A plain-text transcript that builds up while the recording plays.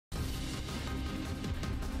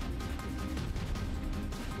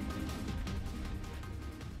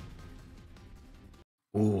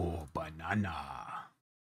Oh, banana.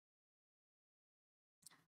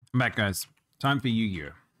 I'm back, guys. Time for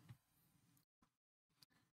YuGiOh.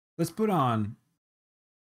 Let's put on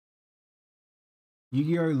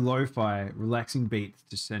YuGiOh lo-fi relaxing beats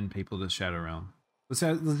to send people to Shadow Realm. Let's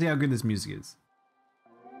see how good this music is.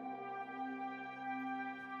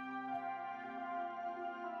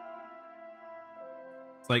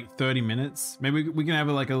 It's like 30 minutes. Maybe we can have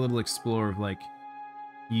like a little explore of like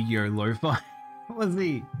YuGiOh lo-fi. Let's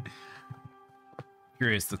see.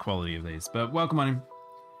 Curious the quality of these, but welcome on in.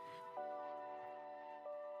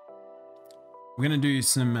 We're gonna do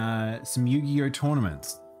some YuGiOh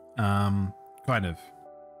tournaments, kind of.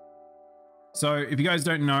 So if you guys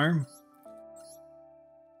don't know,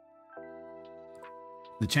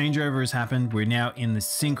 the changeover has happened. We're now in the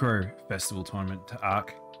Synchro Festival tournament to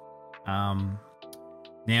Arc.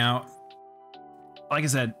 Now, like I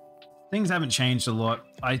said, things haven't changed a lot.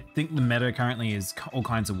 I think the meta currently is all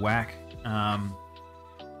kinds of whack. The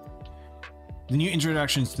new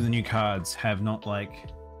introductions to the new cards have not like,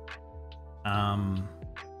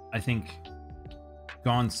 I think,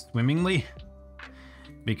 gone swimmingly,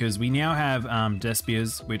 because we now have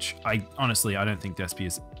Despias, which I don't think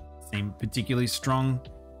Despias seem particularly strong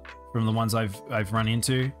from the ones I've run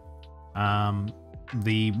into.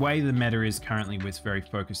 The way the meta is currently, with very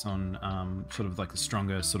focused on sort of like the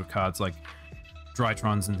stronger sort of cards like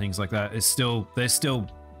Drytrons and things like that, they're still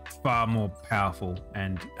far more powerful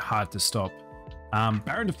and hard to stop.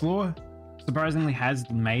 Baron de Fleur surprisingly has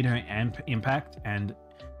made her impact, and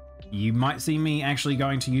you might see me actually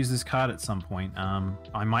going to use this card at some point.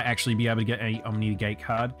 I might actually be able to get a Omni Negate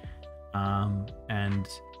card, and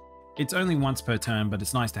it's only once per turn, but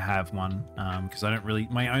it's nice to have one, because I don't really,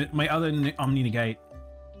 my other Omni Negate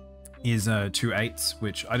is 2/8s,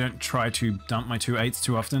 which I don't try to dump my 2/8s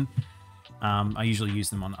too often. I usually use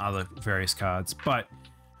them on other various cards, but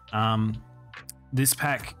this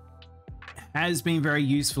pack has been very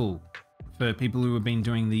useful for people who have been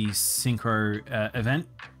doing the Synchro event.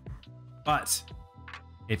 But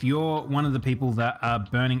if you're one of the people that are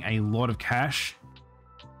burning a lot of cash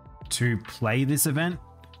to play this event,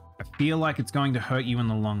 I feel like it's going to hurt you in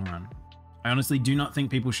the long run. I honestly do not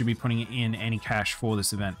think people should be putting in any cash for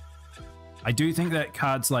this event. I do think that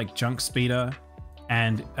cards like Junk Speeder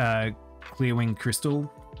and Clearwing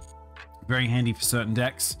Crystal, very handy for certain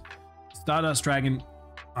decks. Stardust Dragon,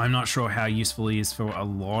 I'm not sure how useful he is for a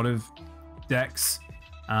lot of decks,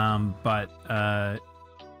 but I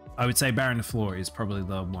would say Baron de Fleur is probably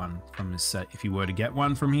the one from this set if you were to get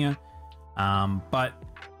one from here. But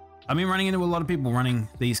I've been running into a lot of people running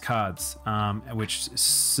these cards, which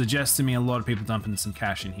suggests to me a lot of people dumping some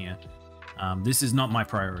cash in here. This is not my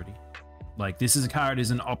priority. Like, this is a card,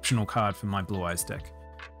 is an optional card for my Blue Eyes deck.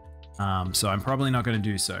 So I'm probably not going to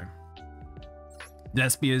do so.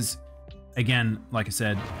 Despias, again, like I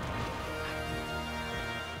said.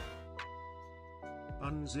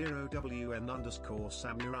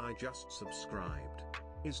 Un0WN_Samurai just subscribed.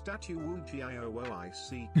 Is that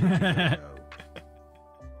YuGiOh?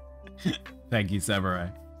 Thank you, Samurai.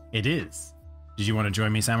 It is. Did you want to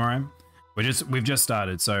join me, Samurai? We've just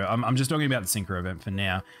started, so I'm just talking about the Synchro event for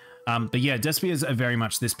now. But yeah, Despias are very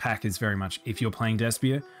much, this pack is very much, if you're playing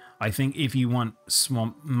Despia, I think if you want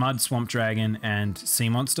Mud, Swamp Dragon, and Sea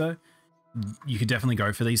Monster, you could definitely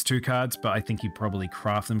go for these two cards, but I think you probably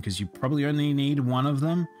craft them because you probably only need one of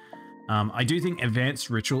them. I do think Advanced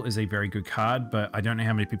Ritual is a very good card, but I don't know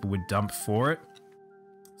how many people would dump for it.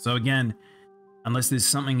 So again, unless there's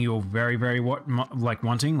something you're very, very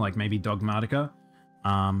wanting, like maybe Dogmatica,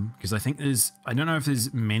 because I think I don't know if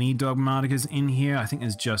there's many Dogmaticas in here. I think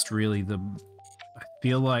there's just really I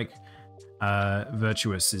feel like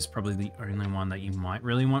Virtuous is probably the only one that you might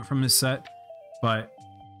really want from this set, but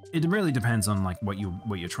it really depends on like what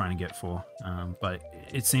you're trying to get for. But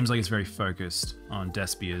it seems like it's very focused on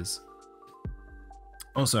Despias.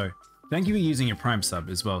 Also, thank you for using your Prime sub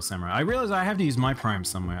as well, Samurai. I realize I have to use my Prime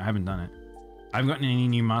somewhere. I haven't done it. I haven't gotten any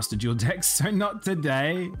new MasterDuel decks, so not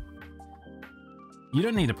today. You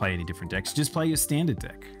don't need to play any different decks. Just play your standard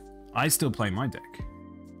deck. I still play my deck.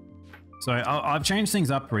 So I've changed things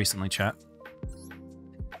up recently, chat.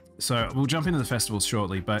 So we'll jump into the festivals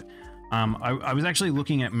shortly, but I was actually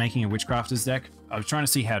looking at making a Witchcrafters deck. I was trying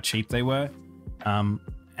to see how cheap they were,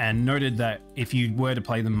 and noted that if you were to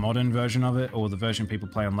play the modern version of it, or the version people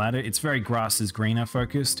play on ladder, it's very Grass is Greener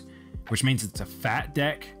focused, which means it's a fat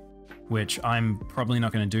deck, which I'm probably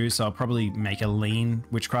not going to do. So I'll probably make a lean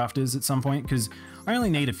Witchcrafters at some point, because I only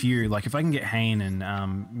need a few. Like if I can get Hain and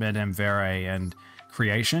Madame Vere and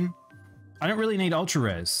Creation, I don't really need Ultra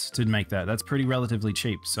Rares to make that. That's pretty relatively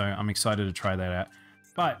cheap, so I'm excited to try that out.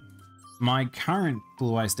 But My current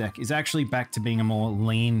Blue Eyes deck is actually back to being a more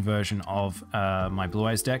lean version of my Blue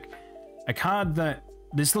Eyes deck. A card that,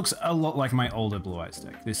 this looks a lot like my older Blue Eyes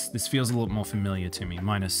deck. This feels a lot more familiar to me,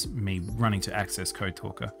 minus me running to access Code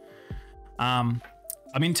Talker. I've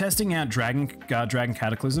been testing out Dragon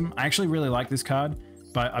Cataclysm. I actually really like this card,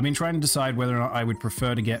 but I've been trying to decide whether or not I would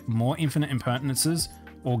prefer to get more Infinite Impertinences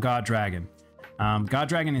or Guard Dragon. Guard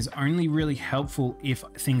Dragon is only really helpful if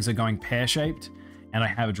things are going pear-shaped and I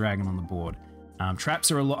have a dragon on the board.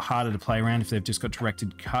 Traps are a lot harder to play around if they've just got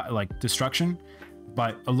directed destruction,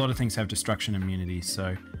 but a lot of things have destruction immunity.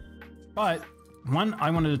 So, but one I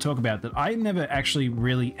wanted to talk about that I never actually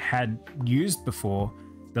really had used before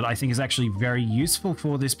that I think is actually very useful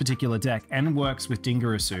for this particular deck and works with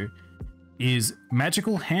Dingarasu is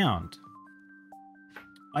Magical Hound.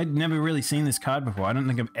 I'd never really seen this card before. I don't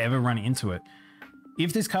think I've ever run into it.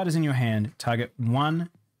 If this card is in your hand, target one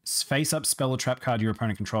face-up spell or trap card your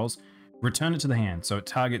opponent controls, return it to the hand so it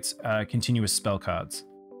targets continuous spell cards.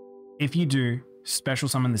 If you do, special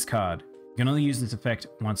summon this card. You can only use this effect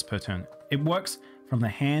once per turn. It works from the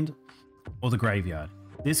hand or the graveyard.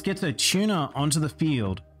 This gets a tuner onto the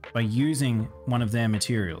field by using one of their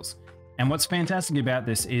materials. And what's fantastic about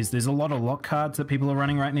this is there's a lot of lock cards that people are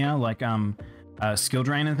running right now, like Skill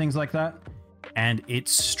Drain and things like that. And it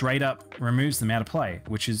straight up removes them out of play,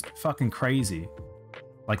 which is fucking crazy.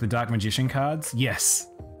 Like the Dark Magician cards. Yes.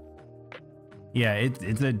 Yeah,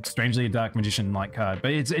 it's strangely a Dark Magician-like card,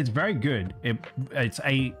 but it's very good. It's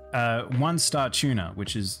a 1-star tuner,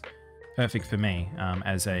 which is perfect for me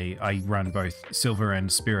as I run both Silver and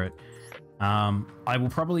Spirit. I will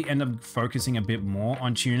probably end up focusing a bit more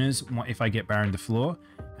on tuners if I get Baron de Fleur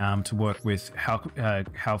to work with Half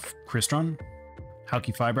Crystron.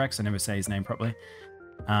 Halky Fibrax, I never say his name properly.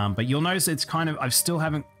 But you'll notice it's kind of,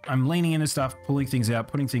 I'm leaning into stuff, pulling things out,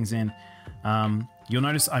 putting things in. You'll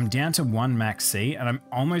notice I'm down to 1 Max C, and I'm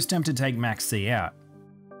almost tempted to take Max C out.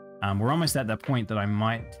 We're almost at that point that I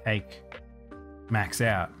might take Max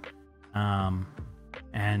out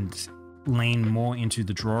and lean more into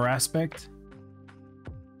the draw aspect.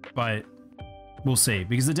 But we'll see,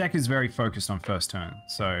 because the deck is very focused on first turn.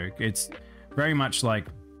 So it's very much like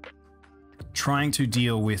trying to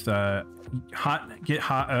deal with get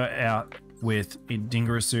Heart out with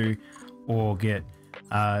Dingarasu or get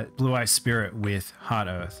Blue Eye Spirit with Heart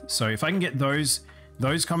Earth. So if I can get those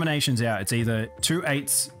combinations out, it's either 4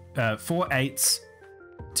 8s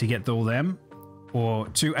to get all them, or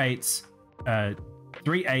 2 8s,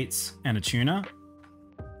 3 8s and a tuner.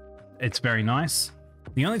 It's very nice.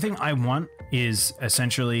 The only thing I want is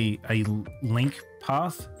essentially a link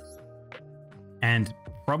path and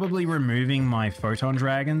probably removing my Photon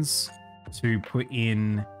Dragons to put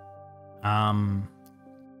in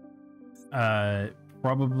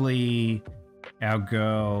probably our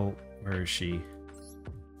girl, where is she?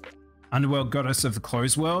 Underworld Goddess of the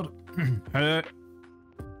Closed World. Her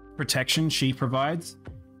protection she provides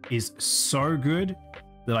is so good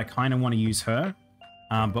that I kind of want to use her,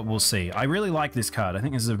 but we'll see. I really like this card. I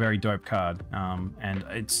think this is a very dope card, and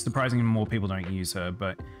it's surprising more people don't use her,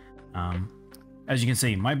 but as you can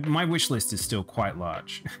see, my wish list is still quite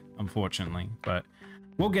large, unfortunately, but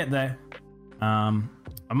we'll get there.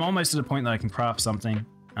 I'm almost at a point that I can craft something,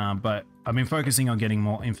 but I've been focusing on getting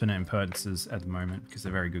more Infinite Impertinences at the moment because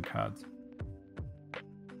they're very good cards.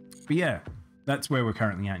 But yeah, that's where we're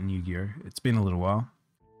currently at in Yu-Gi-Oh! It's been a little while.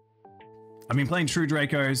 I've been playing True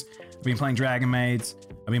Dracos, I've been playing Dragon Maids,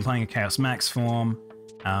 I've been playing a Chaos Max form,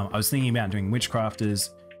 I was thinking about doing Witchcrafters,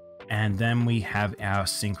 and then we have our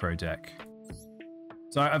Synchro deck.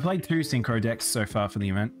 So I played 2 Synchro decks so far for the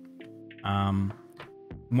event.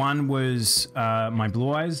 One was my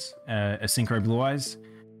Blue Eyes, a Synchro Blue Eyes.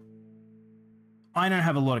 I don't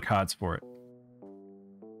have a lot of cards for it.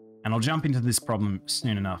 And I'll jump into this problem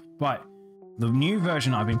soon enough. But the new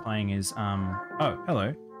version I've been playing is, oh,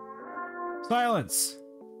 hello. Silence!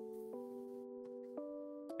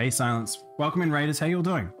 Hey, Silence. Welcome in, Raiders. How you all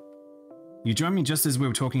doing? You joined me just as we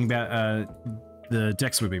were talking about the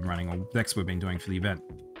decks we've been running, or decks we've been doing for the event.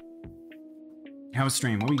 How was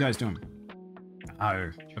stream? What were you guys doing?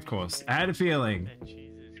 Oh, of course. I had a feeling. The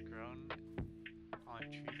cheese is grown on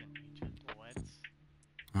trees in Egypt. What?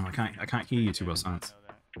 Oh, I can't hear you too well, Silence.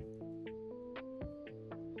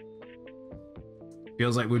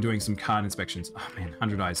 Feels like we're doing some card inspections. Oh man,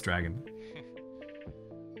 100 Eyes Dragon.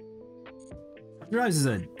 100 Eyes is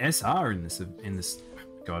an SR in this.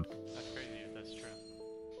 God. That's crazy if that's true.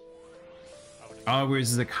 Oh,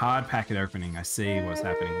 whereas there's a card packet opening. I see what's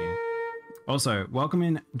happening here. Also, welcome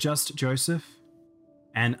in Just Joseph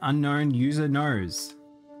and Unknown User Knows.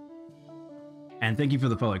 And thank you for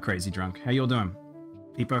the follow, Crazy Drunk. How y'all doing?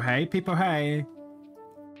 Peepo hey, Peepo hey.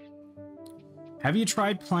 Have you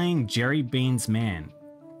tried playing Jerry Beans Man?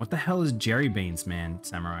 What the hell is Jerry Beans Man,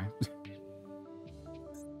 Samurai?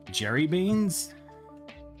 Jerry Beans?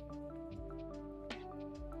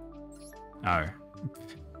 No.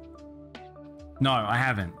 No, I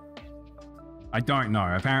haven't. I don't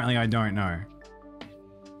know. Apparently I don't know.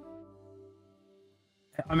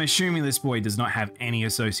 I'm assuming this boy does not have any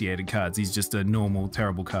associated cards. He's just a normal,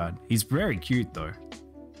 terrible card. He's very cute though.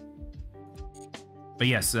 But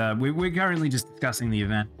yes, we're currently just discussing the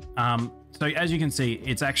event. So as you can see,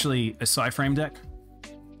 it's actually a Psyframe deck.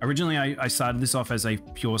 Originally, I started this off as a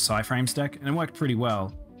pure Psyframes deck, and it worked pretty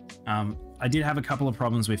well. I did have a couple of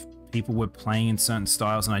problems with people were playing in certain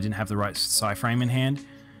styles, and I didn't have the right Psyframe in hand.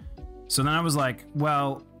 So then I was like,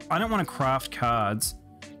 well, I don't want to craft cards.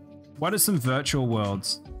 What are some virtual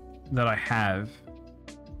worlds that I have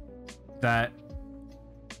that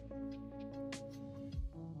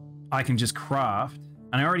I can just craft?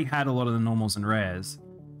 And I already had a lot of the normals and rares.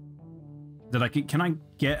 That I can I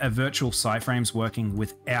get a virtual Psyframes working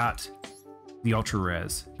without the ultra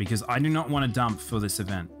rares? Because I do not want to dump for this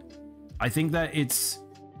event. I think that it's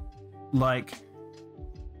like,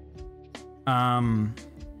 I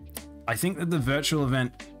think that the virtual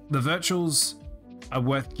event, the virtuals are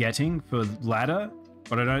worth getting for ladder,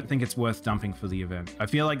 but I don't think it's worth dumping for the event. I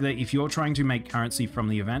feel like that if you're trying to make currency from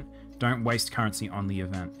the event, don't waste currency on the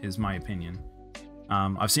event, is my opinion.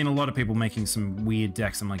 I've seen a lot of people making some weird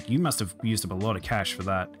decks. I'm like, you must have used up a lot of cash for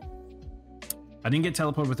that. I didn't get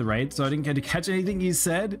teleported with the raid, so I didn't get to catch anything you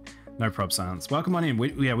said. No prob silence. Welcome on in.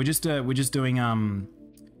 We're just doing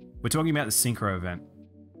we're talking about the Synchro event.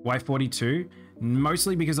 Y42,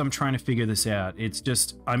 mostly because I'm trying to figure this out. It's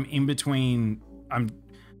just I'm in between. I'm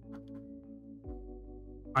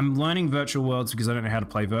learning virtual worlds because I don't know how to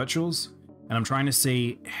play virtuals. And I'm trying to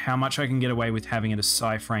see how much I can get away with having it a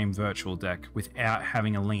Psyframe virtual deck without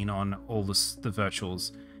having a lean on all the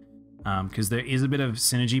virtuals. Because there is a bit of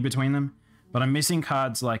synergy between them. But I'm missing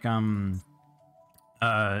cards like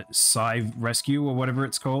Psy Rescue or whatever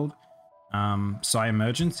it's called. Psy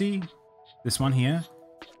Emergency. This one here.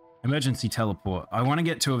 Emergency Teleport. I want to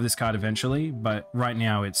get 2 of this card eventually, but right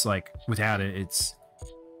now it's like, without it, it's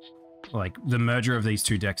like the merger of these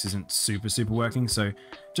 2 decks isn't super working. So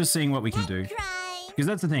just seeing what we can do, because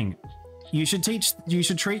that's the thing. You should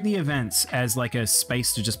treat the events as like a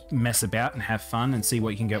space to just mess about and have fun and see what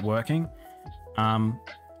you can get working. I'm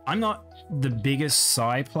not the biggest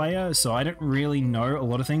Psy player, so I don't really know a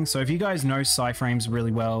lot of things. So if you guys know Psyframes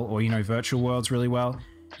really well, or you know virtual worlds really well,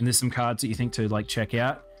 and there's some cards that you think to like check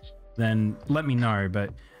out, then let me know.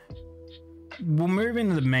 But we'll move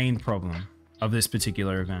into the main problem of this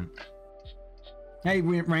particular event. Hey,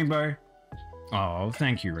 Rainbow. Oh,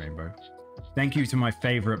 thank you, Rainbow. Thank you to my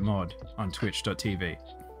favorite mod on twitch.tv.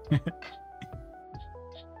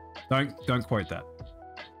 Don't quote that.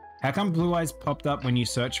 How come Blue Eyes popped up when you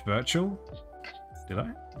search virtual? Did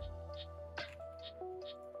I?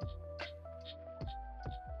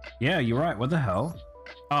 Yeah, you're right. What the hell?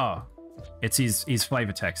 Oh, it's his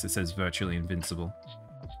flavor text that says virtually invincible.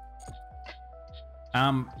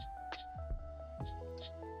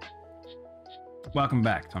 Welcome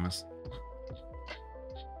back, Thomas.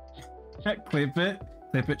 Clip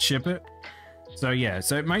it, ship it. So yeah,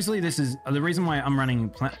 so mostly this is the reason why I'm running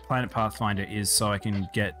Planet Pathfinder is so I can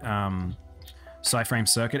get Psyframe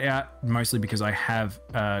Circuit out, mostly because I have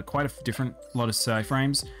quite a different lot of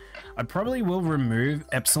Psyframes. I probably will remove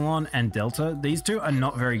Epsilon and Delta. These 2 are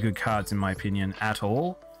not very good cards in my opinion at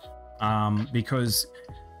all, because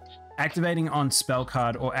activating on spell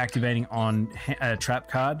card or activating on a trap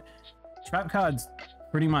cards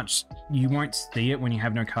pretty much you won't see it when you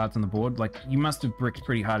have no cards on the board. Like, you must have bricked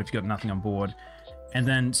pretty hard if you got nothing on board. And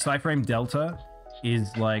then Psyframe Delta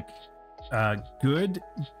is like good,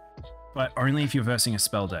 but only if you're versing a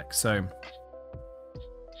spell deck. So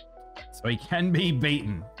he can be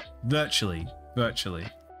beaten virtually.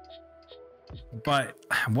 But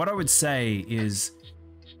what I would say is,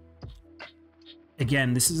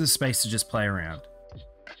 again, this is a space to just play around.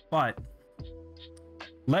 But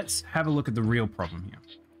let's have a look at the real problem here.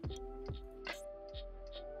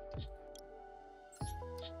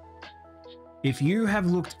 If you have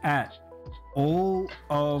looked at all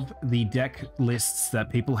of the deck lists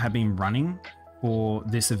that people have been running for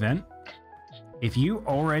this event, if you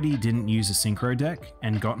already didn't use a Synchro deck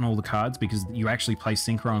and gotten all the cards because you actually play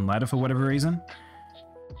Synchro on ladder for whatever reason,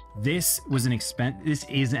 this is an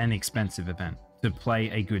expensive event to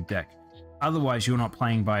play a good deck. Otherwise, you're not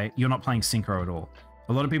playing Synchro at all.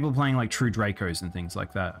 A lot of people are playing like True Dracos and things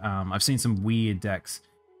like that. I've seen some weird decks.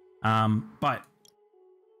 But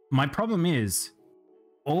my problem is,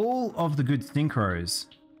 all of the good synchros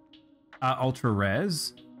are ultra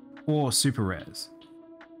rares or super rares.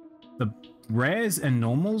 The rares and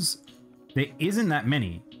normals, there isn't that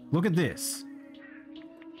many. Look at this.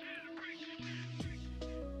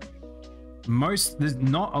 There's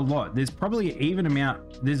not a lot. There's probably an even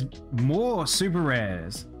amount. There's more super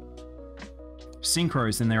rares,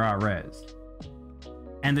 synchros than there are rares.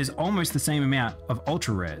 And there's almost the same amount of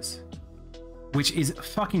ultra rares, which is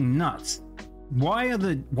fucking nuts. Why are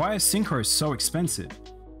synchros so expensive?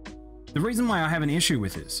 The reason why I have an issue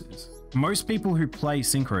with this is most people who play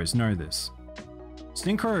synchros know this.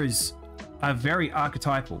 Synchros are very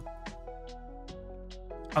archetypal.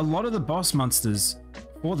 A lot of the boss monsters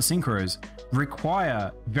for the synchros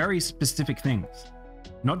require very specific things.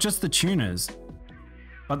 Not just the tuners,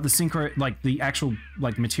 but the synchro, like the actual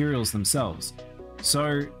like materials themselves.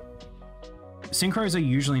 So synchros are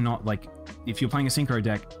usually not like, if you're playing a synchro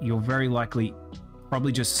deck, you're very likely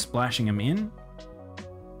probably just splashing them in,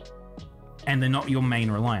 and they're not your main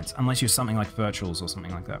reliance, unless you're something like virtuals or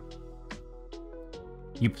something like that.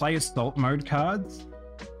 You play assault mode cards.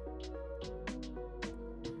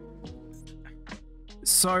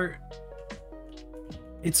 So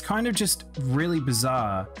it's kind of just really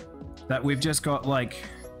bizarre that we've just got like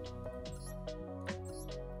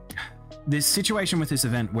this situation with this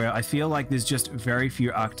event where I feel like there's just very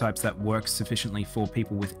few archetypes that work sufficiently for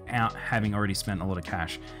people without having already spent a lot of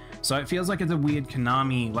cash. So it feels like it's a weird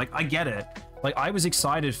Konami, like I get it. Like I was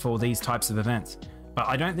excited for these types of events, but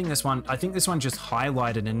I don't think this one, I think this one just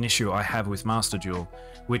highlighted an issue I have with MasterDuel,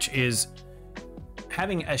 which is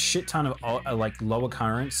having a shit ton of like lower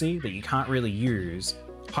currency that you can't really use,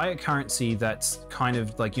 higher currency that's kind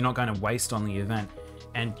of like you're not going to waste on the event,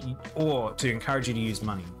 and or to encourage you to use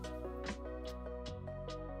money.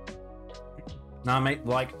 Nah, mate,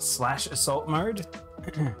 like slash assault mode?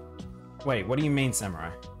 Wait, what do you mean, Samurai?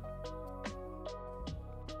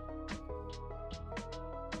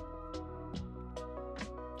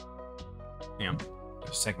 Yeah,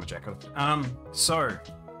 just take my jacket off. So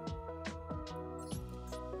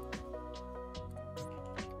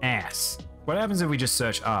ass. What happens if we just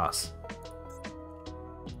search ass?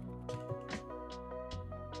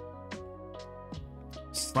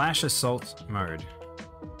 Slash assault mode.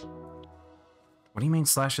 What do you mean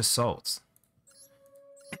slash assaults?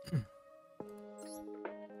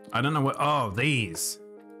 I don't know what, oh, these.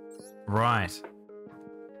 Right.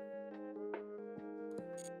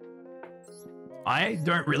 I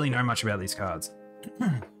don't really know much about these cards.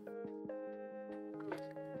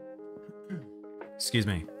 Excuse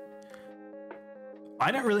me.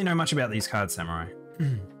 I don't really know much about these cards, Samurai.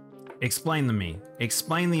 Explain them to me.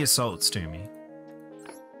 Explain the assaults to me.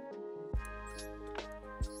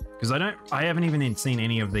 Because I haven't even seen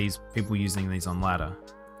any of these people using these on ladder.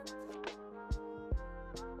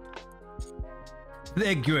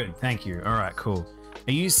 They're good, thank you. All right, cool.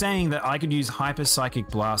 Are you saying that I could use Hyper Psychic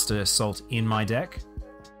Blaster Assault in my deck?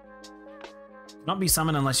 Not be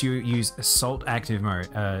summoned unless you use Assault Active mode.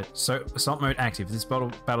 So Assault mode active. This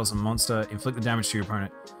battles a monster, inflict the damage to your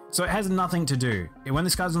opponent. So it has nothing to do. When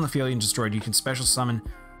this card's on the field and destroyed, you can special summon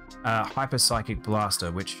Hyper Psychic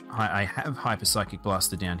Blaster, which I have Hyper Psychic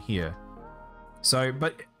Blaster down here. So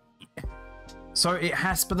it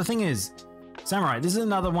has, but the thing is, Samurai, this is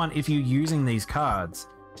another one. If you're using these cards,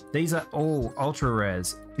 these are all ultra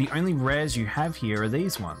rares. The only rares you have here are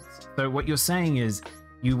these ones. So what you're saying is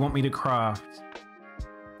you want me to craft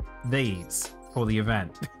these for the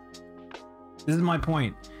event. This is my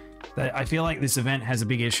point. That I feel like this event has a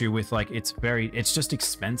big issue with, like, it's just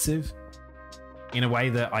expensive in a way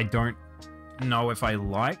that I don't know if I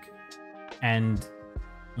like, and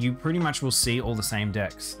you pretty much will see all the same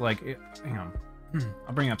decks. Like, hang on,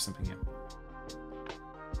 I'll bring up something here.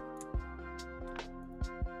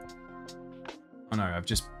 Oh no, I've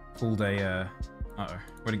just pulled a, uh-oh,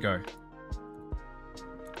 where'd it go?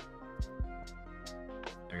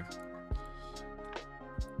 There we go.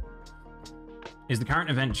 Is the current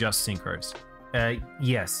event just synchros?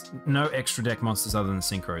 Yes, no extra deck monsters other than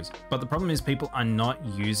synchros. But the problem is people are not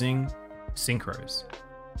using synchros.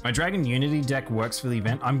 My Dragon Unity deck works for the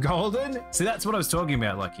event. I'm golden? See, that's what I was talking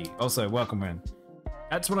about, Lucky. Also, welcome in.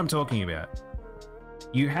 That's what I'm talking about.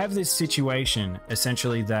 You have this situation,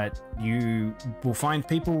 essentially, that you will find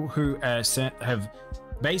people who have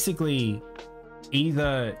basically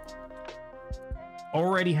either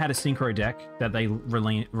already had a synchro deck that they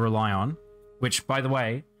rely on, which, by the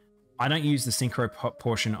way, I don't use the synchro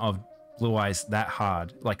portion of Blue Eyes that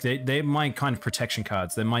hard. Like, they're my kind of protection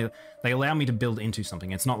cards. They allow me to build into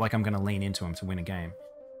something. It's not like I'm going to lean into them to win a game.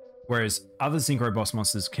 Whereas other Synchro boss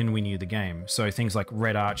monsters can win you the game. So things like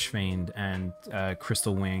Red Archfiend and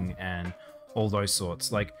Crystal Wing and all those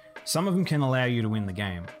sorts. Like, some of them can allow you to win the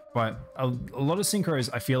game. But a lot of Synchros,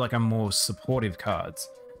 I feel like, are more supportive cards.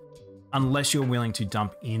 Unless you're willing to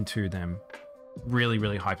dump into them really,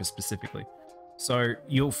 really hyper specifically. So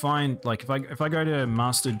you'll find, like, if I go to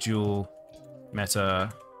MasterDuel meta,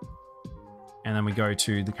 and then we go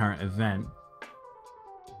to the current event,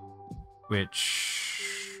 which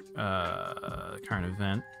current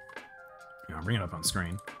event, I'll bring it up on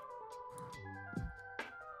screen.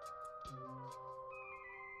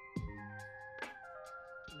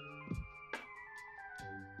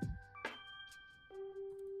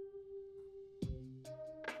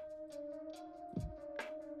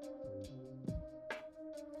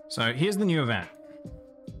 So here's the new event.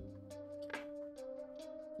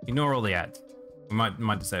 Ignore all the ads. We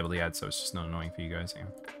might disable the ads so it's just not annoying for you guys here.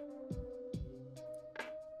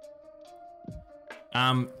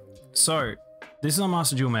 So this is on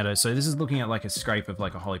MasterDuel meta. So this is looking at like a scrape of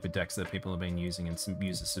like a whole heap of decks that people have been using and some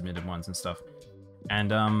user submitted ones and stuff.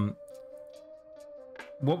 And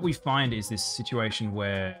what we find is this situation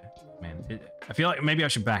where, man, I feel like maybe I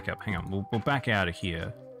should back up. Hang on, we'll back out of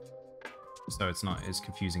here so it's not as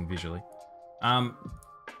confusing visually.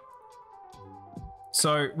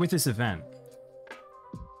 So with this event,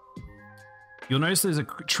 you'll notice there's a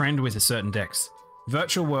trend with a certain decks.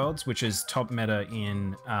 Virtual Worlds, which is top meta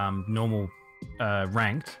in normal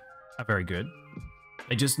ranked, are very good.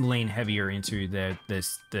 They just lean heavier into their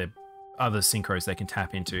other synchros they can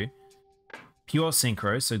tap into. Pure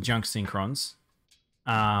Synchro, so junk synchrons.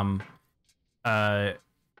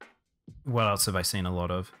 What else have I seen a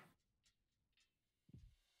lot of?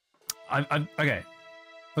 Okay,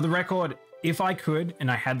 for the record, if I could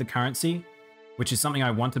and I had the currency, which is something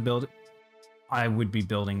I want to build, I would be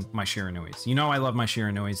building my Shiranuis. You know I love my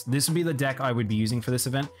Shiranuis. This would be the deck I would be using for this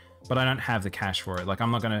event, but I don't have the cash for it. Like, I'm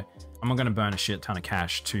not gonna burn a shit ton of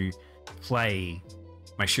cash to play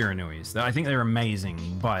my Shiranuis. I think they're amazing,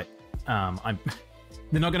 but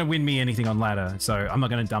they're not gonna win me anything on ladder, so I'm not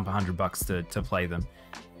gonna dump $100 to play them.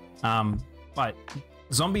 But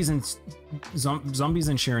zombies and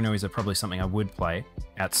Shiranuis are probably something I would play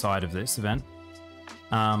outside of this event.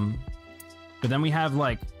 But then we have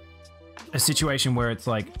like a situation where it's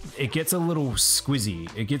like, it gets a little squizzy.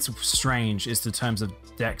 It gets strange as to terms of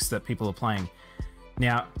decks that people are playing.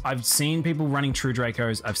 Now, I've seen people running True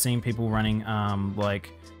Dracos. I've seen people running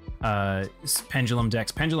Pendulum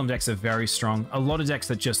decks. Pendulum decks are very strong. A lot of decks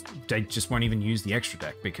that they just won't even use the extra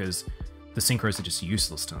deck because the synchros are just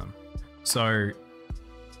useless to them. So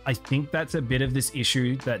I think that's a bit of this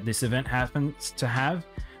issue that this event happens to have,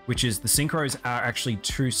 which is the synchros are actually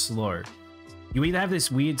too slow. You either have this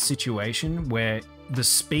weird situation where the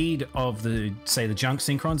speed of say the junk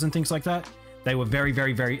synchrons and things like that, they were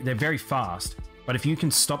they're very fast, but if you can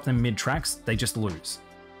stop them mid-tracks, they just lose.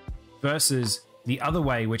 Versus the other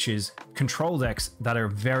way, which is control decks that are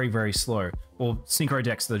very, very slow, or synchro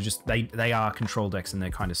decks that are just, they are control decks and they're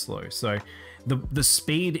kind of slow. So the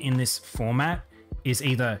speed in this format is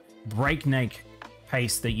either breakneck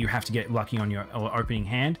pace that you have to get lucky on your opening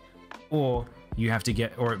hand, or you have to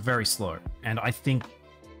get, or very slow. And I think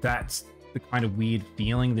that's the kind of weird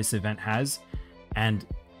feeling this event has. And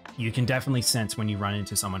you can definitely sense when you run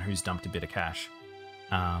into someone who's dumped a bit of cash.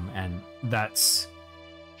 And that's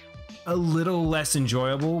a little less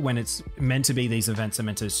enjoyable when it's meant to be, these events are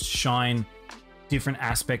meant to shine different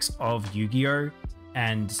aspects of Yu-Gi-Oh!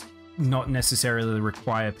 And not necessarily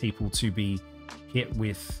require people to be hit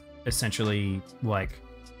with essentially like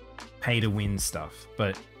pay to win stuff.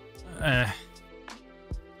 But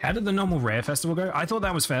how did the normal Rare Festival go? I thought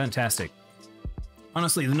that was fantastic.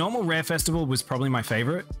 Honestly, the normal Rare Festival was probably my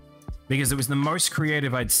favorite because it was the most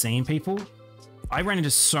creative I'd seen people. I ran into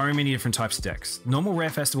so many different types of decks. Normal Rare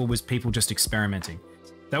Festival was people just experimenting.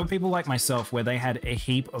 There were people like myself where they had a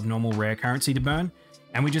heap of normal rare currency to burn,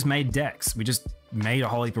 and we just made decks. We just made a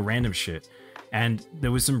whole heap of random shit. And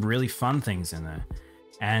there was some really fun things in there.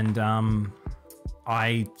 And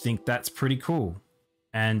I think that's pretty cool.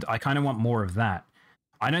 And I kind of want more of that.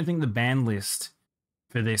 I don't think the ban list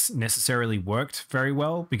for this necessarily worked very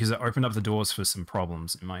well because it opened up the doors for some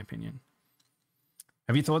problems, in my opinion.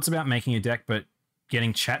 Have you thoughts about making a deck but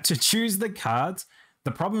getting chat to choose the cards?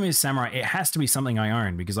 The problem is, Samurai, it has to be something I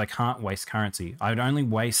own because I can't waste currency. I would only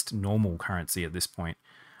waste normal currency at this point.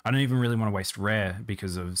 I don't even really want to waste rare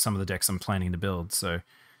because of some of the decks I'm planning to build. So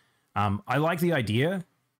I like the idea,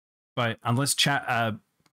 but unless chat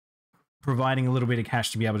providing a little bit of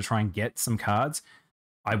cash to be able to try and get some cards,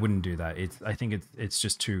 I wouldn't do that. I think it's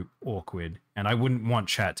just too awkward, and I wouldn't want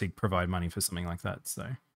chat to provide money for something like that. So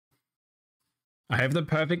I have the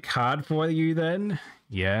perfect card for you then.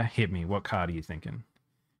 Yeah, hit me. What card are you thinking?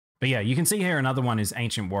 But yeah, you can see here another one is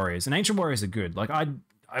Ancient Warriors. And Ancient Warriors are good. Like I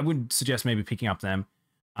would suggest maybe picking up them.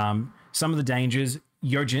 Some of the dangers,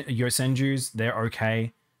 Yosenjus, they're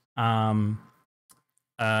okay. There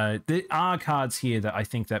are cards here that I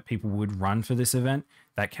think that people would run for this event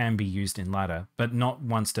that can be used in ladder, but not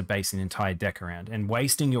once to base an entire deck around. And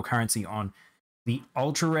wasting your currency on the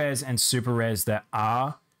ultra rares and super rares that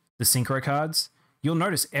are the synchro cards, you'll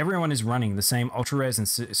notice everyone is running the same ultra rares and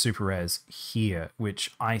super rares here,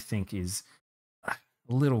 which I think is a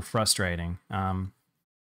little frustrating.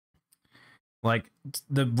 Like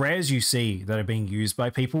the rares you see that are being used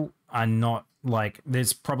by people are not like,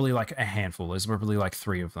 there's probably like a handful. There's probably like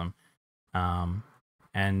 3 of them.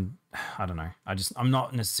 And I don't know. I'm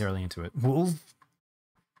not necessarily into it. Wolf.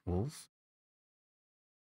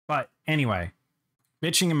 But anyway,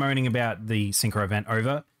 bitching and moaning about the synchro event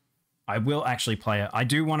over. I will actually play it. I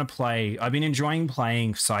do want to play. I've been enjoying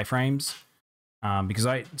playing Psyframes because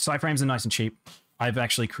Psyframes are nice and cheap. I've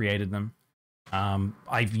actually created them.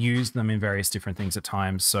 I've used them in various different things at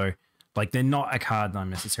times. So like they're not a card that I'm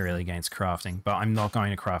necessarily against crafting, but I'm not going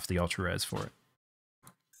to craft the ultra rares for it.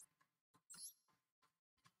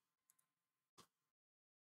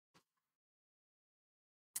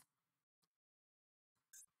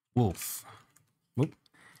 Wolf. Whoop.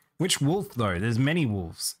 Which wolf though? There's many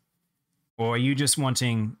wolves. Or are you just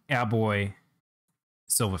wanting our boy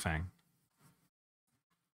Silverfang?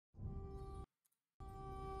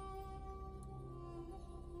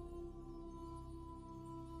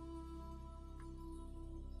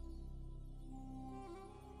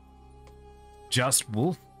 Just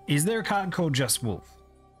Wolf? Is there a card called Just Wolf?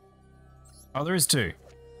 Oh, there is 2.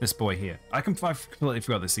 This boy here. I completely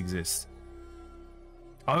forgot this exists.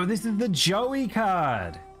 Oh, this is the Joey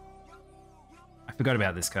card. I forgot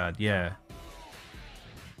about this card, yeah.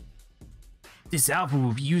 This alpha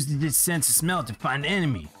will be using this sense of smell to find an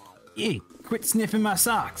enemy. Yeah, quit sniffing my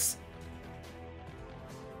socks.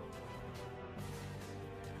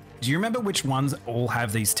 Do you remember which ones all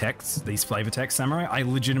have these texts, these flavor texts, Samurai? I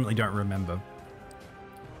legitimately don't remember.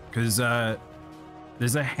 Because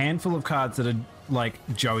there's a handful of cards that are like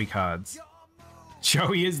Joey cards.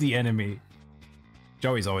 Joey is the enemy.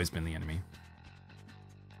 Joey's always been the enemy.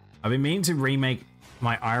 I've been meaning to remake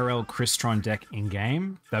my IRL Crystron deck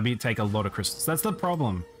in-game. That'd take a lot of crystals. That's the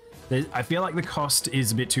problem. I feel like the cost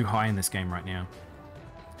is a bit too high in this game right now.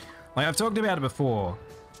 Like I've talked about it before.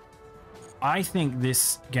 I think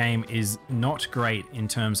this game is not great in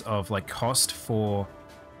terms of like cost for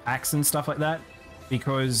packs and stuff like that,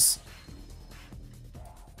 because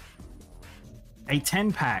a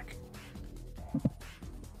 10 pack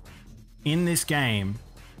in this game,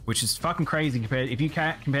 which is fucking crazy compared, if you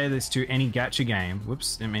can't compare this to any gacha game,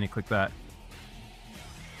 whoops, didn't mean to click that,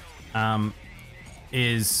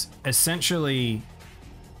 is essentially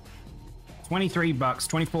 23 bucks,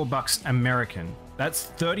 24 bucks American. That's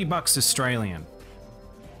 30 bucks Australian.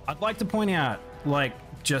 I'd like to point out, like,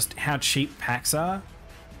 just how cheap packs are.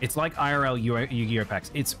 It's like IRL YuGiOh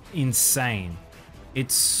packs. It's insane.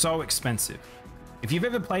 It's so expensive. If you've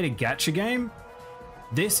ever played a gacha game,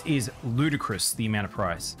 this is ludicrous, the amount of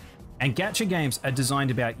price. And gacha games are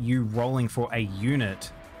designed about you rolling for a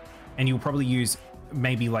unit, and you'll probably use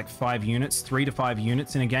maybe like 5 units, 3 to 5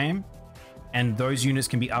 units in a game, and those units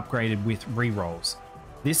can be upgraded with re-rolls.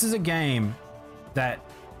 This is a game that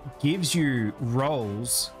gives you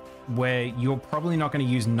rolls where you're probably not going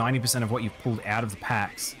to use 90% of what you've pulled out of the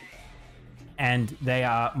packs, and they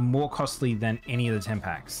are more costly than any of the 10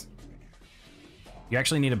 packs. You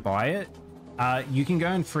actually need to buy it. You can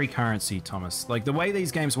go in free currency, Thomas. Like the way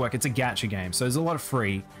these games work, it's a gacha game, so there's a lot of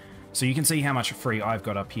free. So you can see how much free I've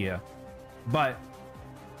got up here. But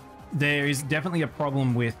there is definitely a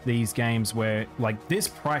problem with these games where, like, this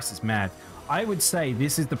price is mad. I would say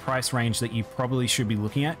this is the price range that you probably should be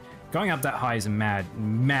looking at. Going up that high is a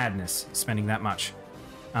madness, spending that much.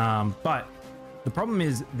 But the problem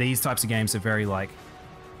is these types of games are very, like,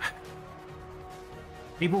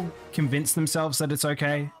 people convince themselves that it's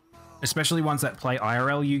okay. Especially ones that play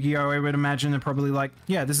IRL Yu-Gi-Oh! I would imagine they're probably like,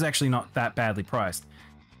 yeah, this is actually not that badly priced.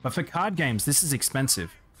 But for card games, this is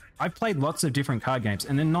expensive. I've played lots of different card games,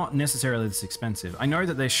 and they're not necessarily this expensive. I know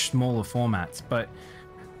that they're smaller formats,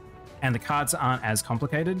 and the cards aren't as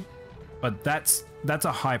complicated, but that's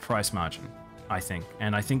a high price margin, I think.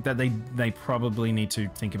 And I think that they probably need to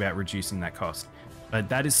think about reducing that cost. But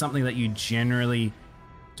that is something that you generally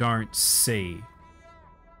don't see.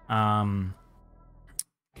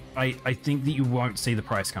 I think that you won't see the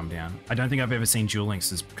price come down. I don't think I've ever seen Duel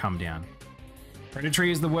Links come down.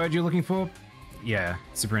 Predatory is the word you're looking for? Yeah,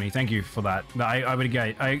 Suprini, thank you for that. I would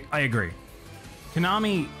agree. I agree.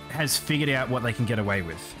 Konami has figured out what they can get away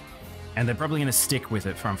with, and they're probably going to stick with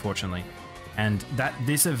it, unfortunately. And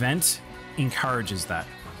this event encourages that.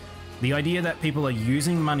 The idea that people are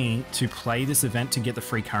using money to play this event to get the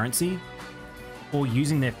free currency, or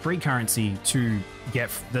using their free currency to get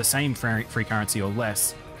the same free currency or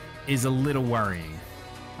less, is a little worrying.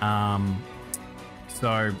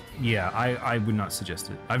 So yeah, I would not suggest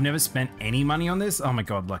it. I've never spent any money on this. Oh my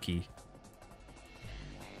god, lucky.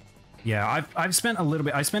 Yeah, I've spent a little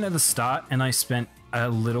bit. I spent at the start and I spent a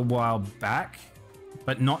little while back,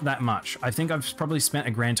 but not that much. I think I've probably spent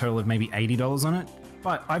a grand total of maybe $80 on it,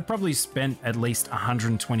 but I've probably spent at least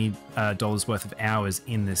 $120 worth of hours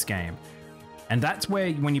in this game. And that's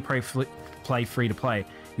where, when you play free to play,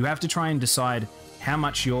 you have to try and decide how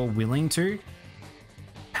much you're willing to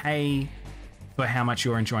pay for how much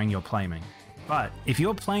you're enjoying your playing. But if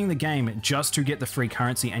you're playing the game just to get the free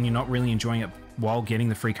currency and you're not really enjoying it while getting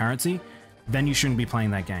the free currency, then you shouldn't be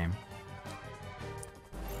playing that game.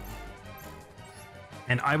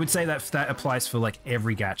 And I would say that that applies for like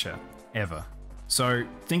every gacha ever. So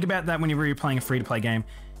think about that whenever you're playing a free-to-play game.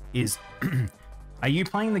 Is are you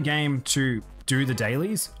playing the game to do the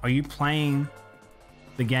dailies? Are you playing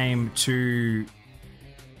the game to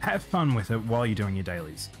have fun with it while you're doing your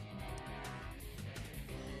dailies?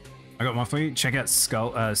 I got one for you. Check out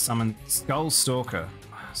Skull Stalker.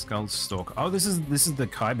 Skull Stalker. Oh, this is the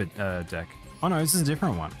Kaiba deck. Oh no, this is a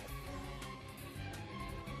different one.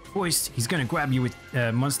 First, he's gonna grab you with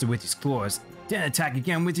monster with his claws, then attack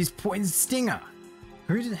again with his poison stinger.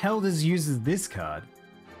 Who the hell uses this card?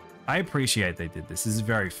 I appreciate they did this. This is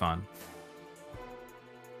very fun.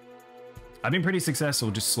 I've been pretty successful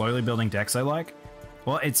just slowly building decks I like.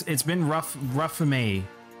 Well, it's been rough for me.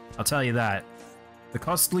 I'll tell you that. The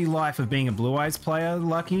costly life of being a Blue Eyes player,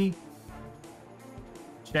 Lucky.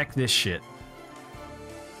 Check this shit.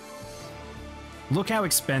 Look how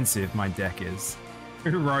expensive my deck is.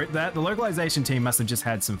 Who wrote that? The localization team must have just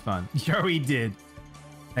had some fun. Joey did.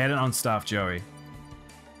 They had an on-staff Joey.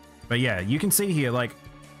 But yeah, you can see here, like,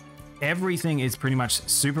 everything is pretty much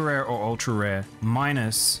super rare or ultra rare,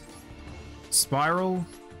 minus Spiral,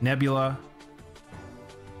 Nebula,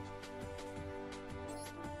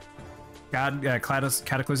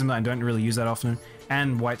 Cataclysm that I don't really use that often,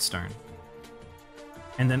 and Whitestone.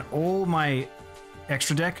 And then all my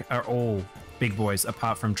extra deck are all big boys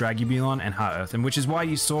apart from Dragubulon and Heart Earth, and which is why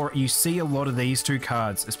you see a lot of these two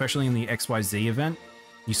cards, especially in the XYZ event.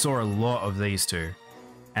 You saw a lot of these two,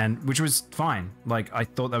 and which was fine. Like, I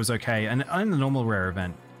thought that was okay. And in the normal rare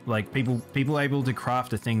event, like, people able to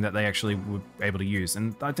craft a thing that they actually were able to use,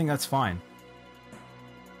 and I think that's fine.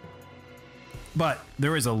 But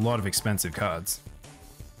there is a lot of expensive cards.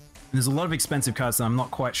 And there's a lot of expensive cards that I'm not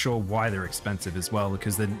quite sure why they're expensive as well,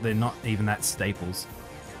 because they're not even that staples.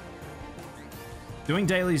 Doing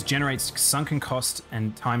dailies generates sunken cost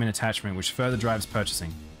and time and attachment, which further drives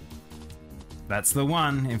purchasing. That's the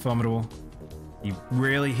one, Informable. You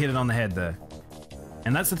really hit it on the head there.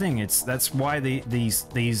 And that's the thing, that's why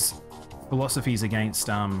these philosophies against,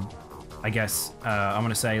 I guess, I'm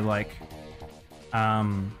gonna say, like,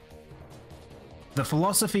 the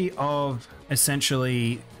philosophy of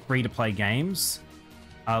essentially free-to-play games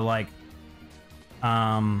are like,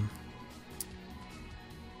 the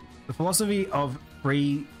philosophy of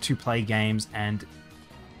free-to-play games and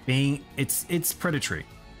being, it's predatory.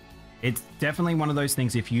 It's definitely one of those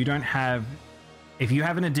things. If you have an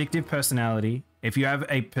addictive personality, if you have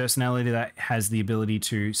a personality that has the ability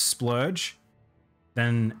to splurge,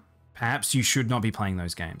 then perhaps you should not be playing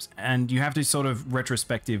those games. And you have to sort of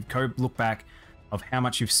look back of how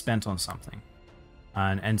much you've spent on something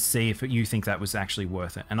and see if you think that was actually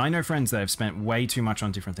worth it. And I know friends that have spent way too much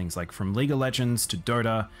on different things, like from League of Legends to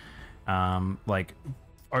Dota, like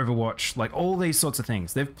Overwatch, like all these sorts of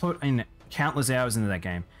things. They've put in countless hours into that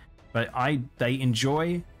game, but they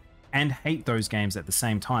enjoy and hate those games at the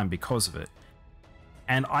same time because of it.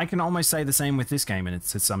 And I can almost say the same with this game, and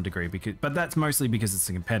it's to some degree, but that's mostly because it's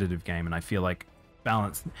a competitive game, and I feel like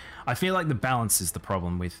the balance is the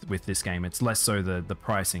problem with this game. It's less so the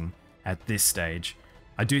pricing at this stage.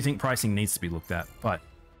 I do think pricing needs to be looked at, but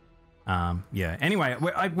yeah. Anyway,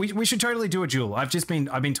 we should totally do a duel. I've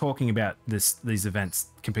been talking about these events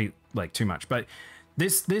like too much, but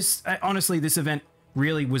honestly, this event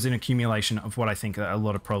really was an accumulation of what I think a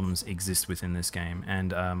lot of problems exist within this game,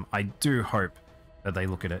 and I do hope that they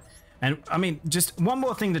look at it. And I mean, just one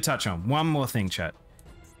more thing to touch on. One more thing, chat.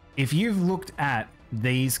 If you've looked at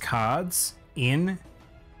these cards in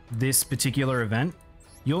this particular event,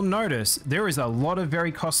 you'll notice there is a lot of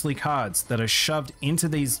very costly cards that are shoved into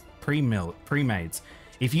these pre-mades.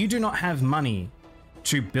 If you do not have money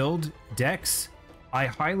to build decks, I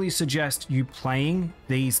highly suggest you playing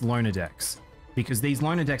these loner decks, because these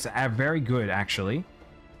loner decks are very good actually,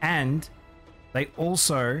 and they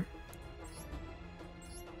also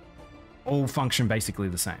all function basically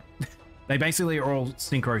the same. They basically are all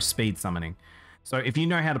synchro speed summoning. So if you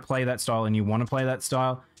know how to play that style and you want to play that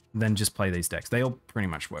style, then just play these decks. They all pretty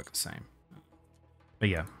much work the same. But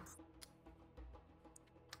yeah.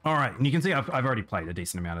 All right, and you can see I've already played a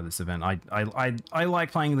decent amount of this event. I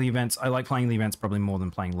like playing the events. I like playing the events probably more than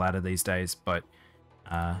playing ladder these days, but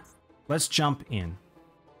let's jump in.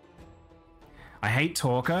 I hate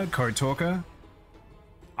Talker, Code Talker.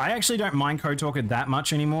 I actually don't mind Code Talker that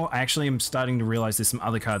much anymore. I actually am starting to realize there's some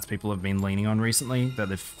other cards people have been leaning on recently that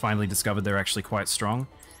they've finally discovered they're actually quite strong.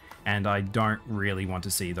 And I don't really want to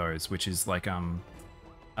see those, which is like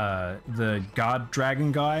the Guard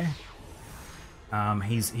Dragon guy.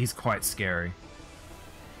 He's quite scary.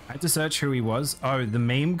 I had to search who he was. Oh, the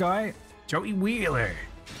meme guy? Joey Wheeler.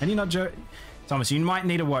 And you not Joe? Thomas, you might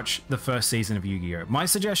need to watch the first season of Yu-Gi-Oh! My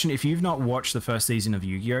suggestion, if you've not watched the first season of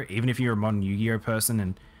Yu-Gi-Oh!, even if you're a modern Yu-Gi-Oh! Person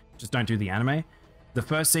and just don't do the anime, the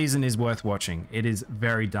first season is worth watching. It is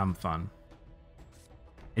very dumb fun.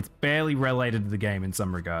 It's barely related to the game in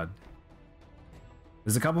some regard.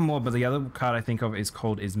 There's a couple more, but the other card I think of is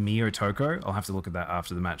Mio Toko. I'll have to look at that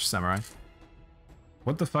after the match, Samurai.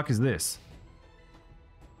 What the fuck is this?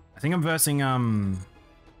 I think I'm versing, I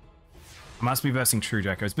must be versing True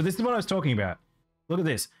Dracos, but this is what I was talking about. Look at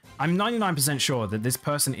this. I'm 99% sure that this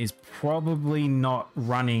person is probably not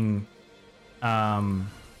running,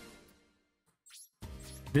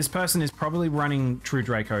 this person is probably running True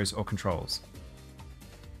Dracos or Controls.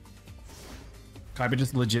 Kaiba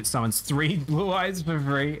just legit summons 3 blue eyes for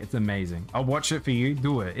free. It's amazing. I'll watch it for you.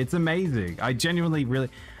 Do it. It's amazing. I genuinely really...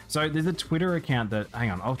 So there's a Twitter account that...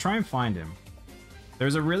 Hang on. I'll try and find him.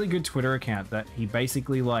 There's a really good Twitter account that he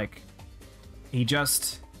basically like... He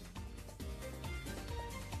just...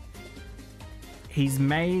 He's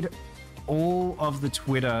made all of the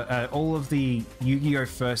Twitter... all of the Yu-Gi-Oh!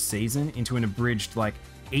 First season into an abridged, like,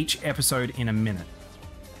 each episode in a minute.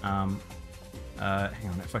 Hang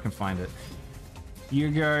on, if I can find it.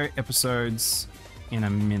 Yu-Gi-Oh! Episodes in a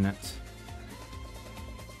minute.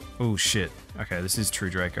 Oh shit. Okay, this is True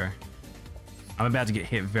Draco. I'm about to get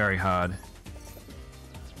hit very hard.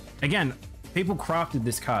 Again, people crafted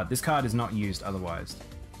this card. This card is not used otherwise.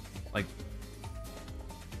 Like...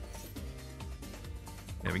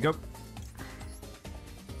 There we go.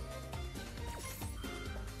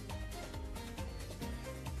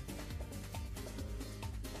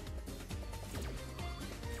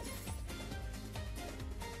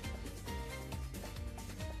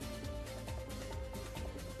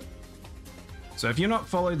 So if you're not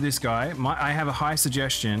followed this guy, I have a high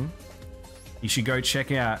suggestion. You should go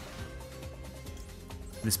check out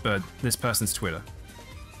this person's Twitter.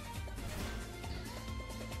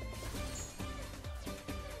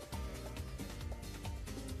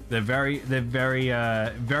 They're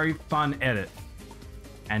very fun edit,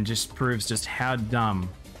 and just proves just how dumb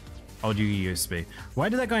old Yu-Gi used to be. Why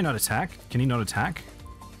did that guy not attack? Can he not attack?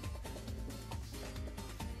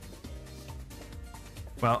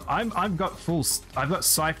 Well, I've got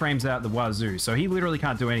psi frames out the wazoo, so he literally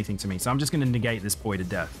can't do anything to me. So I'm just going to negate this boy to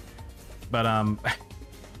death. But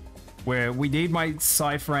where we need my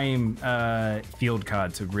psi frame field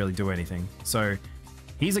card to really do anything. So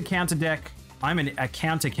he's a counter deck. I'm a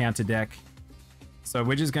counter deck. So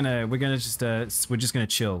we're just gonna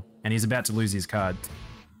chill. And he's about to lose his card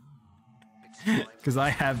because I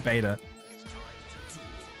have beta.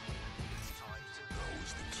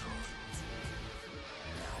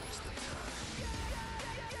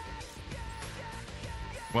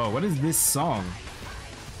 Whoa, what is this song?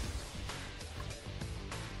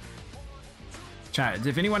 Chat,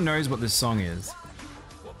 if anyone knows what this song is.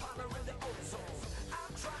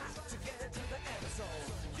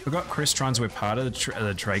 Forgot Chris Trons were part of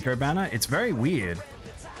the Draco banner. It's very weird.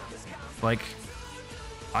 Like,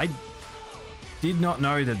 I did not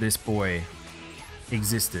know that this boy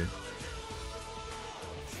existed.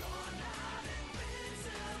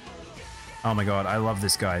 Oh my god, I love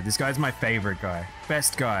this guy. This guy's my favorite guy.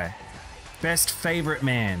 Best guy. Best favorite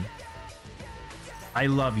man. I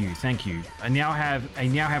love you. Thank you. I now have a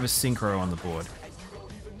Synchro on the board.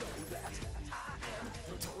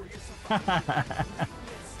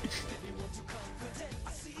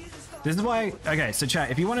 This is why... Okay, so chat,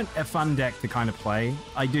 if you want a fun deck to kind of play,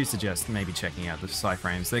 I do suggest maybe checking out the psi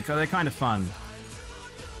frames. They're kind of fun.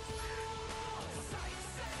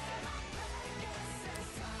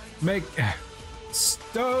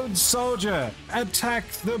 Stone Soldier, attack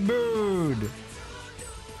the moon.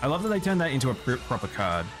 I love that they turned that into a proper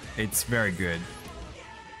card. It's very good.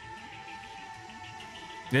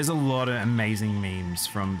 There's a lot of amazing memes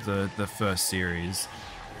from the first series.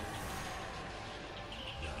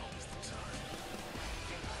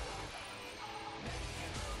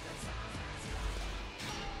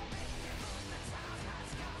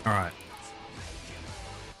 All right.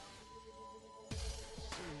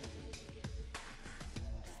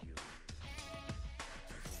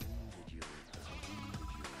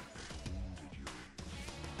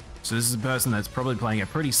 So this is a person that's probably playing a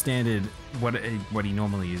pretty standard what he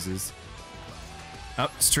normally uses. Oh,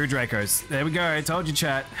 it's True Dracos. There we go. I told you,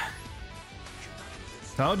 chat.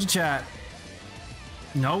 Told you, chat.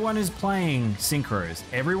 No one is playing synchros.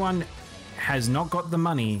 Everyone has not got the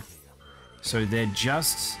money, so they're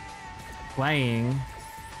just playing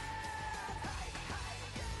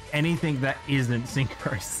anything that isn't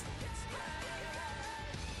synchros.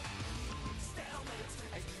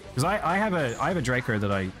 Because I have a Draco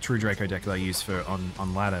that True Draco deck that I use for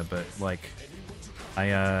on ladder, but like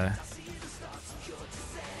I'm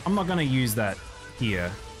not gonna use that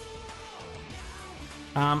here.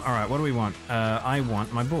 All right, what do we want? I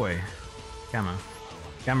want my boy, Gamma.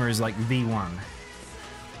 Gamma is like the one.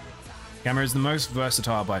 Gamma is the most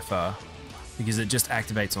versatile by far because it just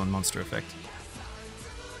activates on monster effect.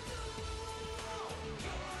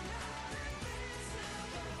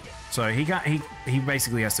 So he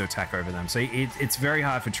basically has to attack over them. So it's very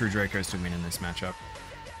hard for True Dracos to win in this matchup.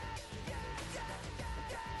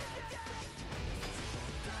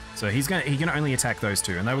 So he can only attack those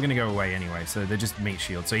two, and they were going to go away anyway. So they're just meat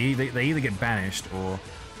shield. So they either get banished or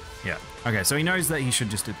yeah. Okay, so he knows that he should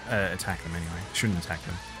just attack them anyway. Shouldn't attack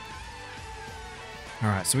them. All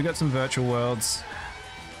right, so we got some virtual worlds.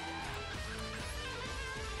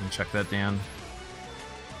 And check that down.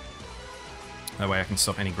 That way I can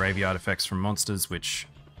stop any graveyard effects from monsters, which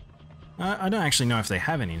I don't actually know if they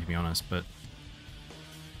have any, to be honest, but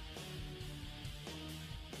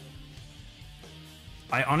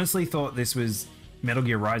I honestly thought this was Metal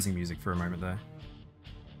Gear Rising music for a moment there.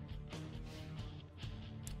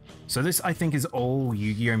 So this, I think, is all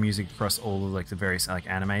Yu-Gi-Oh music across all of like the various like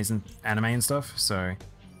anime and stuff. So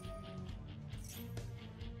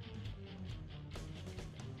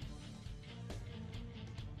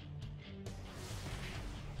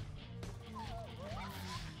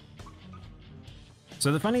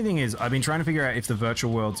the funny thing is, I've been trying to figure out if the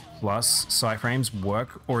virtual worlds plus Psyframes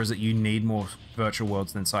work, or is it you need more virtual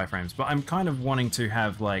worlds than Psyframes? But I'm kind of wanting to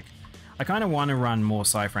have like, I kind of want to run more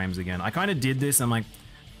Psyframes again. I kind of did this, I'm like,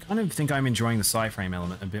 kind of think I'm enjoying the Psyframe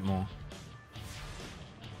element a bit more.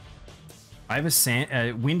 I have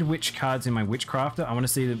a Wind Witch cards in my Witchcrafter. I want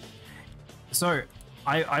to see them. So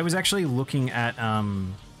I was actually looking at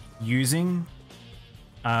using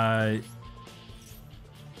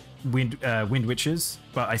Wind Witches,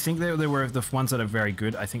 but I think they were the ones that are very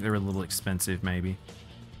good. I think they're a little expensive, maybe.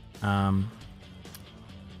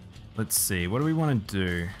 Let's see. What do we want to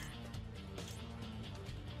do?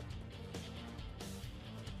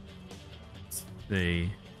 Let's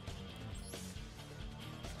see.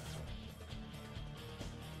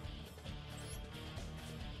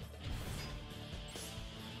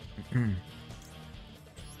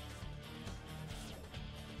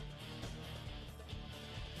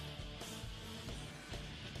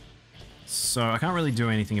 So I can't really do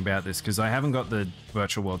anything about this because I haven't got the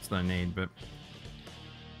virtual worlds that I need, but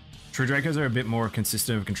True Dracos are a bit more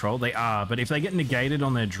consistent of control. They are, but if they get negated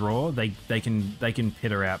on their draw, they can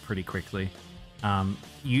pitter out pretty quickly.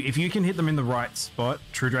 If you can hit them in the right spot,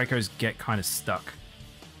 True Dracos get kind of stuck.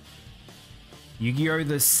 YuGiOh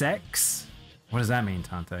the sex? What does that mean,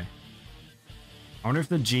 Tante? I wonder if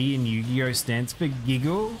the G in YuGiOh stands for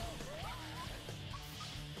giggle?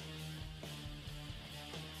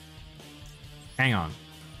 Hang on.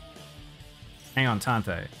 Hang on,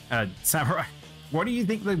 Tante. Samurai. What do you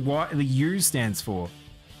think the U stands for?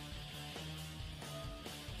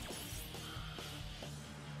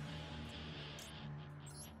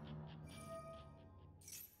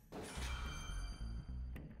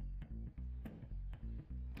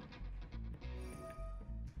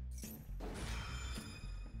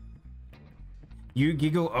 You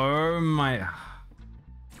giggle. Oh my.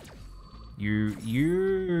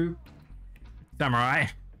 You. Samurai.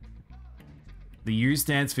 The U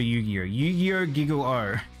stands for YuGiOh. YuGiOh giggle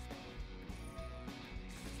O.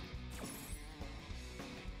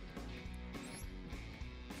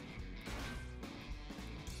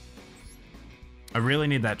 I really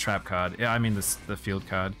need that trap card. Yeah, I mean the field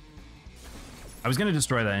card. I was going to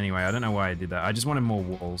destroy that anyway. I don't know why I did that. I just wanted more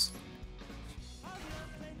walls.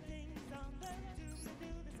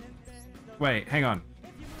 Wait, hang on.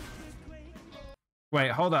 Wait,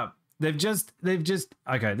 hold up. They've just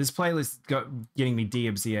okay, this playlist got getting me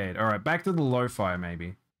DMCA'd. All right, back to the lo-fi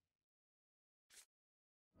maybe.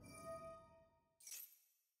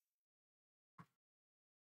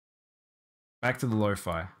 Back to the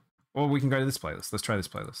lo-fi. Or we can go to this playlist. Let's try this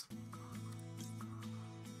playlist.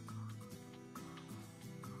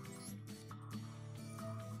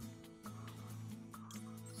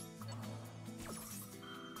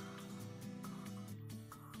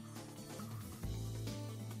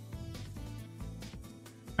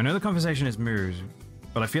 I know the conversation has moved,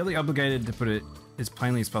 but I feel obligated to put it as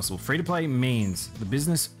plainly as possible. Free-to-play means the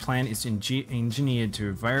business plan is engineered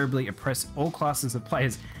to variably oppress all classes of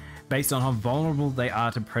players based on how vulnerable they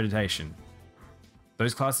are to predation.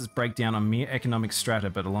 Those classes break down on mere economic strata,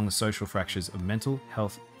 but along the social fractures of mental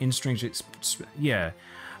health, intrinsic... Yeah.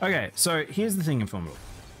 Okay, so here's the thing, Informable.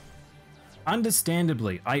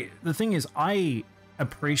 Understandably, the thing is, I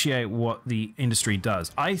appreciate what the industry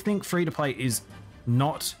does. I think free-to-play is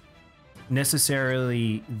not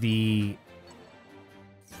necessarily the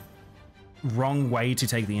wrong way to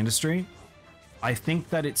take the industry. I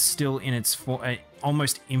think that it's still in its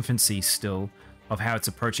almost infancy still of how it's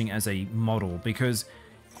approaching as a model, because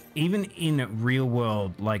even in real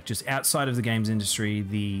world, like just outside of the games industry,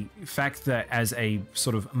 the fact that as a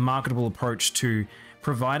sort of marketable approach to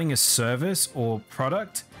providing a service or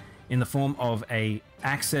product in the form of a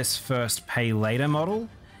access first, pay later model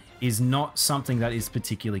is not something that is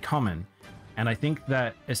particularly common. And I think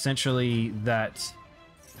that essentially that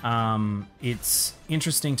it's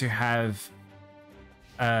interesting to have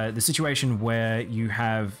the situation where you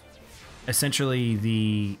have essentially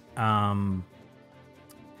the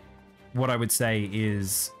what I would say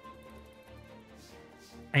is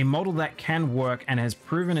a model that can work and has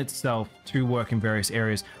proven itself to work in various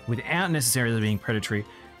areas without necessarily being predatory,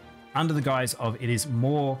 under the guise of it is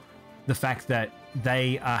more the fact that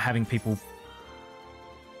they are having people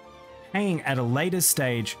paying at a later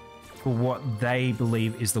stage for what they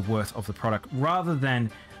believe is the worth of the product, rather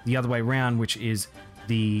than the other way around, which is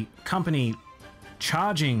the company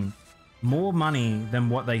charging more money than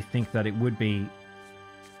what they think that it would be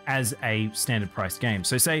as a standard priced game.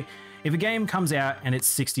 So say if a game comes out and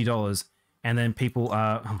it's $60 and then people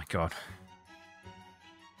are, oh my God.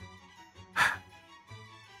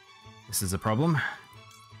 This is a problem.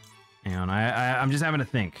 Hang on, I'm just having to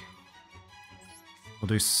think. We'll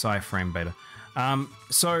do sci-frame beta.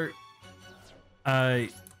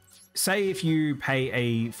 Say if you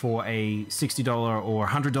pay for a $60 or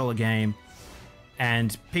 $100 game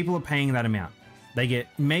and people are paying that amount. They get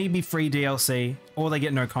maybe free DLC or they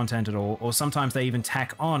get no content at all, or sometimes they even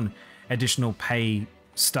tack on additional pay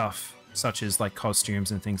stuff such as like costumes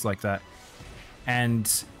and things like that.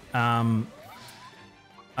 And I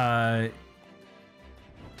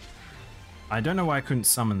don't know why I couldn't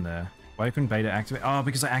summon there. Why I couldn't beta activate? Oh,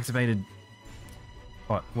 because I activated...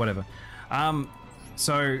 What? Whatever.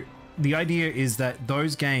 So the idea is that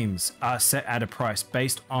those games are set at a price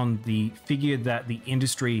based on the figure that the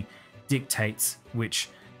industry dictates, which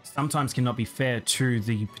sometimes cannot be fair to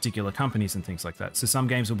the particular companies and things like that. So some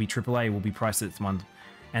games will be AAA, will be priced at one,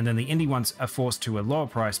 and then the indie ones are forced to a lower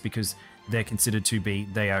price because they're considered to be,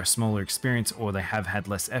 they are a smaller experience or they have had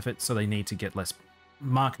less effort, so they need to get less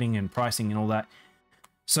marketing and pricing and all that.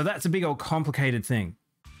 So that's a big old complicated thing.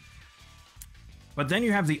 But then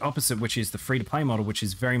you have the opposite, which is the free-to-play model, which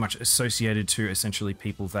is very much associated to essentially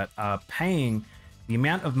people that are paying the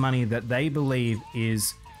amount of money that they believe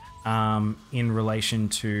is in relation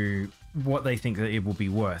to what they think that it will be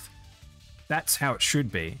worth. That's how it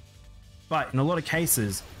should be. But in a lot of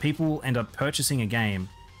cases, people will end up purchasing a game,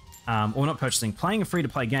 or not purchasing, playing a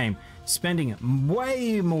free-to-play game, spending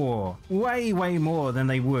way more than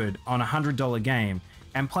they would on a $100 game,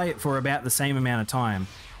 and play it for about the same amount of time,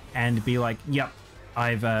 and be like, yep,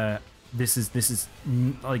 this is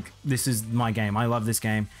my game. I love this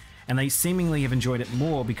game. And they seemingly have enjoyed it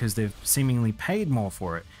more because they've seemingly paid more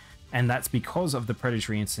for it. And that's because of the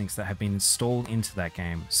predatory instincts that have been installed into that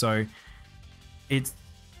game. So it's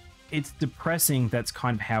depressing. That's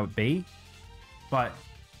kind of how it be. But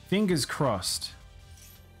fingers crossed.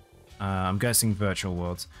 I'm guessing virtual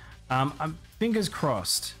worlds. Fingers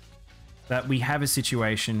crossed that we have a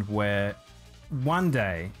situation where one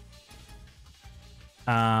day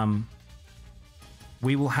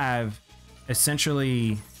we will have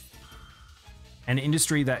essentially an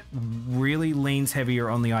industry that really leans heavier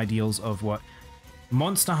on the ideals of what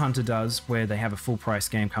Monster Hunter does, where they have a full price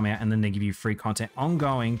game come out and then they give you free content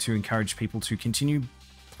ongoing to encourage people to continue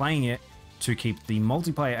playing it to keep the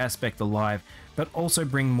multiplayer aspect alive, but also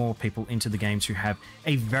bring more people into the game to have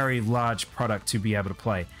a very large product to be able to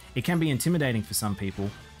play. It can be intimidating for some people,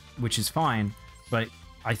 which is fine, but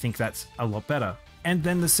I think that's a lot better. And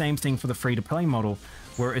then the same thing for the free-to-play model,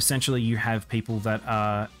 where essentially you have people that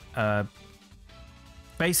are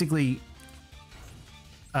basically...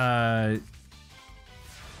 oh,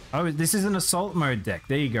 this is an assault mode deck.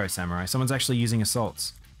 There you go, Samurai. Someone's actually using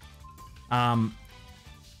assaults.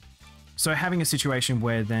 So having a situation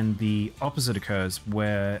where then the opposite occurs,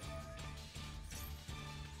 where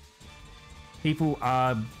people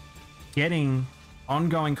are getting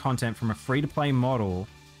ongoing content from a free-to-play model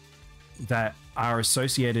that are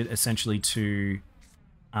associated essentially to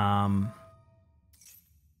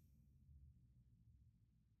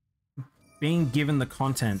being given the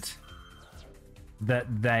content that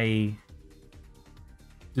they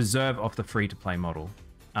deserve off the free-to-play model.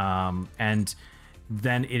 And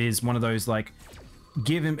then it is one of those, like,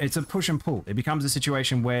 it's a push and pull. It becomes a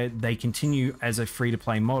situation where they continue as a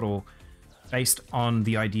free-to-play model based on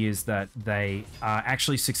the ideas that they are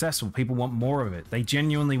actually successful. People want more of it. They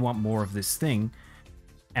genuinely want more of this thing,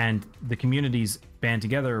 and the communities band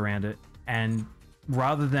together around it. And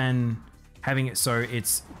rather than having it so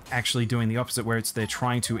it's actually doing the opposite, where they're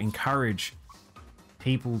trying to encourage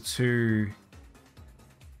people to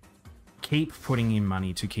keep putting in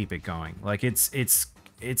money to keep it going. Like, it's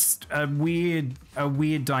a weird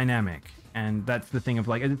dynamic. And that's the thing of,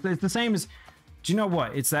 like, it's the same as, do you know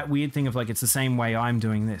what? It's that weird thing of, like, it's the same way I'm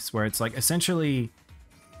doing this, where it's like, essentially,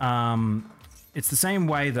 it's the same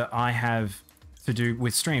way that I have to do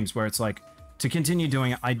with streams, where it's like, to continue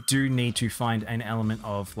doing it, I do need to find an element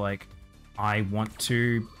of, like, I want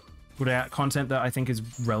to put out content that I think is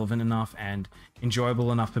relevant enough and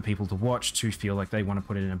enjoyable enough for people to watch to feel like they want to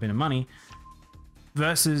put it in a bit of money,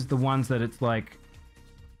 versus the ones that it's like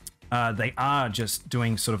they are just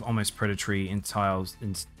doing sort of almost predatory in tiles,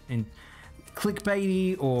 in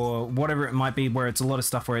clickbaity or whatever it might be, where it's a lot of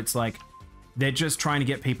stuff where it's like they're just trying to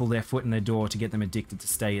get people their foot in their door to get them addicted to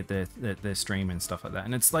stay at their stream and stuff like that.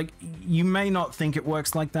 And it's like, you may not think it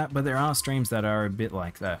works like that, but there are streams that are a bit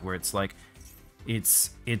like that, where it's like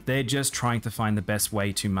they're just trying to find the best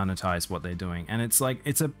way to monetize what they're doing. And it's like,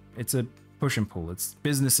 it's a push and pull. It's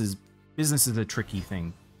business is a tricky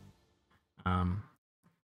thing.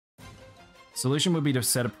 Solution would be to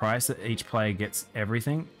set a price that each player gets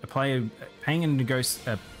everything. A paying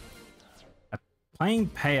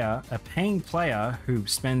player who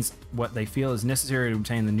spends what they feel is necessary to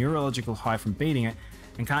obtain the neurological high from beating it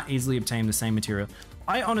and can't easily obtain the same material.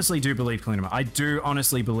 I honestly do believe, Konami, I do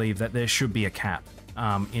honestly believe that there should be a cap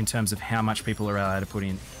in terms of how much people are allowed to put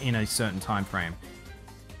in a certain time frame.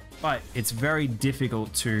 But it's very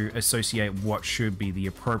difficult to associate what should be the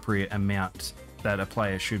appropriate amount that a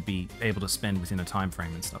player should be able to spend within a time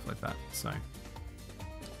frame and stuff like that. So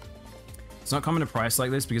it's not common to price like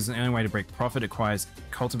this because the only way to break profit requires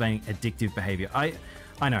cultivating addictive behavior. I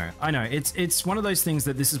know. It's one of those things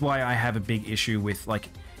that this is why I have a big issue with, like,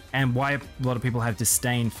 and why a lot of people have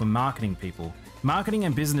disdain for marketing people. Marketing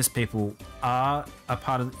and business people are a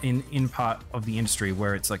part of in part of the industry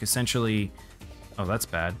where it's like essentially, oh, that's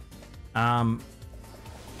bad.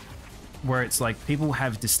 Where it's like people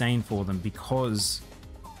have disdain for them because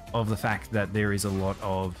of the fact that there is a lot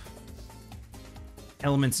of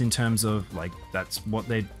elements in terms of, like, that's what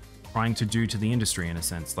they're trying to do to the industry in a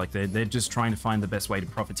sense. Like they're just trying to find the best way to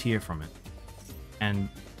profiteer from it. And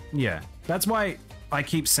yeah, that's why I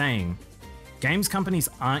keep saying games companies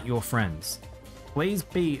aren't your friends. Please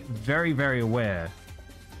be very, very aware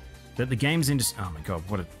that the games industry... Oh my god,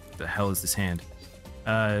 what the hell is this hand?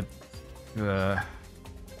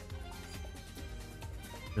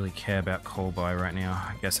 Really care about Call By right now.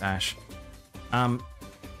 I guess Ash.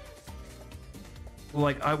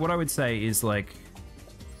 Like, what I would say is, like...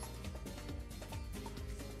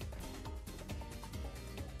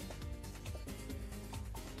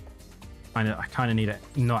 I kind of need a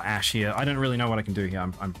not Ash here. I don't really know what I can do here.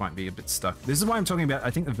 I might be a bit stuck. This is why I'm talking about, I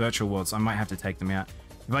think, the virtual worlds. I might have to take them out.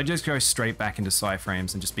 If I just go straight back into sci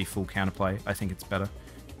frames and just be full counterplay, I think it's better.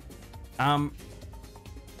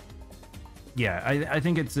 Yeah, I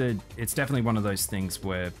think it's definitely one of those things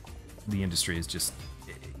where the industry is just,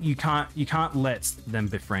 you can't let them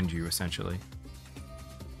befriend you, essentially.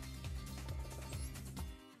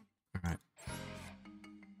 All right.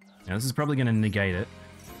 Now this is probably going to negate it.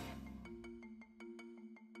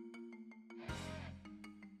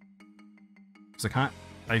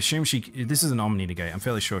 I assume this is an Omni negate. I'm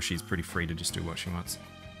fairly sure she's pretty free to just do what she wants.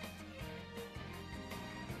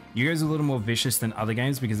 YuGiOh's a little more vicious than other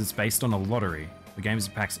games because it's based on a lottery. The games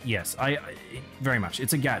of packs. Yes, very much.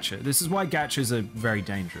 It's a gacha. This is why gachas are very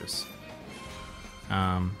dangerous.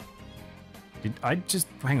 Did I just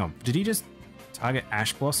hang on? Did he just target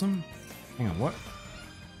Ash Blossom? Hang on, what?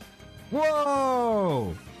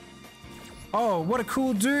 Whoa! Oh, what a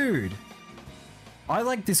cool dude! I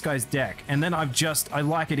like this guy's deck, and then I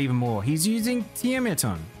like it even more. He's using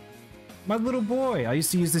Tiameton. My little boy. I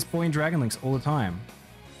used to use this boy in Dragon Links all the time.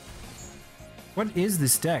 What is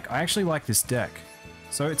this deck? I actually like this deck.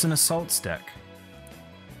 So it's an Assaults deck.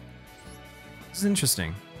 This is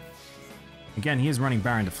interesting. Again, he is running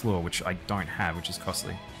Baron to Floor, which I don't have, which is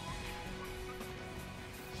costly.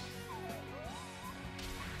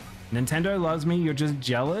 Nintendo loves me, you're just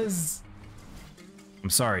jealous? I'm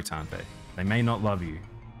sorry, Tante. They may not love you.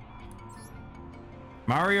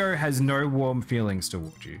 Mario has no warm feelings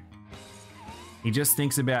towards you. He just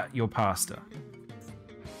thinks about your pasta.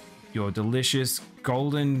 Your delicious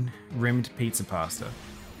golden rimmed pizza pasta.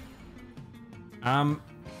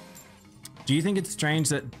 Do you think it's strange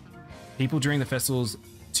that people during the festivals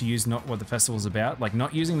to use not what the festival's about? Like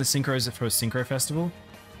not using the synchros for a synchro festival?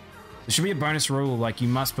 There should be a bonus rule, like you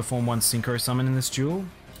must perform one synchro summon in this duel.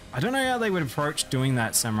 I don't know how they would approach doing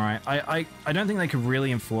that, Samurai. I don't think they could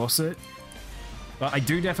really enforce it. But I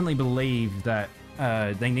do definitely believe that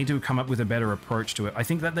they need to come up with a better approach to it. I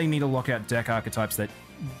think that they need to lock out deck archetypes that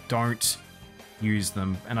don't use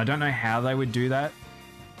them. And I don't know how they would do that.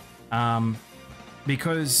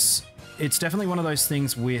 Because it's definitely one of those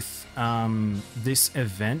things with this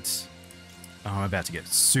event. Oh, I'm about to get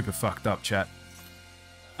super fucked up, chat.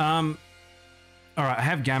 Alright, I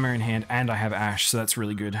have Gamma in hand and I have Ash, so that's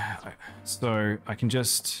really good. So I can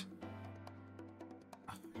just...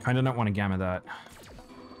 kind of don't want to Gamma that.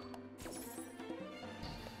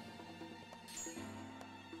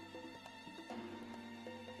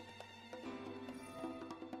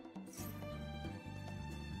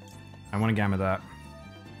 I want to Gamma that.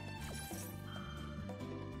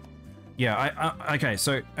 Yeah, okay,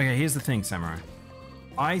 here's the thing, Samurai.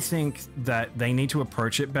 I think that they need to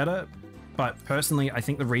approach it better, but personally, I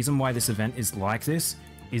think the reason why this event is like this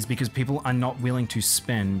is because people are not willing to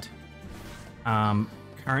spend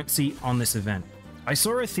currency on this event. I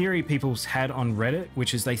saw a theory people had on Reddit,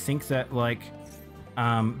 which is they think that, like,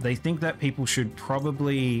 people should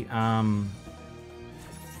probably,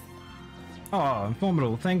 Oh,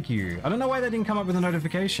 Formidable, thank you. I don't know why they didn't come up with a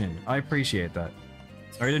notification. I appreciate that.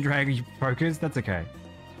 Sorry to drag you focus, that's okay.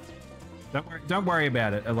 Don't worry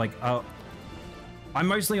about it. Like, I'm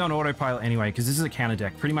mostly on autopilot anyway, because this is a counter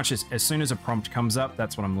deck. Pretty much as soon as a prompt comes up,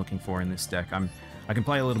 that's what I'm looking for in this deck. I can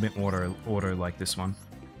play a little bit auto like this one.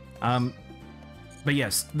 But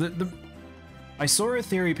yes, I saw a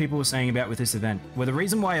theory people were saying about with this event, where the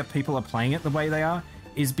reason why people are playing it the way they are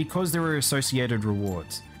is because there are associated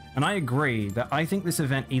rewards. And I agree that I think this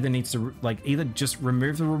event either needs to, either just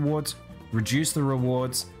remove the rewards, reduce the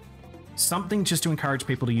rewards, something just to encourage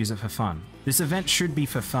people to use it for fun. This event should be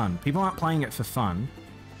for fun. People aren't playing it for fun.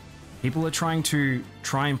 People are trying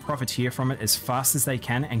and profiteer from it as fast as they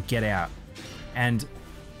can and get out. And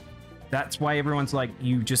that's why everyone's like,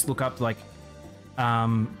 you just look up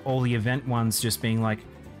all the event ones just being like,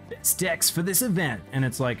 best decks for this event. And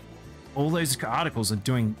it's like, all those articles are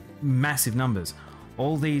doing massive numbers.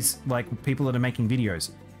 All these people that are making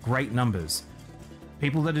videos, great numbers.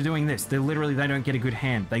 People that are doing this, they don't get a good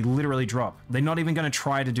hand. They literally drop. They're not even going to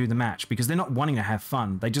try to do the match because they're not wanting to have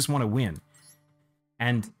fun. They just want to win.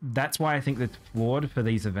 And that's why I think that's flawed for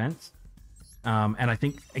these events. And I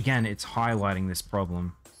think, again, it's highlighting this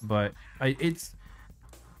problem. But it's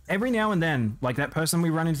every now and then, like that person we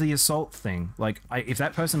run into the assault thing, if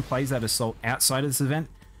that person plays that assault outside of this event,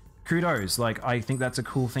 kudos. I think that's a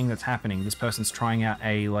cool thing that's happening. This person's trying out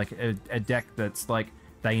a deck that's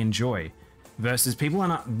they enjoy. Versus people are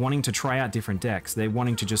not wanting to try out different decks. They're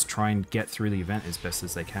wanting to just try and get through the event as best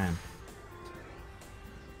as they can.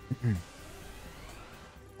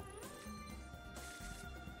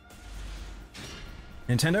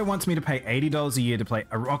 Nintendo wants me to pay $80 a year to play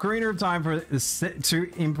a Ocarina of Time for the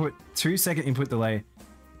 2-second input delay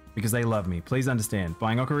because they love me. Please understand.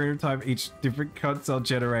 Buying Ocarina of Time each different console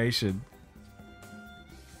generation.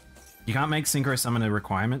 You can't make Synchro Summon a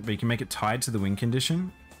requirement, but you can make it tied to the win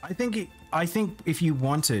condition. I think if you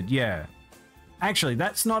wanted, yeah. Actually,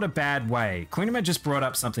 that's not a bad way. Konami just brought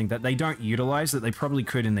up something that they don't utilize that they probably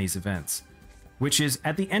could in these events, which is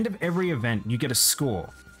at the end of every event, you get a score.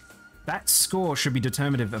 That score should be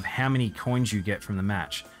determinative of how many coins you get from the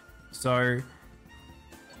match. So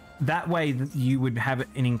that way you would have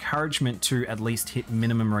an encouragement to at least hit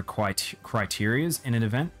minimum criterias in an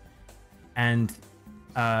event. And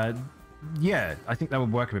yeah, I think that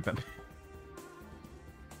would work a bit better.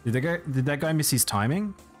 Did that guy miss his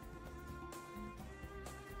timing?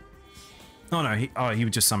 Oh no, he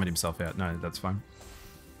just summoned himself out. No, that's fine.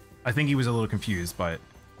 I think he was a little confused by it.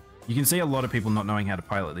 You can see a lot of people not knowing how to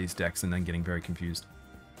pilot these decks and then getting very confused.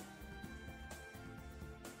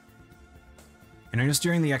 You know, just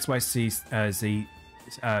during the XYZ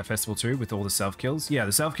festival too, with all the self kills. Yeah,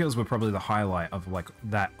 the self kills were probably the highlight of like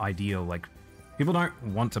that ideal. Like, people don't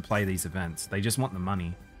want to play these events; they just want the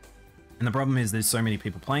money. And the problem is, there's so many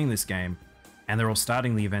people playing this game, and they're all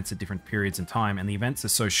starting the events at different periods in time, and the events are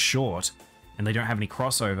so short, and they don't have any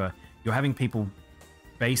crossover. You're having people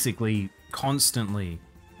basically constantly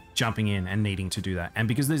jumping in and needing to do that. And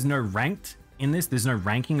because there's no ranked in this, there's no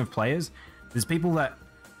ranking of players. There's people that,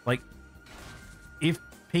 like, if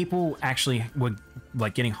people actually were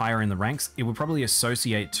like getting higher in the ranks, it would probably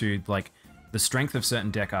associate to like the strength of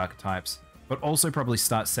certain deck archetypes, but also probably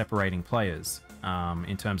start separating players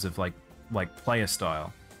in terms of like player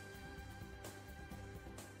style.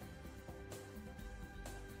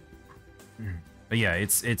 But yeah,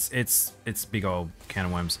 it's big old can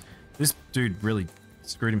of worms. This dude really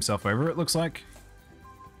screwed himself over, it looks like.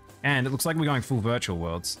 And it looks like we're going full virtual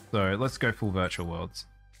worlds. So let's go full virtual worlds.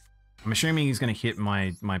 I'm assuming he's going to hit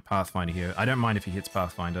my Pathfinder here. I don't mind if he hits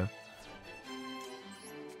Pathfinder.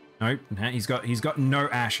 Nope, he's got no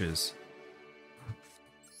ashes.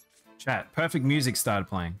 Chat, perfect music started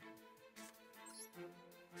playing.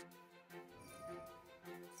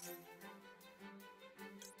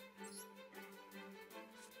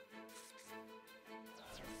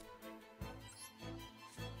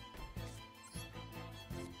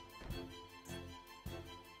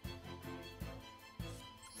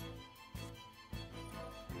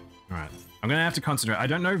 Alright, I'm gonna have to concentrate. I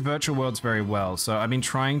don't know virtual worlds very well, so I've been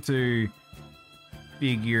trying to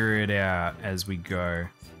figure it out as we go.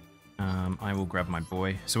 I will grab my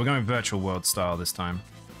boy. So we're going virtual world style this time.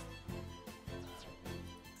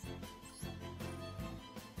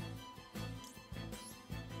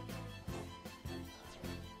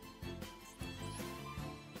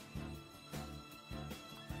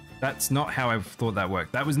 That's not how I thought that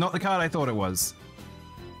worked. That was not the card I thought it was.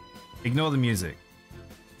 Ignore the music.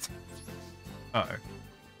 Uh-oh.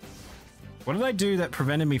 What did I do that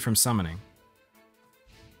prevented me from summoning?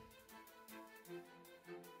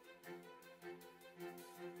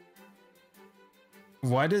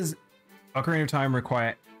 Why does Ocarina of Time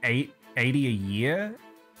require 80 a year?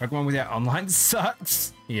 Pokemon without online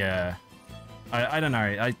sucks? Yeah. I don't know.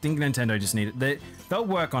 I think Nintendo just need it. They'll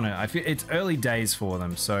work on it. I feel it's early days for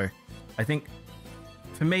them, so I think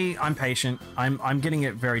for me, I'm patient. I'm getting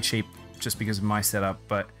it very cheap just because of my setup,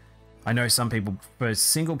 but I know some people, for a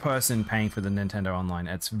single person paying for the Nintendo Online,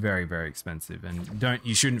 it's very, very expensive, and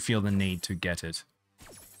you shouldn't feel the need to get it.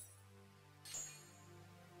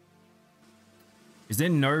 Is there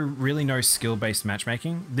really no skill-based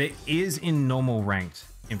matchmaking? There is in normal ranked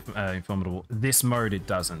Formidable. This mode, it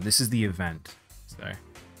doesn't. This is the event. So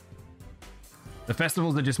the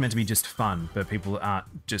festivals are just meant to be just fun, but people aren't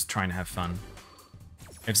just trying to have fun.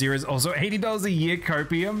 F-Zero is also $80 a year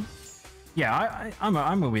copium. Yeah,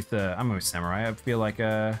 I'm with Samurai. I feel like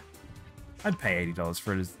I'd pay $80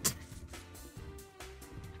 for it.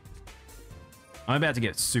 I'm about to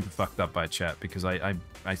get super fucked up by chat because I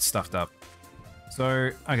stuffed up.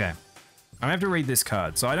 So okay, I have to read this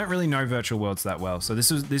card. So I don't really know virtual worlds that well. So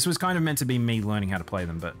this was kind of meant to be me learning how to play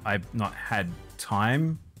them, but I've not had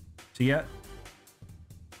time to yet.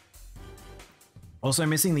 Also,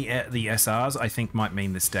 missing the SRs I think might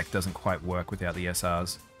mean this deck doesn't quite work without the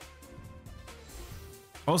SRs.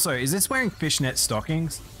 Also, is this wearing fishnet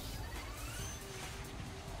stockings?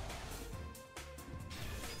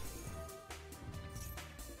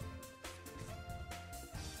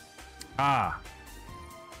 Ah.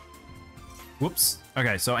 Whoops.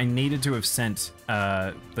 Okay, so I needed to have sent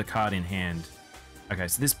the card in hand. Okay,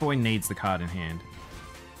 so this boy needs the card in hand.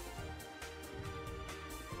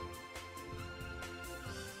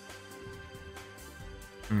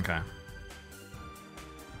 Okay.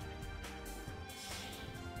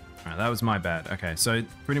 Alright, that was my bad. Okay, so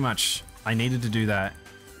pretty much I needed to do that,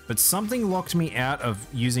 but something locked me out of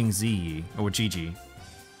using ZE or GG.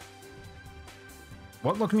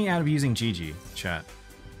 What locked me out of using GG, chat?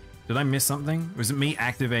 Did I miss something? Was it me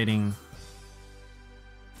activating?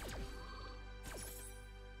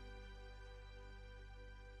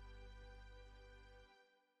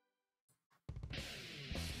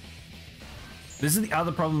 This is the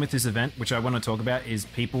other problem with this event, which I want to talk about, is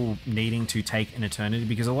people needing to take an eternity,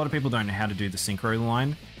 because a lot of people don't know how to do the Synchro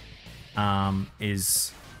line.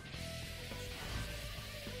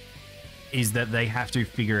 is that they have to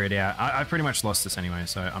figure it out. I pretty much lost this anyway,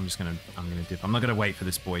 so I'm gonna dip. I'm not gonna wait for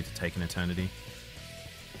this boy to take an eternity.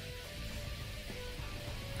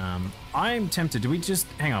 I'm tempted. Do we just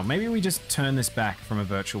hang on? Maybe we just turn this back from a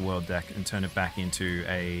virtual world deck and turn it back into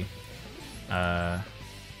a.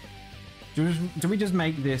 Do we just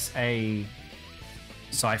make this a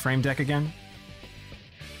Psy-frame deck again?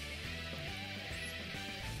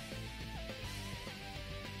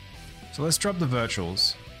 So let's drop the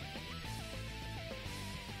virtuals.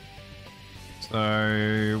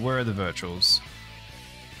 So where are the virtuals?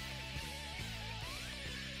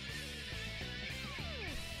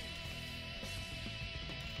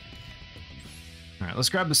 All right, let's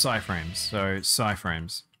grab the Psy-frames. So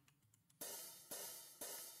Psy-frames.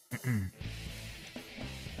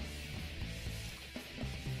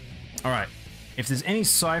 All right. If there's any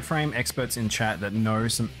Psy-frame experts in chat that know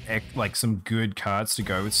some good cards to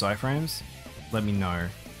go with Psy-frames, let me know,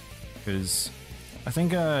 because I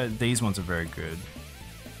think these ones are very good.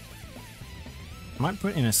 I might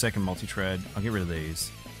put in a second multi-tread. I'll get rid of these.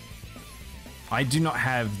 I do not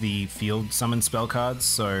have the field summon spell cards,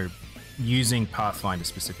 so using Pathfinder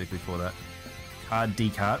specifically for that. Card D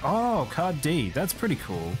card. Oh, card D. That's pretty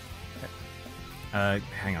cool.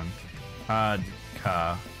 Hang on. Card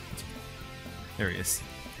car. There he is.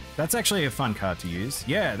 That's actually a fun card to use.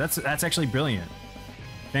 Yeah, that's actually brilliant.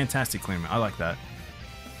 Fantastic clearment. I like that.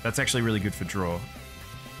 That's actually really good for draw.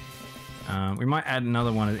 We might add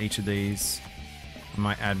another one of each of these. I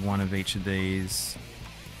might add one of each of these.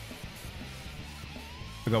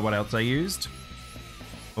 Forgot what else I used.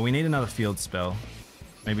 But we need another field spell.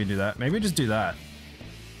 Maybe do that. Maybe just do that.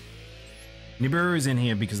 Nibiru is in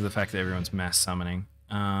here because of the fact that everyone's mass summoning.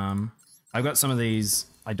 I've got some of these.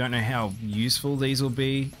 I don't know how useful these will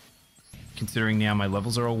be, considering now my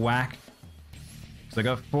levels are all whack. So I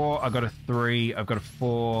got a 4, I got a 3, I've got a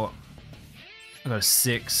 4, I got a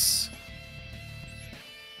 6,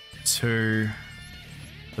 2.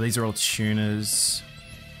 But these are all tuners.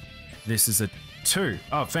 This is a 2.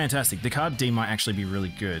 Oh, fantastic. The card D might actually be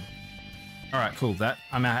really good. All right, cool. That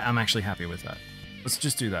I'm actually happy with that. Let's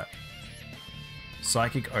just do that.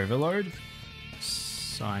 Psychic Overload.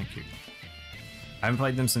 Psychic. I haven't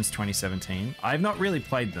played them since 2017. I have not really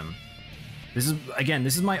played them. This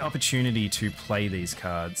is my opportunity to play these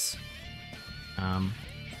cards.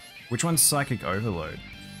 Which one's Psychic Overload?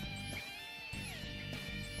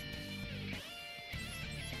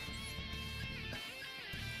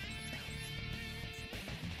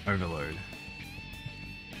 Overload.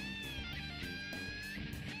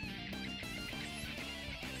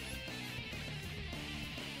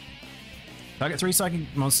 Target 3 psychic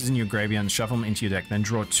monsters in your graveyard and shuffle them into your deck, then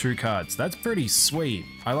draw 2 cards. That's pretty sweet.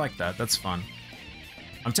 I like that. That's fun.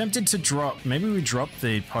 I'm tempted to drop... Maybe we drop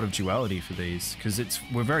the Pot of Duality for these, because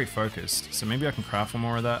we're very focused. So maybe I can craft one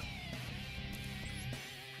more of that.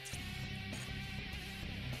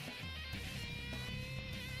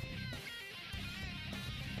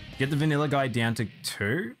 Get the vanilla guy down to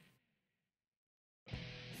 2?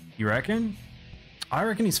 You reckon? I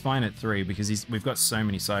reckon he's fine at 3 because we've got so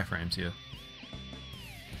many Psy-frames here.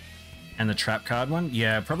 And the trap card one?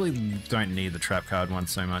 Yeah, probably don't need the trap card one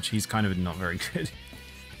so much. He's kind of not very good.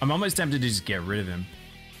 I'm almost tempted to just get rid of him.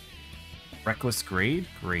 Reckless Greed?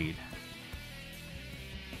 Greed.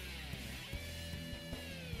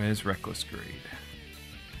 Where's Reckless Greed?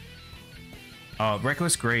 Oh,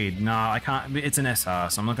 Reckless Greed. Nah, I can't. It's an SR,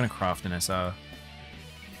 so I'm not going to craft an SR.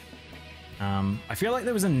 I feel like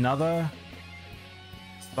there was another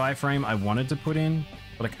Psy-frame I wanted to put in,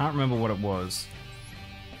 but I can't remember what it was.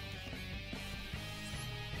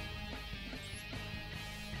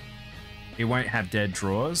 It won't have dead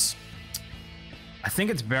draws. I think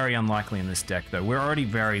it's very unlikely in this deck, though. We're already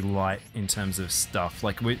very light in terms of stuff.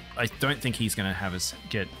 Like, I don't think he's going to have us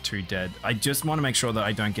get 2 dead. I just want to make sure that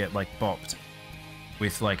I don't get, like, bopped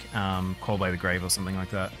with, like, Call by the Grave or something like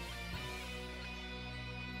that.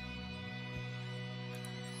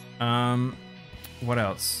 What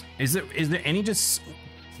else? Is there any just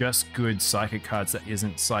good Psychic cards that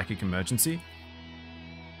isn't Psychic Emergency?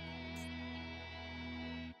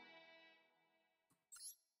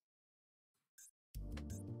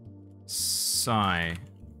 Psy.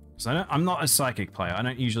 So I'm not a Psychic player. I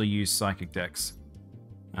don't usually use Psychic decks.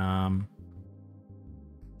 I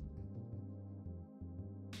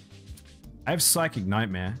have Psychic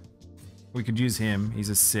Nightmare. We could use him. He's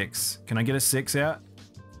a 6. Can I get a 6 out?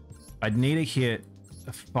 I'd need to hit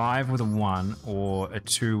a 5 with a 1 or a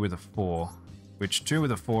 2 with a 4, which 2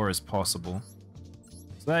 with a 4 is possible.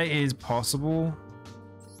 So that is possible.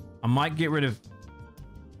 I might get rid of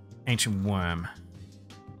Ancient Worm.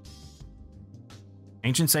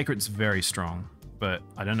 Ancient Sacred's very strong, but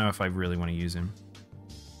I don't know if I really want to use him.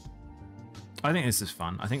 I think this is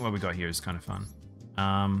fun. I think what we got here is kind of fun.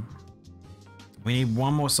 We need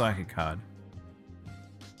one more Psychic card.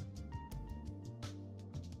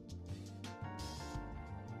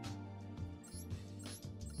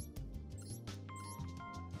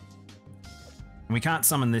 We can't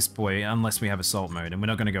summon this boy unless we have Assault mode, and we're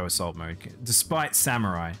not going to go Assault mode. Despite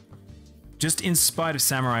Samurai. Just in spite of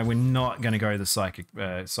Samurai, we're not going to go the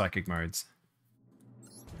Psychic modes.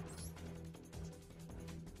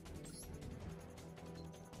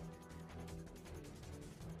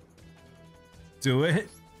 Do it?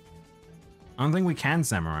 I don't think we can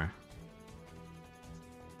Samurai.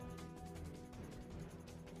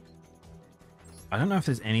 I don't know if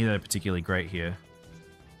there's any that are particularly great here.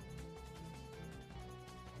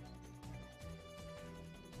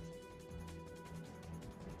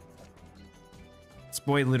 This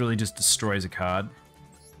boy literally just destroys a card.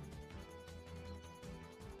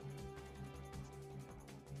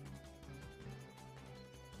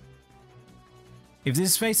 If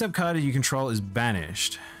this face-up card you control is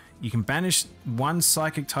banished, you can banish one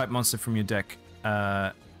Psychic-type monster from your deck,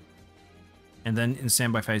 and then in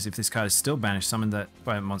standby phase, if this card is still banished, summon that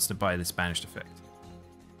by a monster by this banished effect.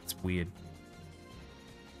 It's weird.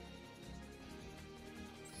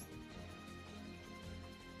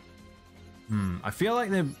 I feel like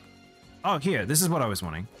they're... Oh, here. This is what I was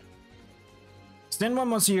wanting. Send one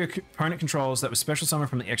monster your opponent controls that was special summoned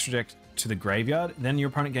from the extra deck to the graveyard. Then your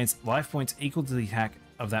opponent gains life points equal to the attack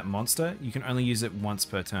of that monster. You can only use it once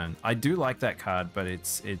per turn. I do like that card, but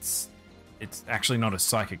it's actually not a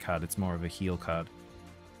Psychic card. It's more of a heal card.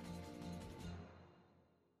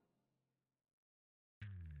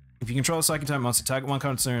 If you control a Psychic type monster, target one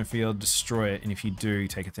card in the field, destroy it, and if you do, you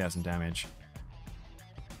take 1,000 damage.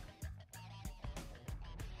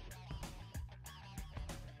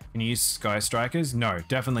 Can you use Sky Strikers? No,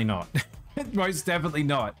 definitely not. Most definitely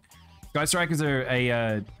not. Sky Strikers are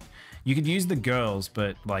a... you could use the girls,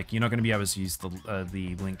 but like you're not going to be able to use the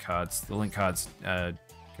link cards. The link cards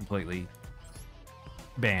completely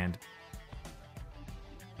banned.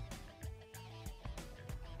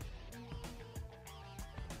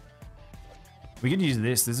 We could use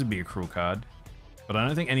this. This would be a cruel card. But I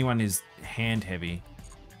don't think anyone is hand heavy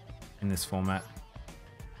in this format.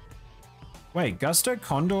 Wait, Gusto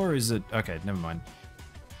Condor is it? Okay, never mind.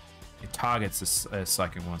 It targets a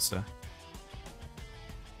Psychic monster.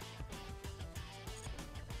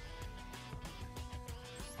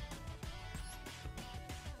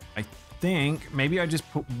 I think maybe I just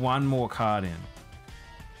put one more card in.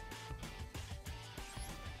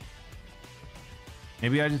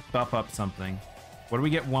 Maybe I just buff up something. What do we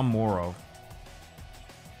get one more of?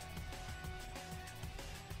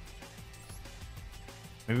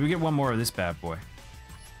 Maybe we get one more of this bad boy.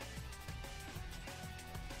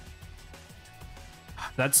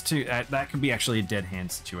 That's too... that could be actually a dead hand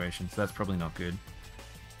situation, so that's probably not good.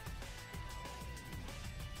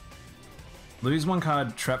 Lose one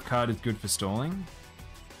card, trap card is good for stalling.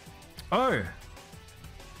 Oh!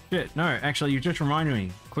 Shit, no, actually, you just reminded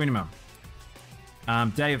me. Queen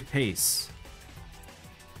Day of Peace.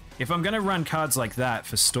 If I'm gonna run cards like that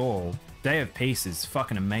for stall, Day of Peace is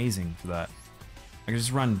fucking amazing for that. I can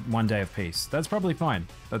just run one Day of Peace. That's probably fine.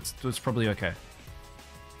 That's probably okay.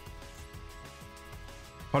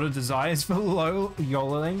 Pot of Desires for low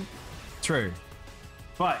YOLOing? True.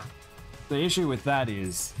 But the issue with that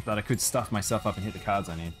is that I could stuff myself up and hit the cards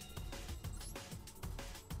I need.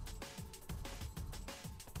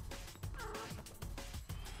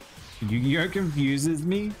 YuGiOh confuses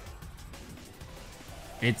me.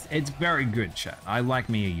 It's very good, chat. I like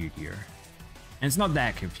me a YuGiOh. And it's not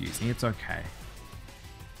that confusing. It's okay.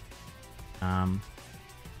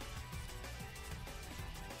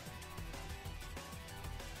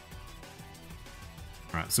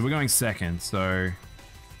 Alright, so we're going second, so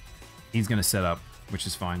he's going to set up, which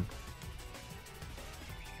is fine.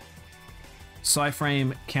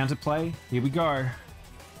 Psyframe counterplay, here we go.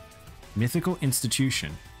 Mythical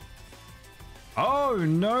Institution. Oh,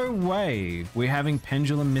 no way. We're having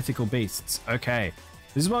Pendulum Mythical Beasts. Okay,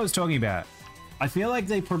 this is what I was talking about. I feel like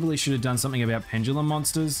they probably should have done something about Pendulum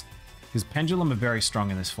monsters, because Pendulum are very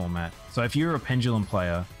strong in this format. So if you're a Pendulum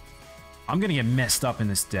player, I'm gonna get messed up in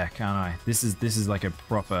this deck, aren't I? This is like a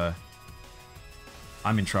proper...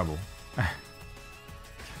 I'm in trouble.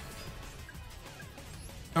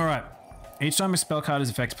 Alright. Each time a spell card is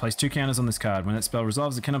effects, place 2 counters on this card. When that spell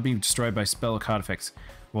resolves, it cannot be destroyed by spell or card effects.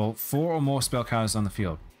 Well, 4 or more spell counters on the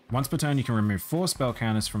field. Once per turn, you can remove 4 spell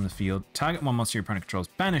counters from the field, target one monster your opponent controls,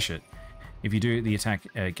 banish it. If you do, the attack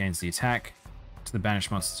gains the attack to the banished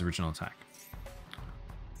monster's original attack.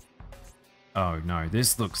 Oh no,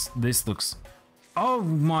 this looks, oh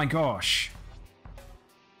my gosh.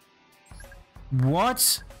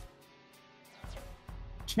 What?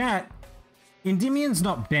 Chat, Endymion's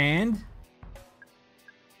not banned.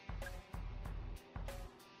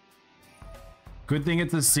 Good thing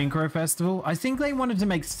it's a Synchro festival. I think they wanted to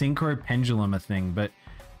make Synchro Pendulum a thing, but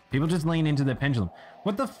people just lean into their pendulum.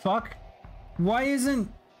 What the fuck? Why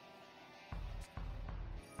isn't...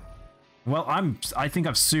 Well, I think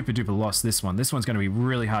I've super duper lost this one. This one's going to be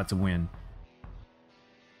really hard to win.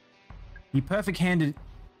 He perfect handed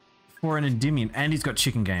for an Endymion, and he's got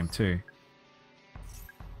chicken game too.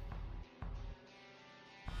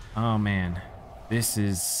 Oh man, this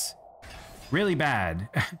is really bad.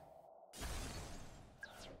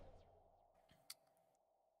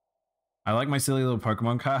 I like my silly little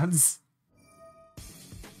Pokemon cards.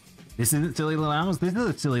 This isn't silly little animals. This is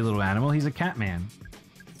a silly little animal. He's a cat man.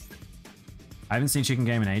 I haven't seen Chicken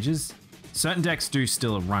Game in ages. Certain decks do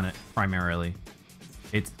still run it primarily.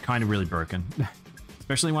 It's kind of really broken.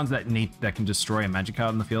 Especially ones that can destroy a magic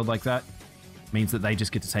card in the field like that. Means that they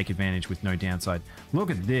just get to take advantage with no downside. Look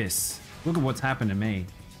at this. Look at what's happened to me.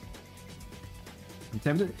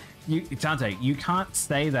 Tante, you can't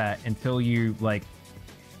say that until you, like...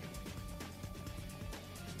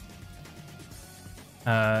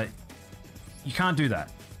 you can't do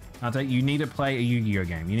that. Tante, you need to play a Yu-Gi-Oh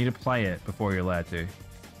game. You need to play it before you're allowed to.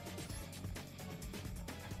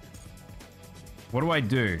 What do I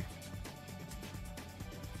do?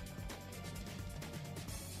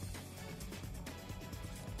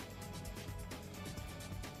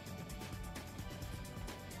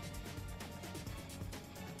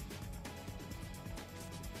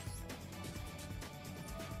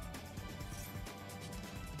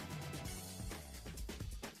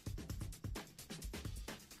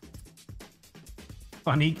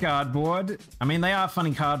 Funny cardboard. I mean, they are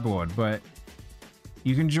funny cardboard, but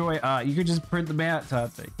you can enjoy art. You could just print them out,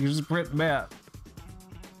 Tati. You just print them out.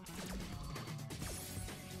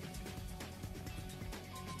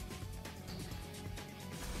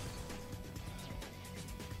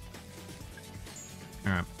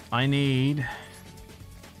 All right, I need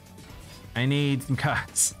some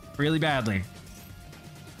cards really badly.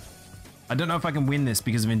 I don't know if I can win this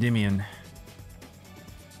because of Endymion.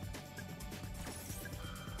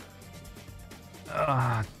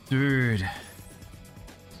 Ah, dude.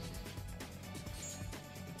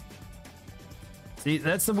 See,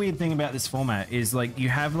 that's the weird thing about this format is like you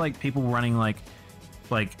have like people running like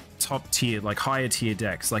top tier, like higher tier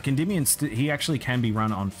decks. Like Endymion, he actually can be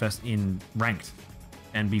run on in ranked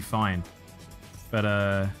and be fine,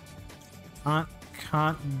 but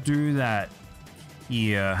can't do that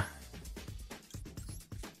here.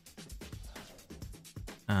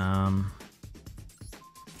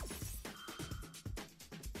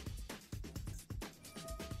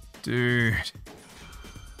 Dude.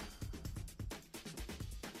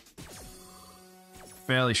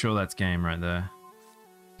 Fairly sure that's game right there.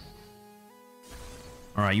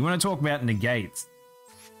 Alright, you want to talk about negates?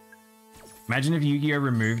 Imagine if Yu-Gi-Oh!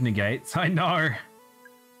 Removed negates. I know.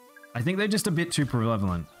 I think they're just a bit too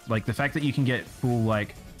prevalent. Like the fact that you can get full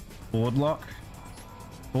like board lock.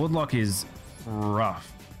 Board lock is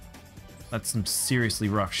rough. That's some seriously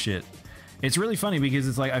rough shit. It's really funny because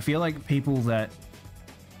it's like I feel like people that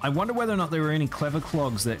I wonder whether or not there were any clever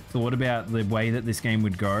clogs that thought about the way that this game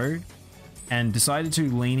would go and decided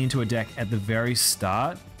to lean into a deck at the very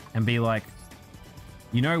start and be like,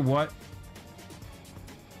 you know what?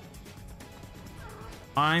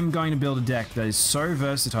 I'm going to build a deck that is so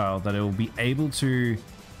versatile that it will be able to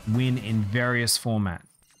win in various formats.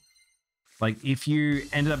 Like if you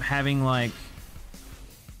ended up having like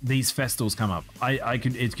these festivals come up,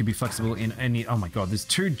 it could be flexible in any. Oh my god, there's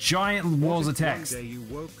two giant walls of text. One day you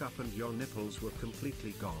woke up and your nipples were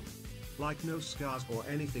completely gone, like no scars or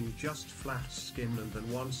anything, just flat skin, and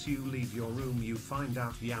then once you leave your room you find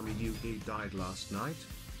out Yami Yugi died last night,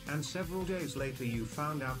 and several days later you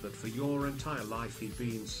found out that for your entire life he'd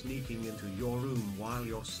been sneaking into your room while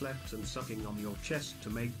you slept and sucking on your chest to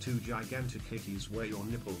make two gigantic hickeys where your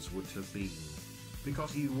nipples would have been,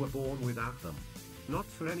 because you were born without them. Not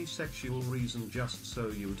for any sexual reason, just so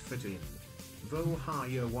you'd fit in.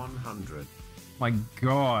 YuGiOh 100. My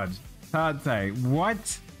god. Tate,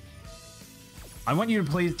 what? I want you to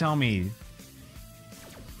please tell me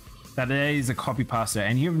that it is a copy pasta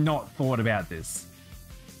and you've not thought about this.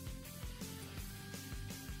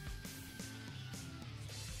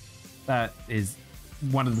 That is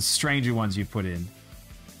one of the stranger ones you put in.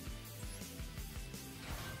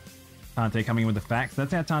 Tante coming in with the facts.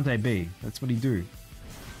 That's how Tante be. That's what he do.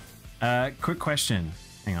 Quick question.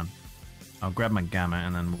 Hang on. I'll grab my gamma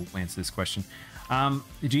and then we'll answer this question.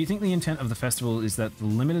 Do you think the intent of the festival is that the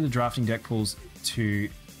limited the drafting deck pools to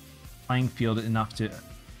playing field enough to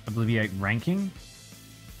obviate ranking?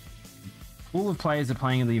 Pool of players that are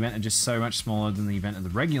playing in the event are just so much smaller than the event of the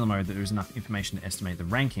regular mode that there is enough information to estimate the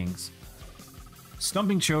rankings.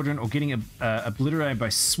 Stomping children or getting obliterated by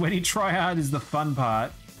sweaty tryhard is the fun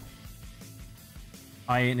part.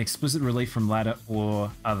 i.e. an explicit relief from ladder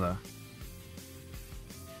or other.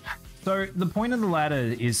 So the point of the ladder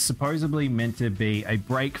is supposedly meant to be a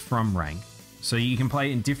break from rank. So you can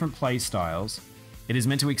play in different play styles. It is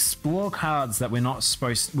meant to explore cards that we're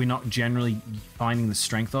not generally finding the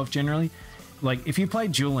strength of generally. Like if you play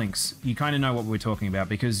Duel Links, you kind of know what we're talking about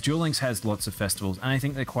because Duel Links has lots of festivals and I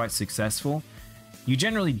think they're quite successful. You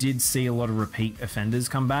generally did see a lot of repeat offenders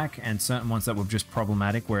come back and certain ones that were just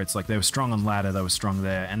problematic where it's like they were strong on ladder, they were strong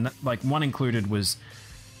there. And like one included was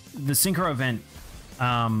the Synchro event,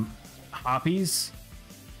 Harpies.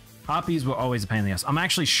 Harpies were always a pain in the ass. I'm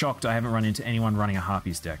actually shocked I haven't run into anyone running a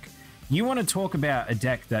Harpies deck. You want to talk about a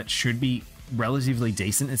deck that should be relatively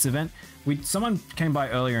decent this event? Someone came by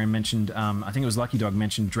earlier and mentioned, I think it was Lucky Dog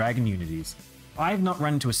mentioned Dragon Unities. I have not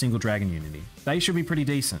run into a single Dragon Unity. They should be pretty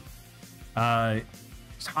decent.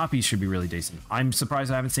 Harpies should be really decent. I'm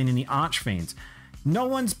surprised I haven't seen any Archfiends. No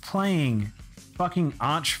one's playing fucking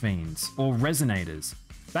Archfiends or Resonators.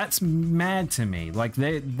 That's mad to me. Like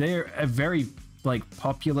they're a very like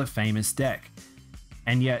popular, famous deck,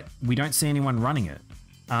 and yet we don't see anyone running it.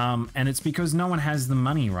 And it's because no one has the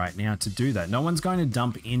money right now to do that. No one's going to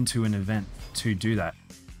dump into an event to do that.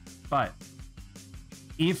 But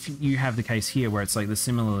if you have the case here where it's like the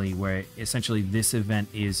similarly where essentially this event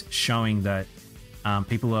is showing that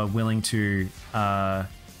people are willing to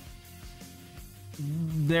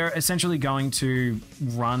they're essentially going to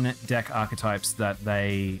run deck archetypes that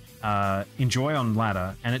they enjoy on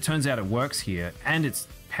ladder, and it turns out it works here and it's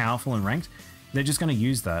powerful and ranked. They're just going to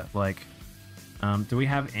use that. Like do we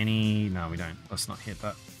have any? No, we don't. Let's not hit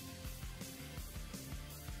that.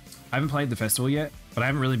 I haven't played the festival yet, but I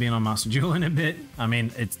haven't really been on MasterDuel in a bit. I mean,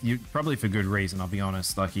 it's probably for good reason, I'll be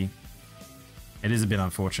honest, Lucky. It is a bit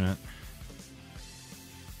unfortunate.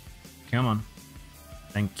 Come on.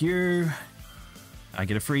 Thank you. I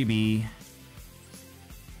get a freebie.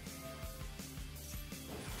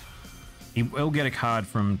 He will get a card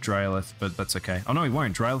from Drylith, but that's okay. Oh no, he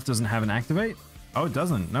won't. Drylith doesn't have an activate? Oh, it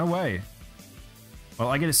doesn't. No way. Well,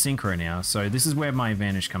 I get a Synchro now, so this is where my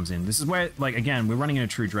advantage comes in. This is where, like, again, we're running into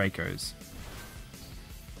true Dracos.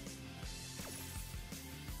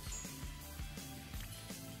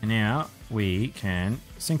 And now we can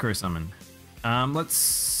Synchro summon. Let's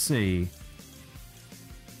see.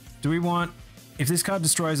 Do we want... If this card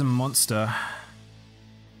destroys a monster,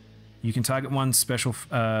 you can target one special...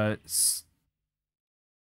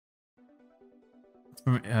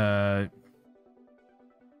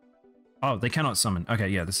 Oh, they cannot summon. Okay,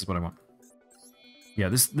 yeah, this is what I want. Yeah,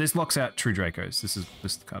 this locks out true Dracos. This is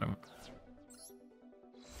the card I want.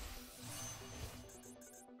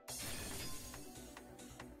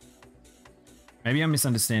 Maybe I'm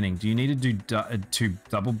misunderstanding. Do you need to do to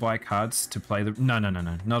double buy cards to play the... No,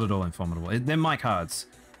 not at all informative. They're my cards.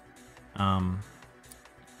 You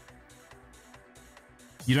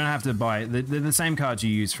don't have to buy... They're the same cards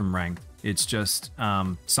you use from Ranked. It's just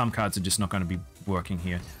some cards are just not going to be working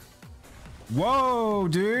here. Whoa,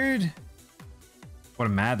 dude! What a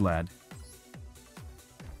mad lad.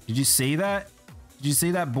 Did you see that? Did you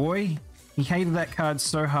see that boy? He hated that card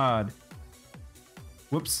so hard.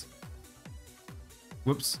 Whoops.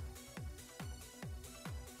 Whoops.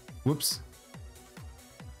 Whoops.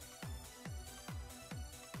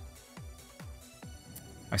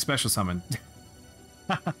 I special summoned.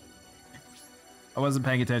 I wasn't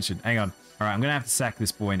paying attention. Hang on. Alright, I'm gonna have to sack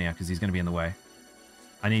this boy now because he's gonna be in the way.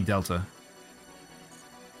 I need Delta.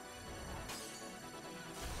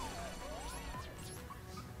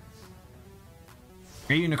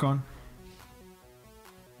 Hey, Unicorn.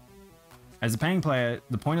 As a paying player,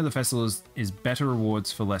 the point of the festival is better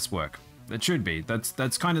rewards for less work. That should be.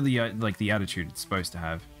 That's kind of the like the attitude it's supposed to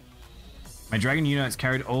have. My Dragon Unites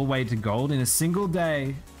carried all the way to gold in a single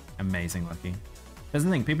day. Amazing, Lucky. That's the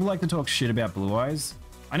thing. People like to talk shit about Blue Eyes.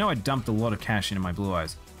 I know I dumped a lot of cash into my Blue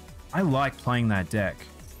Eyes. I like playing that deck.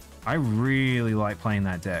 I really like playing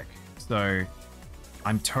that deck. So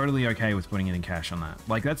I'm totally okay with putting it in cash on that.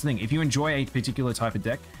 Like, that's the thing. If you enjoy a particular type of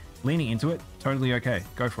deck, leaning into it, totally okay.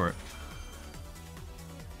 Go for it.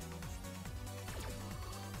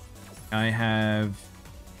 I have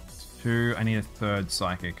 2. I need a 3rd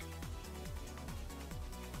Psychic.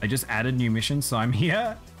 I just added new missions, so I'm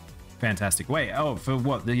here. Fantastic. Wait, oh, for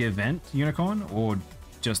what? The event, Unicorn? Or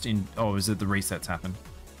just in... Oh, is it the resets happen?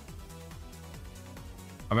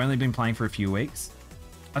 I've only been playing for a few weeks.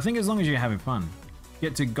 I think as long as you're having fun.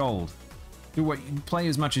 Get to gold. Do what... Play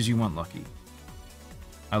as much as you want, Lucky.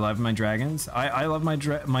 I love my dragons. I love my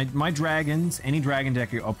dragons. Any dragon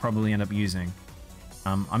deck I'll probably end up using.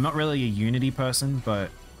 I'm not really a Unity person, but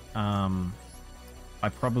I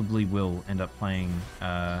probably will end up playing...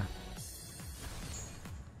 I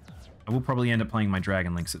will probably end up playing my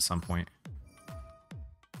Dragon Links at some point.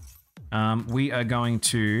 We are going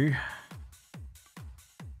to...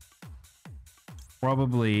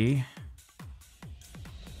 probably...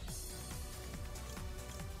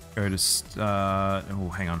 go to oh,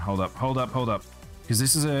 hang on, hold up, because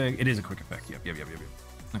this is it is a quick effect. Yep. Okay.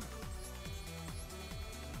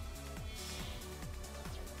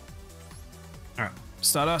 All right,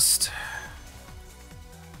 Stardust,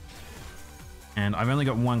 and I've only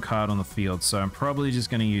got one card on the field, so I'm probably just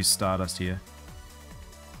going to use Stardust here.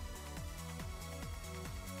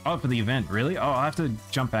 Oh, for the event, really? Oh, I have to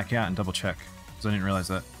jump back out and double check because I didn't realize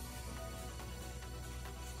that.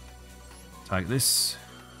 Target this.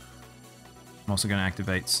 I'm also going to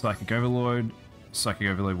activate Psychic Overload. Psychic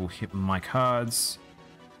Overload will hit my cards.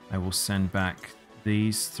 I will send back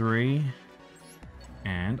these 3.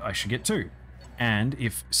 And I should get 2. And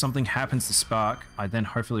if something happens to Spark, I then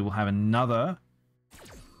hopefully will have another...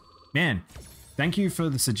 Man, thank you for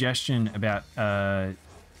the suggestion about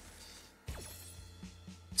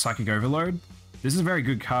Psychic Overload. This is a very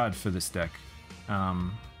good card for this deck.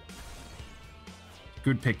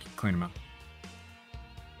 Good pick, Klunema.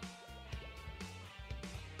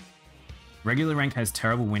 Regular ranked has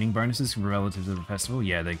terrible winning bonuses relative to the festival.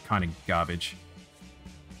 Yeah, they're kind of garbage.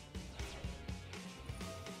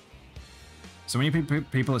 So when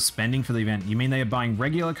people are spending for the event, you mean they are buying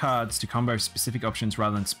regular cards to combo specific options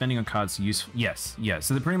rather than spending on cards to use... Yes, yeah.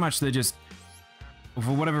 So they're just...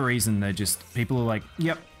 For whatever reason, they're just... People are like,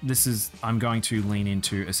 yep, this is... I'm going to lean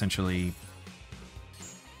into essentially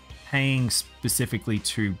paying specifically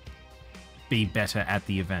to be better at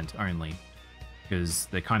the event only. Because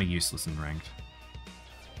they're kind of useless in ranked.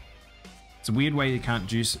 It's a weird way you can't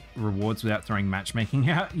juice rewards without throwing matchmaking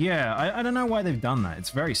out. Yeah, I don't know why they've done that. It's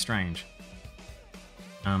very strange.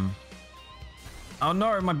 Oh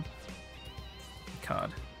no, my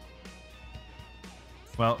card.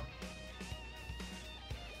 Well,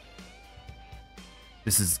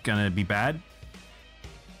 this is gonna be bad.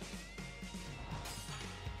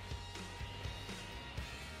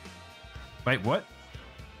 Wait, what?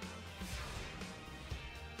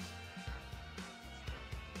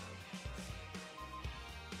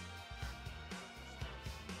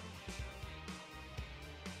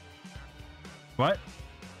 What?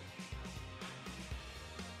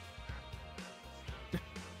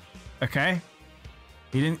 Okay.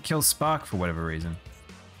 He didn't kill Spark for whatever reason.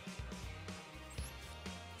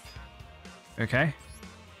 Okay.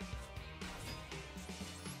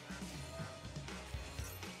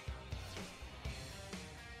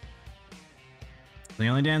 The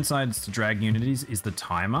only downsides to drag unities is the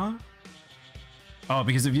timer. Oh,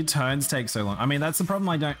 because if your turns take so long. I mean, that's the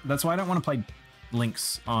problem. That's why I don't want to play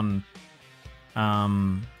Links on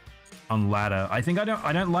ladder. I think I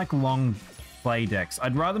don't like long play decks.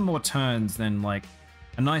 I'd rather more turns than like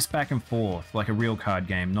a nice back and forth, like a real card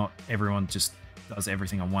game. Not everyone just does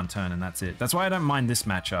everything on one turn and that's it. That's why I don't mind this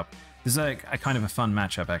matchup. This is a kind of a fun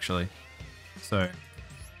matchup actually. So,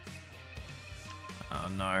 oh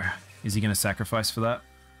no, is he going to sacrifice for that?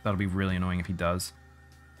 That'll be really annoying if he does.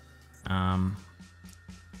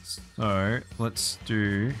 So let's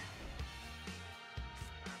do.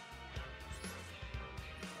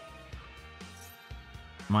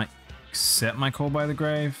 Might accept my Call by the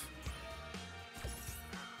Grave.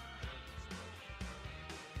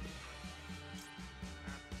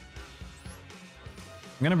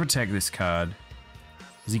 I'm gonna protect this card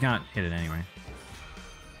because he can't hit it anyway.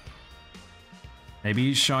 Maybe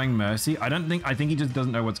he's showing mercy. I think he just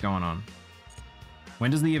doesn't know what's going on.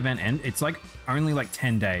 When does the event end? It's like only like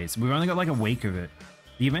 10 days. We've only got like a week of it.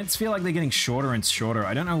 The events feel like they're getting shorter and shorter.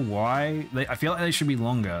 I don't know why. I feel like they should be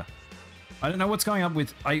longer. I don't know what's going up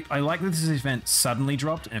with... I like that this event suddenly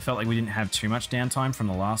dropped and it felt like we didn't have too much downtime from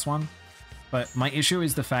the last one. But my issue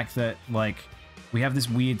is the fact that, like, we have this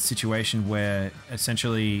weird situation where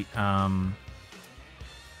essentially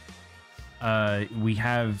we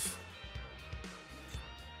have...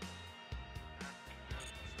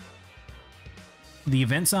 The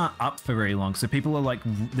events aren't up for very long, so people are like...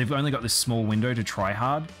 They've only got this small window to try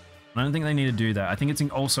hard. I don't think they need to do that. I think it's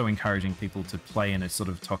also encouraging people to play in a sort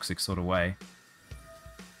of toxic sort of way.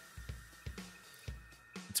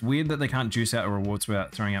 It's weird that they can't juice out rewards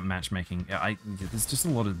without throwing out matchmaking. Yeah, there's just a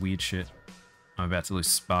lot of weird shit. I'm about to lose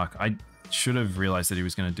Spark. I should have realized that he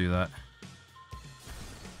was going to do that.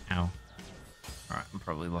 Ow. Alright, I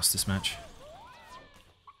probably lost this match.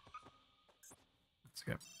 Let's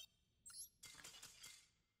go.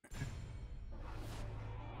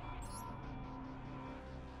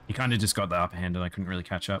 He kind of just got the upper hand and I couldn't really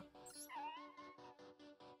catch up.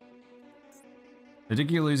 The deck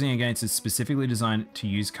you're losing against is specifically designed to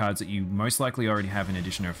use cards that you most likely already have in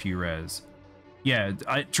addition to a few rares. Yeah,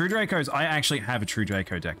 True Dracos, I actually have a True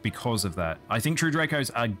Draco deck because of that. I think True Dracos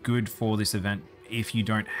are good for this event if you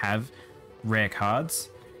don't have rare cards,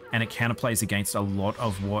 and it counterplays against a lot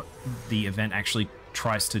of what the event actually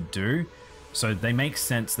tries to do. So they make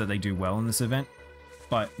sense that they do well in this event.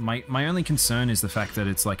 But my only concern is the fact that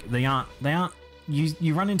it's like they aren't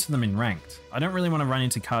you run into them in ranked. I don't really want to run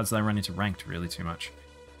into cards that I run into ranked really too much.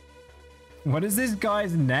 What is this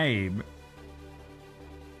guy's name?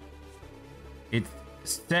 It's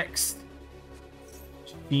Sex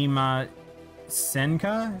Shima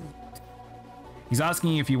Senka? He's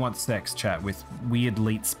asking if you want sex, chat, with weird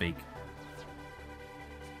leet speak.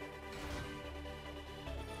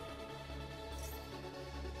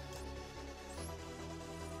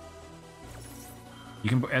 You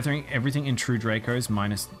can put everything in True Dracos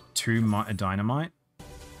minus 2 Dynamite.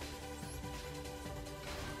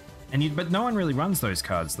 And but no one really runs those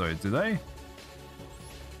cards though, do they?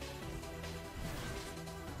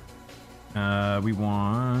 We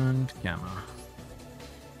want Gamma.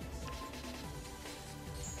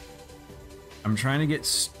 I'm trying to get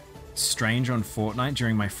Strange on Fortnite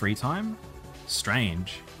during my free time.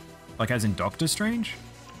 Strange? Like as in Doctor Strange?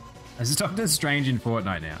 As Doctor Strange in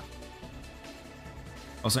Fortnite now.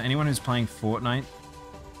 Also, anyone who's playing Fortnite,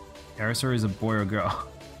 Karasura is a boy or girl.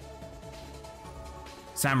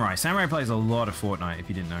 Samurai. Samurai plays a lot of Fortnite, if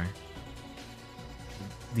you didn't know.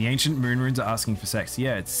 The ancient moon runes are asking for sex.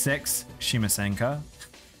 Yeah, it's Sex Shimasenka.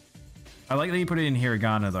 I like that you put it in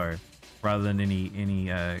hiragana though, rather than any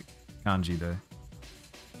kanji though.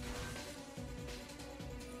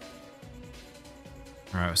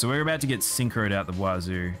 Alright, so we're about to get synchroed out the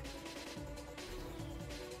wazoo.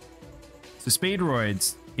 So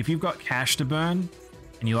speedroids, if you've got cash to burn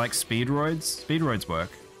and you like speedroids work.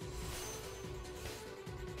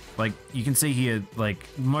 Like you can see here, like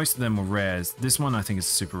most of them were rares. This one I think is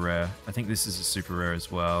super rare. I think this is a super rare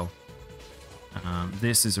as well.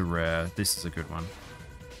 This is a rare. This is a good one.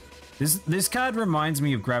 This card reminds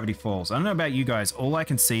me of Gravity Falls. I don't know about you guys. All I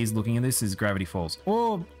can see is looking at this is Gravity Falls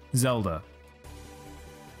or Zelda.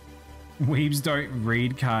 Weebs don't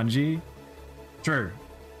read kanji. True.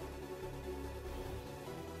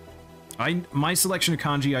 My selection of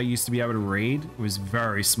kanji I used to be able to read was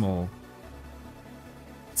very small.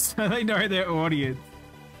 So they know their audience.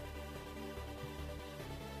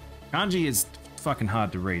 Kanji is fucking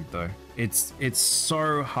hard to read though. It's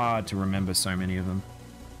so hard to remember so many of them.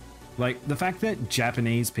 Like the fact that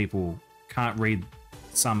Japanese people can't read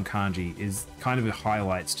some kanji is kind of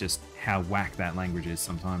highlights just how whack that language is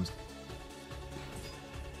sometimes.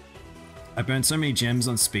 I burned so many gems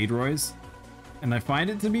on speedroids. And I find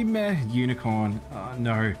it to be meh, unicorn. Oh,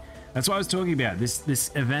 no. That's what I was talking about. This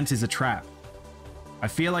event is a trap. I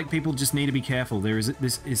feel like people just need to be careful.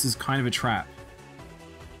 This is kind of a trap.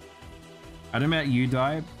 I don't know about you,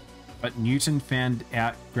 Di, but Newton found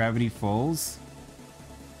out Gravity Falls.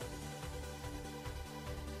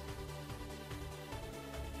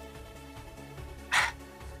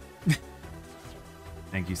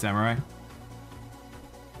 Thank you, Samurai.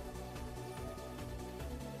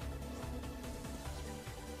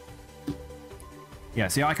 Yeah,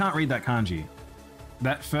 see, I can't read that kanji.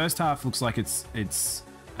 That first half looks like it's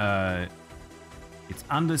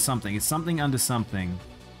under something. It's something under something.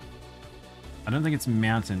 I don't think it's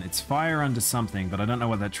mountain. It's fire under something, but I don't know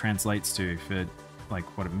what that translates to for, like,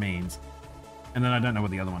 what it means. And then I don't know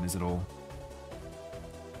what the other one is at all.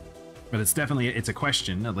 But it's definitely, it's a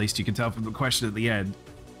question. At least you can tell from the question at the end.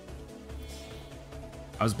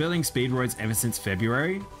 I was building speedroids ever since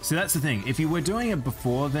February. So that's the thing. If you were doing it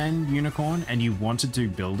before then, Unicorn, and you wanted to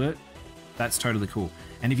build it, that's totally cool.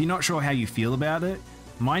 And if you're not sure how you feel about it,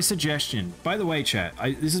 my suggestion, by the way, chat,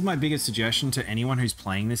 this is my biggest suggestion to anyone who's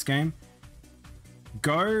playing this game.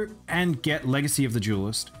 Go and get Legacy of the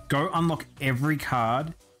Duelist. Go unlock every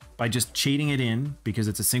card by just cheating it in because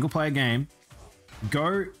it's a single player game.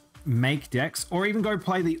 Go make decks, or even go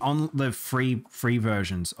play the free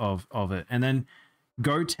versions of it, and then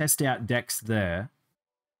go test out decks there,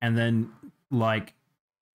 and then like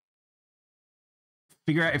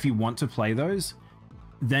figure out if you want to play those.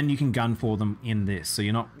 then you can gun for them in this. So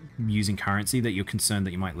you're not using currency that you're concerned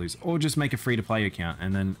that you might lose. Or just make a free-to-play account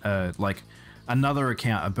and then like another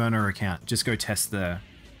account, a burner account. Just go test the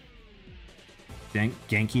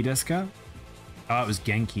Genki Deska? Oh, it was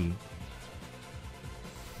Genki.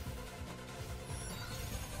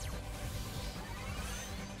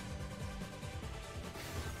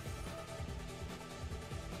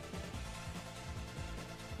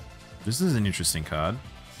 This is an interesting card.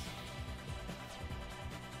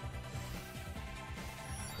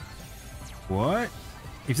 What?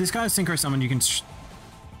 If this guy is Synchro Summon, you can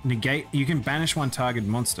negate, you can banish one target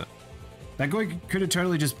monster. That guy could have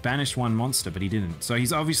totally just banished one monster, but he didn't. So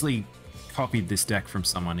he's obviously copied this deck from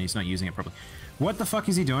someone. He's not using it properly. What the fuck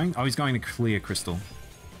is he doing? Oh, he's going to Clear Crystal.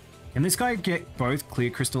 Can this guy get both Clear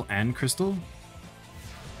Crystal and Crystal?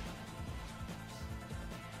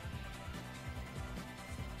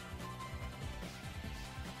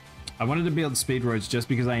 I wanted to build Speed Roads just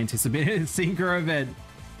because I anticipated a Synchro event.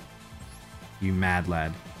 You mad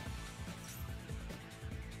lad.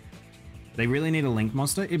 They really need a Link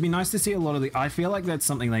monster. It'd be nice to see a lot of the... I feel like that's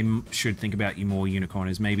something they should think about, you more Unicorn,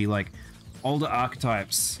 is maybe like older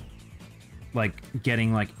archetypes, like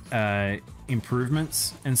getting like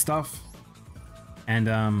improvements and stuff. And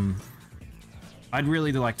I'd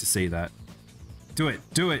really like to see that. Do it,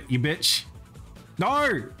 you bitch.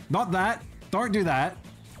 No, not that. Don't do that.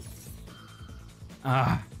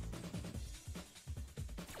 Ah.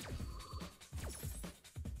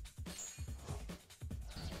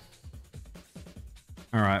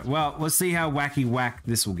 All right, well, let's see how wacky whack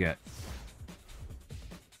this will get.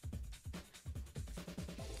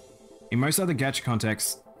 In most other gacha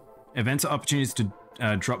contexts, events are opportunities to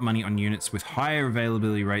drop money on units with higher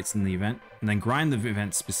availability rates than the event, and then grind the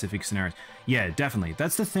event-specific scenarios. Yeah, definitely.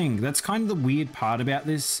 That's the thing. That's kind of the weird part about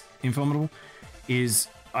this, Informidable, is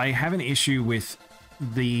I have an issue with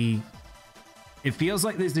the... It feels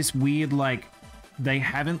like there's this weird, like, they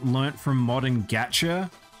haven't learnt from modern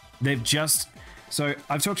gacha. They've just... So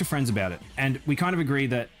I've talked to friends about it, and we kind of agree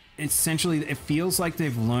that essentially it feels like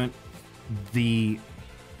they've learnt the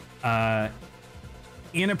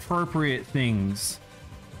inappropriate things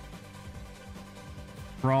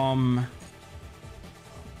from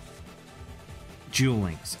Duel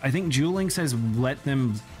Links. I think Duel Links has let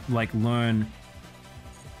them like learn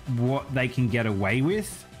what they can get away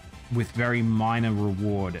with very minor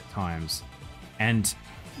reward at times. And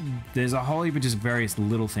there's a whole heap of just various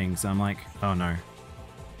little things. I'm like, oh no.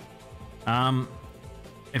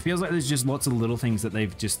 It feels like there's just lots of little things that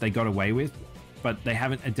they got away with, but they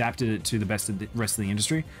haven't adapted it to the best of the rest of the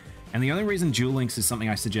industry. And the only reason Duel Links is something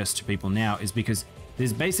I suggest to people now is because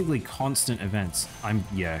there's basically constant events. I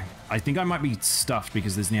think I might be stuffed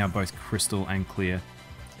because there's now both Crystal and Clear.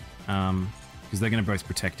 Because they're going to both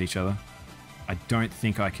protect each other. I don't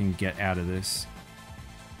think I can get out of this.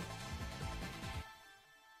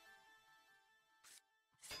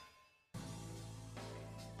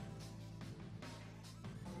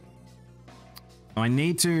 I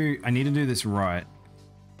need to do this right.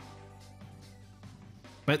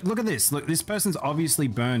 But look at this. Look, this person's obviously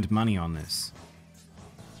burned money on this.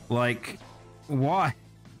 Like, why?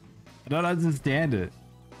 I don't understand it.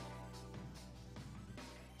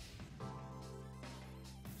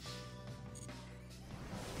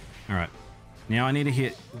 All right. Now I need to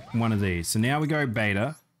hit one of these. So now we go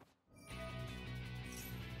beta.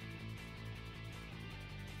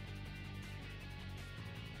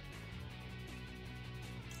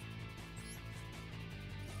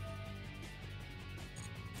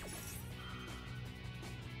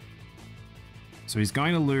 So he's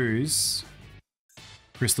going to lose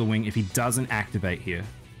Crystal Wing if he doesn't activate here.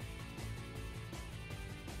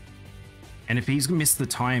 And if he's missed the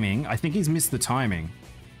timing, I think he's missed the timing.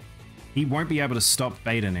 He won't be able to stop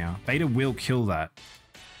Beta now. Beta will kill that.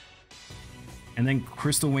 And then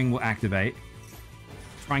Crystal Wing will activate,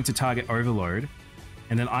 trying to target Overload.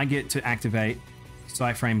 And then I get to activate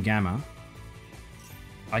Psyframe Gamma.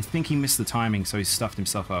 I think he missed the timing, so he stuffed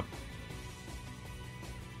himself up.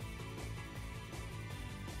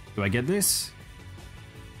 Do I get this?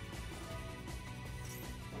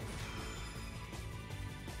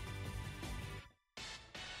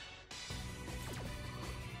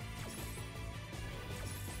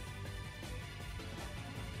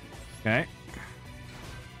 Okay.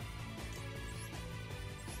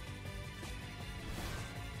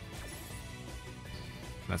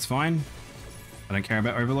 That's fine. I don't care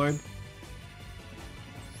about Overload.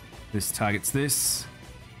 This targets this.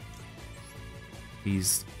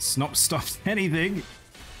 He's not stopped anything.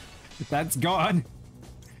 That's gone.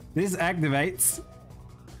 This activates.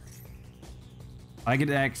 I get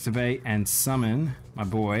to activate and summon my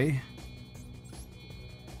boy.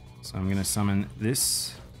 So I'm going to summon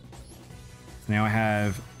this. Now I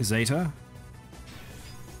have Zeta.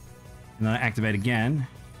 And then I activate again.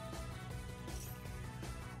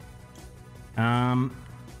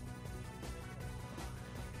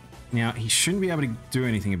 Now, he shouldn't be able to do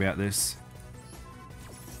anything about this.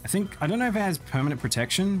 I don't know if it has permanent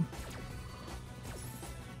protection.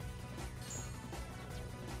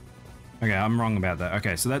 Okay, I'm wrong about that.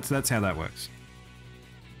 Okay, so that's how that works.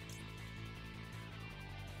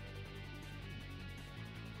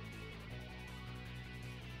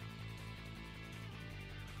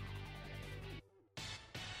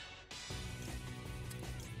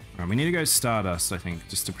 Alright, we need to go Stardust, I think,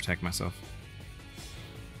 just to protect myself.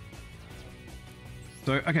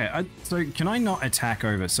 So, okay, so can I not attack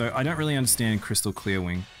over? So I don't really understand Crystal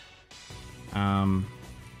Clearwing.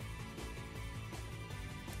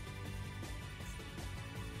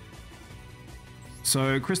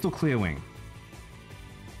 So Crystal Clearwing.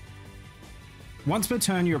 Once per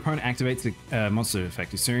turn, your opponent activates the monster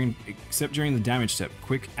effect, except during the damage step.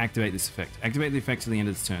 Quick, activate this effect. Activate the effect to the end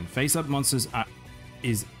of the turn. Face-up monsters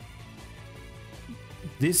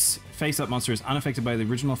This face-up monster is unaffected by the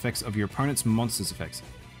original effects of your opponent's monster's effects.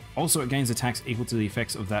 Also, it gains attacks equal to the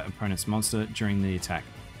effects of that opponent's monster during the attack.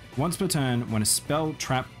 Once per turn, when a spell,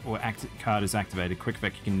 trap, or card is activated, quick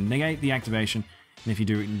effect, you can negate the activation, and if you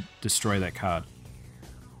do, you can destroy that card.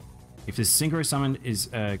 If this Synchro summoned is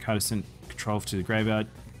a card is sent control to the graveyard.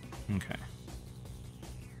 Okay.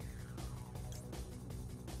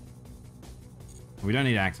 We don't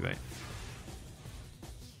need to activate.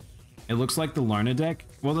 It looks like the loner deck.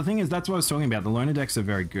 Well, the thing is, that's what I was talking about. The loner decks are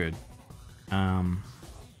very good.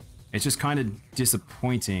 It's just kind of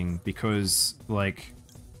disappointing because, like,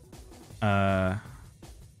 is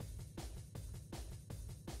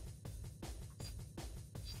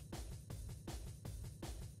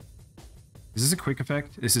this a quick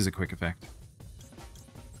effect? This is a quick effect.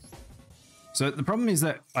 So the problem is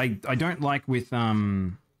that I don't like with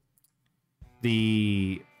the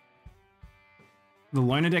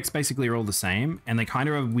loner decks basically are all the same, and they kind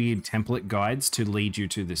of have weird template guides to lead you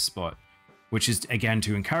to this spot, which is, again,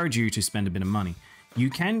 to encourage you to spend a bit of money. You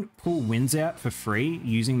can pull wins out for free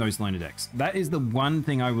using those loner decks. That is the one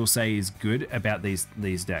thing I will say is good about these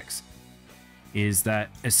decks, is that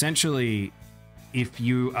essentially, if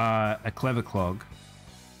you are a Clever Clog,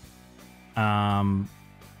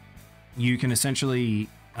 you can essentially,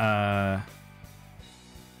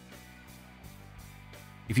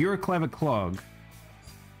 if you're a Clever Clog,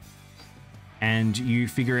 and you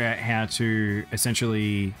figure out how to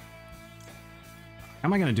essentially... How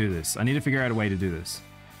am I going to do this? I need to figure out a way to do this.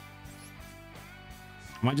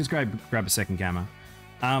 I might just grab a second gamma.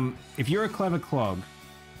 If you're a Clever Clog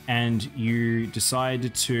and you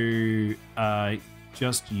decide to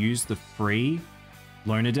just use the free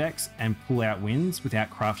loner decks and pull out wins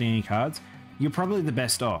without crafting any cards, you're probably the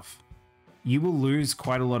best off. You will lose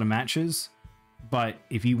quite a lot of matches, but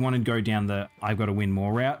if you want to go down the I've got to win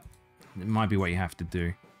more route, it might be what you have to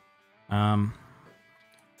do.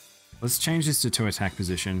 Let's change this to 2 attack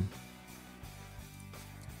position.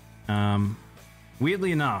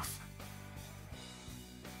 Weirdly enough,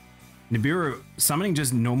 Nibiru, summoning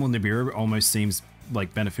just normal Nibiru almost seems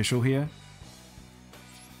like beneficial here.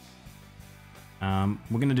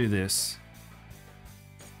 We're gonna do this.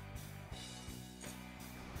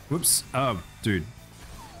 Whoops. Oh, dude.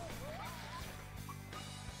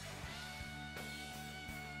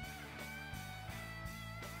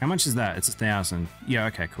 How much is that? It's 1,000. Yeah,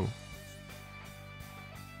 okay, cool.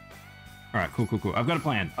 Alright, cool. I've got a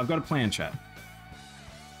plan. I've got a plan, chat.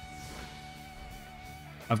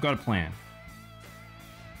 I've got a plan.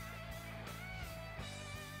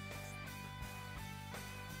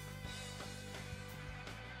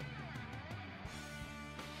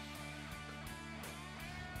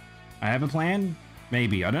 I have a plan?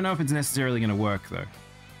 Maybe. I don't know if it's necessarily going to work, though.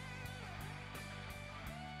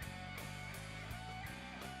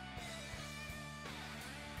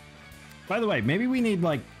 By the way, maybe we need,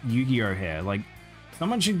 like, YuGiOh hair. Like,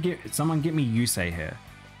 someone get me Yusei hair.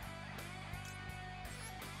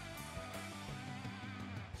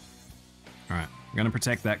 Alright, I'm gonna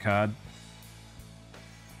protect that card.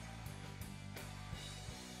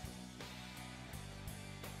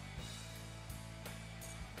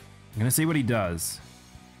 I'm gonna see what he does.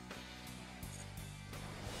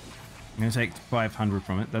 I'm gonna take 500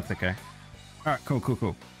 from it. That's okay. Alright,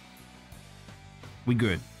 cool. We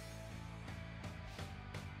good.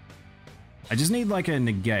 I just need like a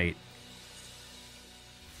negate.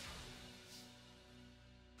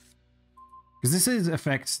 Because this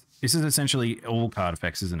is essentially all card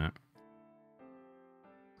effects, isn't it?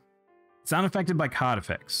 It's unaffected by card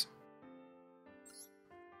effects.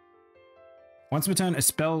 Once per turn, a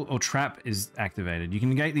spell or trap is activated. You can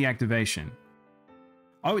negate the activation.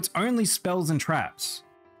 Oh, it's only spells and traps.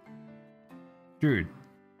 Dude.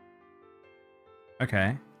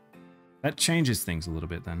 Okay. That changes things a little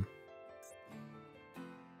bit then.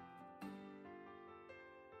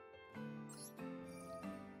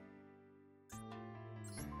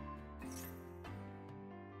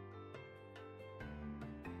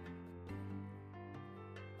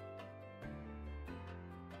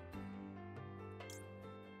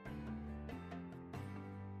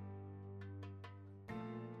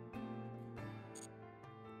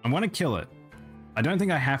 I want to kill it. I don't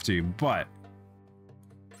think I have to, but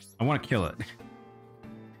I want to kill it.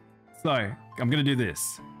 So, I'm going to do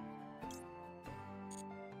this.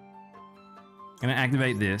 I'm going to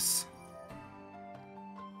activate this.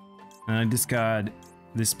 And I discard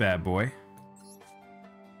this bad boy.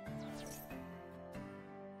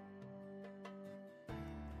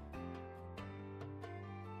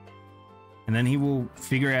 And then he will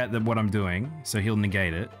figure out that what I'm doing, so he'll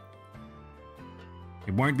negate it.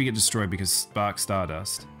 It won't get destroyed because Spark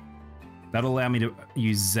Stardust. That'll allow me to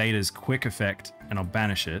use Zeta's quick effect, and I'll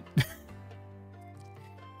banish it.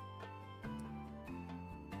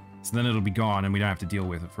 So then it'll be gone, and we don't have to deal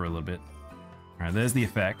with it for a little bit. Alright, there's the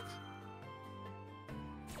effect.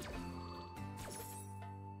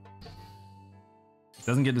 It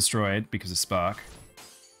doesn't get destroyed because of Spark.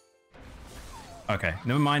 Okay,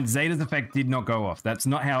 never mind. Zeta's effect did not go off. That's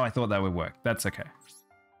not how I thought that would work. That's okay.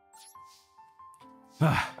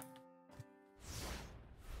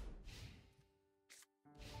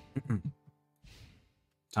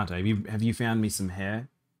 Tante, have you found me some hair?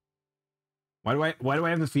 Why do I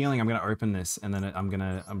have the feeling I'm gonna open this and then I'm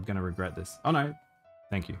gonna regret this? Oh no,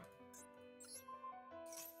 thank you.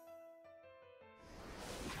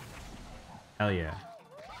 Hell yeah.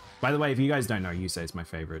 By the way, if you guys don't know, Yusei is my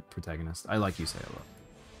favorite protagonist. I like Yusei a lot.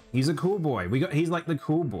 He's a cool boy. He's like the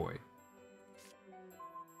cool boy.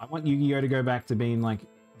 I want YuGiOh to go back to being like,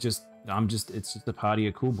 it's just a party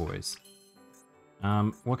of cool boys.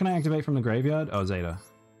 What can I activate from the graveyard? Oh, Zeta.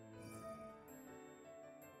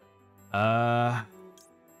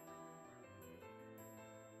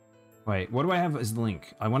 Wait, what do I have as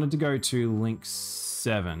Link? I wanted to go to Link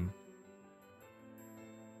 7.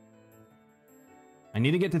 I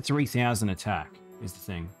need to get to 3000 attack, is the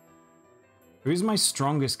thing. Who's my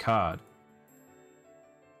strongest card?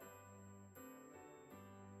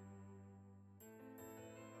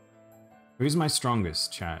 Who's my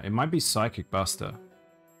strongest, chat? It might be Psychic Buster.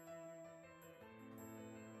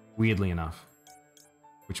 Weirdly enough.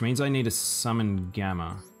 Which means I need to summon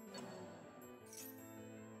Gamma.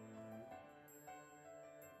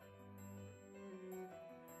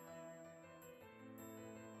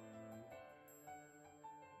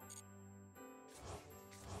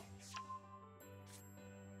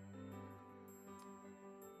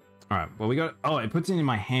 Alright, well we got... Oh, it puts it in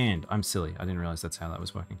my hand. I'm silly. I didn't realize that's how that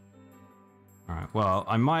was working. Alright, well,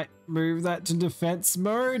 I might move that to defense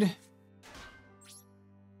mode.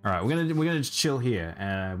 Alright, we're gonna just chill here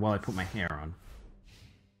while I put my hair on.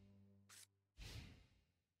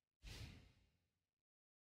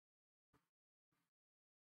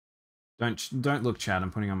 Don't look, Chad,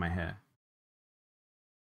 I'm putting on my hair.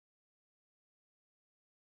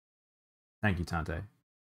 Thank you, Tante.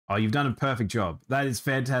 Oh, you've done a perfect job. That is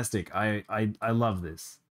fantastic. I love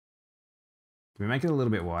this. Can we make it a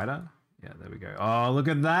little bit wider? Yeah, there we go. Oh, look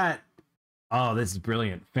at that. Oh, this is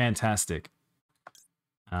brilliant. Fantastic.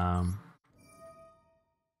 All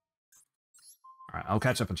right, I'll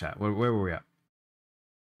catch up in chat. Where were we at?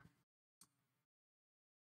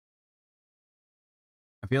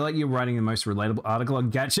 I feel like you're writing the most relatable article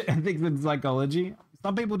on gacha ethics and psychology.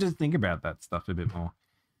 Some people just think about that stuff a bit more.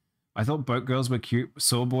 I thought boat girls were cute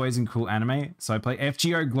saw boys and cool anime, so I play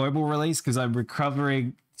FGO global release because I'm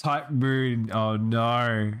recovering type mood. Oh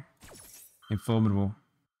no. Informable.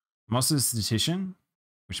 I'm also a statistician,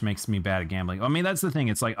 which makes me bad at gambling. I mean, that's the thing.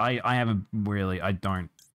 It's like, I don't.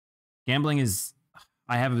 Gambling is,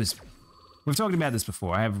 I have this, we've talked about this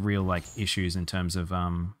before. I have real, like, issues in terms of,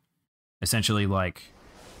 essentially, like,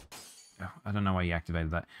 I don't know why you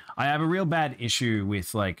activated that. I have a real bad issue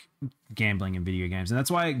with, like, gambling in video games. And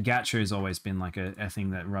that's why gacha has always been, like, a thing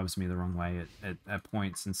that rubs me the wrong way at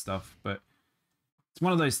points and stuff. But it's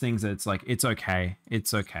one of those things that it's like, it's okay.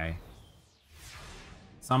 It's okay.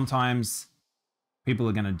 Sometimes people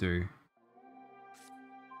are gonna do.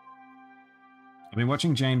 I've been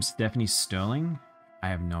watching James Stephanie Sterling. I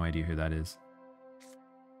have no idea who that is.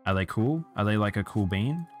 Are they cool? Are they like a cool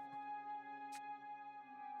bean?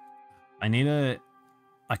 I need a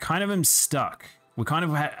I kind of am stuck. We kind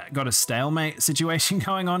of got a stalemate situation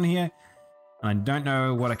going on here, and I don't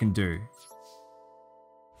know what I can do.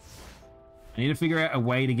 I need to figure out a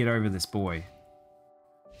way to get over this boy.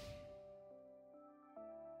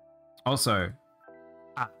 Also,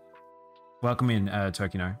 welcome in,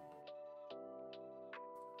 Tokino.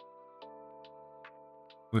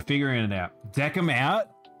 We're figuring it out. Deck them out?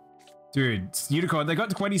 Dude, Unicorn, they got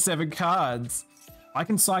 27 cards. I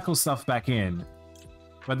can cycle stuff back in,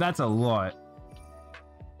 but that's a lot.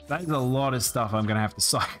 That is a lot of stuff I'm going to have to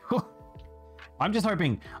cycle. I'm just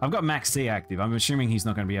hoping... I've got Max C active. I'm assuming he's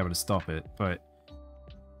not going to be able to stop it, but...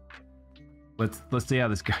 Let's see how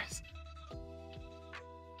this goes.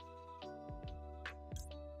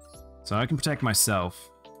 So I can protect myself.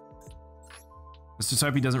 Let's just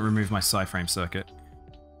hope he doesn't remove my Psy-frame circuit.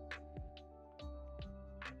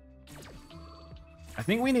 I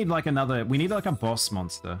think we need like another... We need like a boss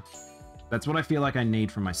monster. That's what I feel like I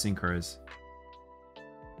need from my synchros.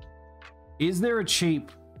 Is there a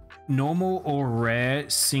cheap, normal or rare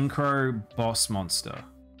synchro boss monster?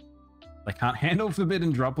 They can't handle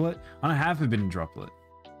Forbidden Droplet? I don't have Forbidden Droplet.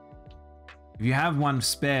 If you have one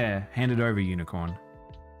spare, hand it over, Unicorn.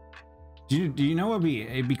 Do you know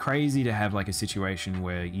it'd be crazy to have like a situation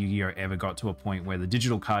where Yu-Gi-Oh! Ever got to a point where the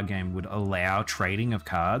digital card game would allow trading of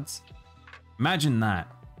cards? Imagine that.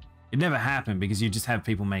 It never happened because you just have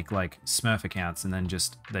people make like Smurf accounts and then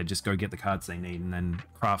they just go get the cards they need and then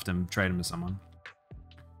craft them, trade them to someone.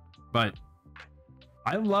 But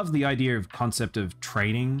I love the idea of concept of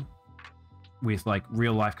trading with like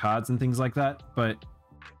real life cards and things like that. But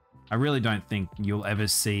I really don't think you'll ever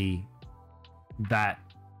see that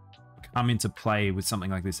come into play with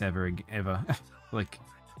something like this ever. Like,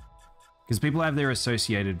 because people have their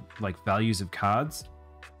associated like values of cards.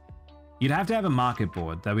 You'd have to have a market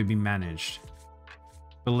board that would be managed.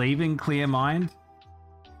 Believe in clear mind.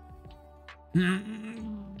 I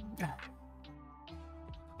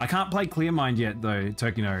can't play clear mind yet though,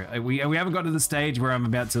 Tokino. We haven't got to the stage where I'm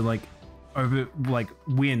about to like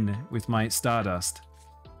win with my Stardust.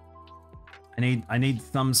 I need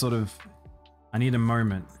some sort of... I need a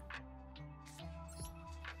moment.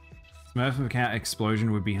 Smurf account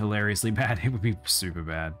explosion would be hilariously bad. It would be super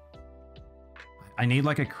bad. I need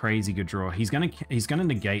like a crazy good draw. He's gonna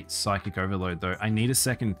negate Psychic Overload though. I need a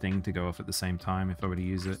second thing to go off at the same time if I were to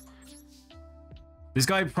use it. This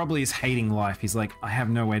guy probably is hating life. He's like, I have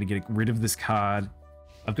no way to get rid of this card.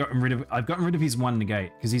 I've gotten rid of his one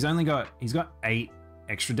negate because he's got 8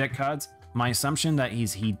 extra deck cards. My assumption that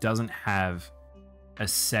he doesn't have a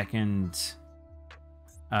second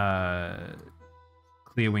Clear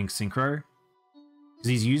Wing Synchro because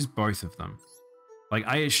he's used both of them. Like,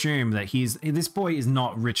 I assume that this boy is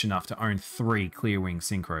not rich enough to own 3 Clear Wing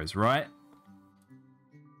Synchros, right?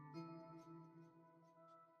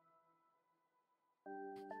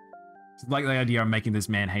 It's like the idea of making this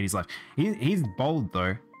man hate his life. He's bold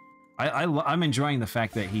though. I'm enjoying the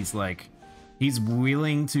fact that he's like, he's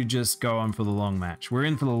willing to just go on for the long match. We're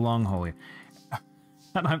in for the long haul here.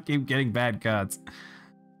 And I keep getting bad cards.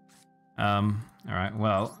 All right,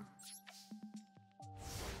 well.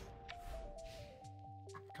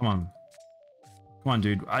 Come on,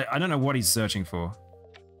 dude. I don't know what he's searching for.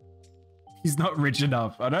 He's not rich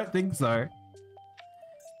enough. I don't think so.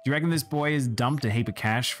 Do you reckon this boy has dumped a heap of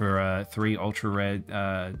cash for 3 ultra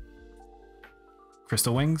rare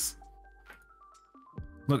Crystal Wings?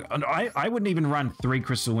 Look, I wouldn't even run 3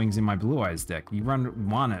 Crystal Wings in my Blue Eyes deck. You run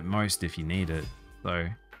 1 at most if you need it. So,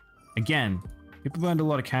 again, people burned a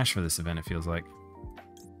lot of cash for this event, it feels like.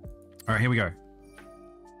 All right, here we go.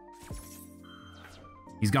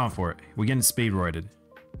 He's going for it. We're getting speed-roided.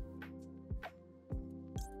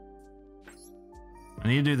 I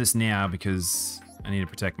need to do this now because I need to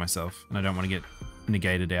protect myself and I don't want to get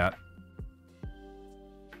negated out.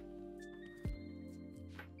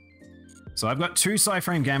 So I've got 2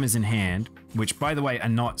 Psy-frame Gammas in hand, which by the way are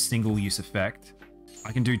not single-use effect.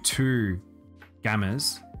 I can do 2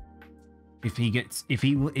 Gammas. If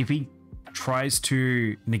he tries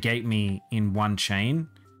to negate me in one chain,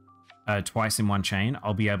 twice in one chain,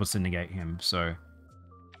 I'll be able to negate him. So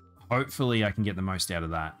hopefully I can get the most out of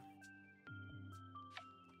that.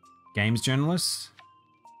 Games journalist.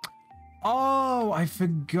 Oh, I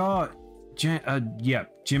forgot.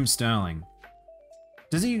 Yep, Jim Sterling.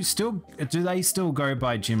 Does he still? Do they still go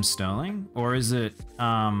by Jim Sterling, or is it?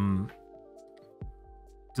 Do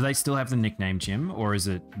they still have the nickname Jim, or is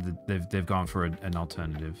it they've gone for an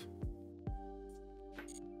alternative?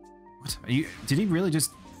 What are you? Did he really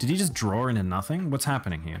just? Did he just draw into nothing? What's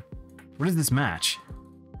happening here? What is this match?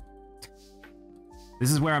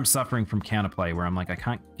 This is where I'm suffering from counterplay, where I'm like, I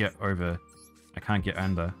can't get over can't get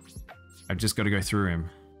under. I've just got to go through him.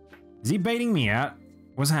 Is he baiting me out?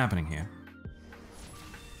 What's happening here?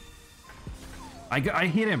 I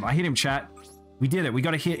hit him. I hit him, chat. We did it. We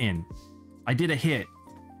got a hit in. I did a hit.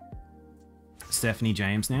 Stephanie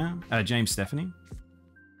James now. James Stephanie.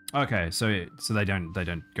 Okay, so they don't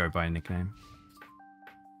go by a nickname.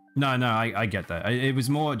 No, I get that. It was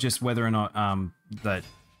more just whether or not that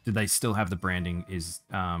did they still have the branding is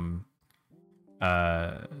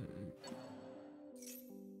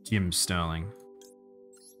Jim Sterling.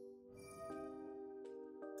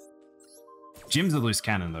 Jim's a loose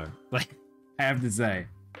cannon though. Like I have to say.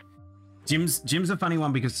 Jim's a funny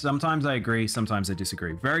one because sometimes I agree, sometimes I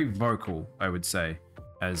disagree. Very vocal, I would say,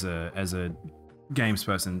 as a games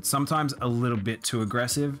person. Sometimes a little bit too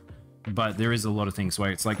aggressive, but there is a lot of things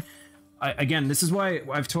where it's like, again, this is why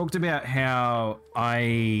I've talked about how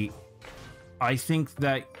I think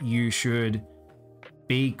that you should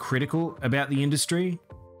be critical about the industry,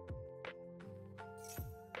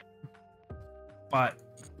 but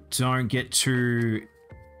don't get too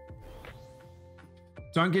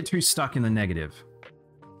stuck in the negative,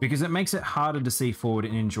 because it makes it harder to see forward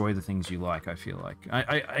and enjoy the things you like. I feel like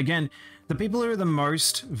again, the people who are the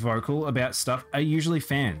most vocal about stuff are usually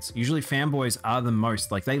fans. Usually fanboys are the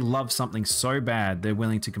most, like, they love something so bad they're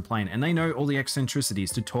willing to complain, and they know all the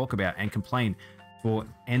eccentricities to talk about and complain for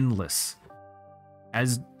endless,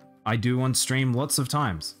 as I do on stream lots of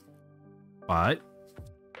times. But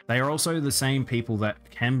they are also the same people that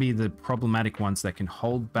can be the problematic ones that can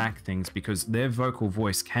hold back things because their vocal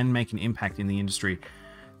voice can make an impact in the industry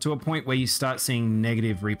to a point where you start seeing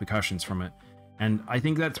negative repercussions from it. And I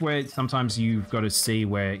think that's where sometimes you've got to see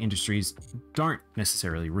where industries don't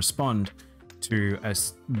necessarily respond to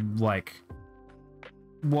like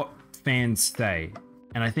what fans say.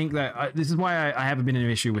 And I think that this is why I have a bit of an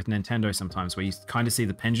issue with Nintendo sometimes, where you kind of see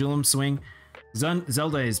the pendulum swing.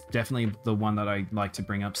 Zelda is definitely the one that I like to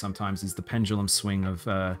bring up sometimes, is the pendulum swing of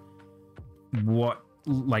what,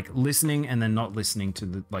 like, listening and then not listening to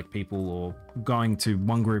the people, or going to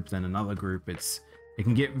one group then another group. It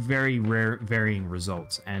can get very varying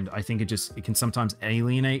results, and I think it can sometimes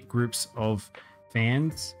alienate groups of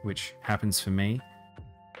fans, which happens for me.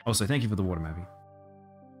 Also, thank you for the water, Mavi.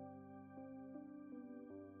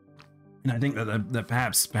 And I think that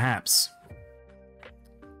perhaps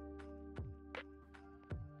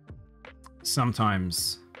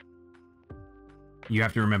sometimes you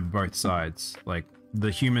have to remember both sides, like the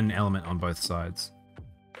human element on both sides.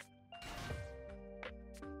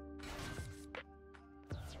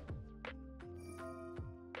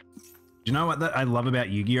 Do you know what I love about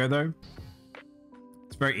Yu-Gi-Oh though?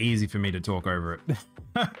 It's very easy for me to talk over it.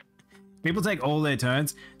 People take all their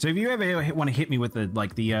turns. So if you ever want to hit me with the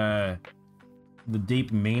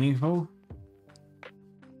deep meaningful,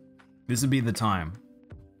 this would be the time.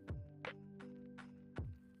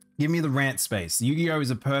 Give me the rant space. Yu-Gi-Oh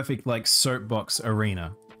is a perfect soapbox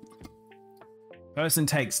arena. Person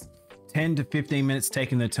takes 10 to 15 minutes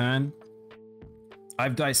taking their turn.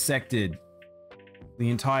 I've dissected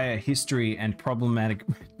the entire history and problematic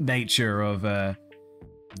nature of the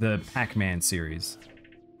Pac-Man series,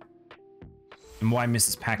 and why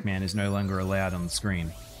Mrs. Pac-Man is no longer allowed on the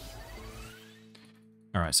screen.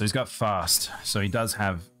 All right, so he's got fast, so he does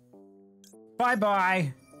have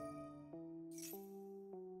bye-bye.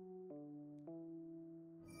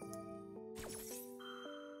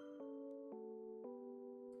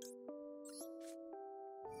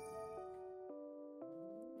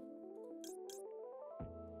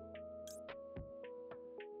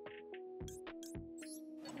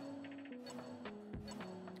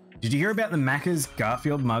 Did you hear about the Macca's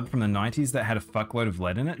Garfield mug from the 90s that had a fuckload of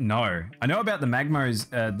lead in it? No. I know about the Magmo's,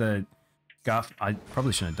 I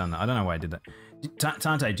probably shouldn't have done that. I don't know why I did that.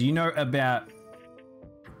 Tante, do you know about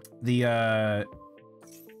the,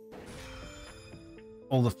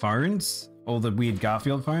 all the phones? All the weird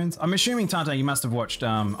Garfield phones? I'm assuming, Tante, you must have watched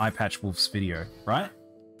Eyepatch Wolf's video, right?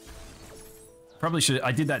 Probably should.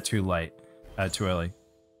 I did that too late. Too early.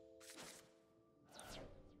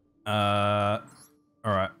 Alright.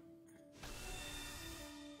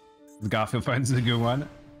 The Garfield phone is a good one.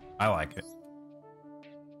 I like it.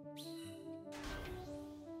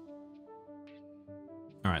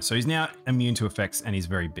 Alright, so he's now immune to effects and he's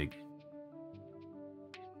very big.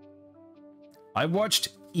 I watched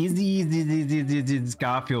Izzy's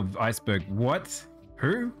Garfield Iceberg. What?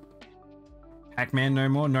 Who? Pac-Man no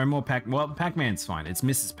more? No more Pac... Well, Pac-Man's fine. It's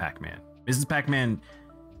Mrs. Pac-Man. Mrs. Pac-Man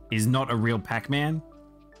is not a real Pac-Man.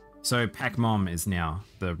 So Pac-Mom is now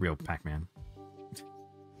the real Pac-Man.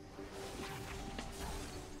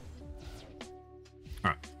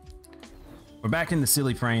 Alright. We're back in the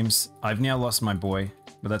silly frames. I've now lost my boy,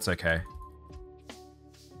 but that's okay.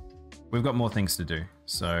 We've got more things to do,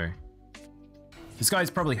 so... This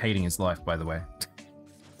guy's probably hating his life, by the way.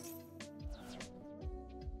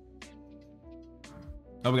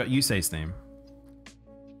 Oh, we got Yusei's theme.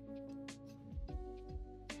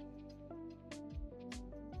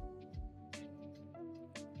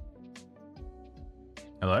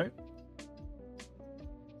 Hello?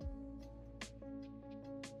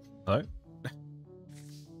 Hello? There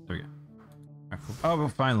we go. Oh, cool. Oh, well,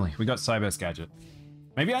 finally, we got Cyber's gadget.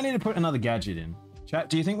 Maybe I need to put another gadget in.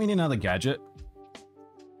 Chat, do you think we need another gadget?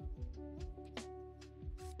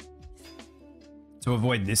 To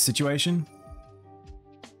avoid this situation?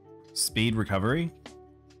 Speed recovery?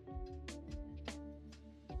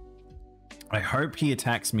 I hope he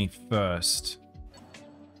attacks me first.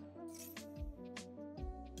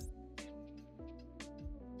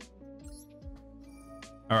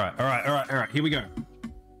 Alright, here we go.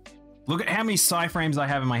 Look at how many Psy frames I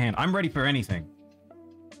have in my hand. I'm ready for anything.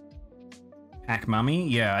 Pack Mummy?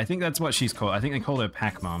 Yeah, I think that's what she's called. I think they called her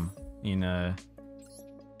Pack Mum in I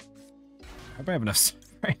hope I have enough Psy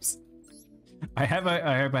frames. I hope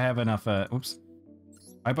I have enough oops.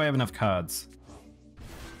 I hope I have enough cards.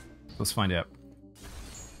 Let's find out.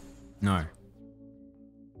 No.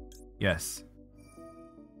 Yes.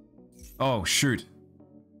 Oh shoot.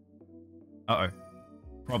 Uh-oh.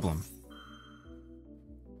 Problem.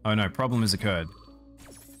 Oh no, problem has occurred.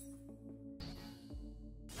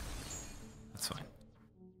 That's fine.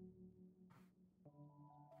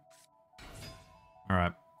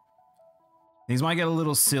 Alright. Things might get a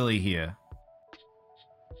little silly here.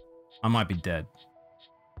 I might be dead.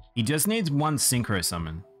 He just needs one Synchro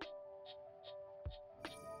summon.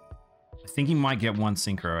 I think he might get one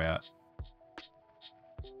Synchro out.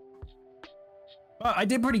 But I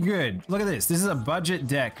did pretty good. Look at this. This is a budget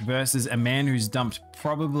deck versus a man who's dumped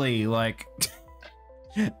probably like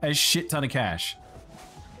a shit ton of cash.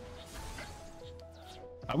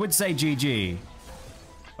 I would say GG,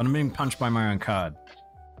 but I'm being punched by my own card.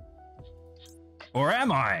 Or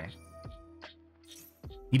am I?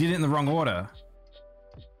 He did it in the wrong order.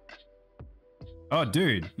 Oh,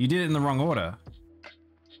 dude, you did it in the wrong order.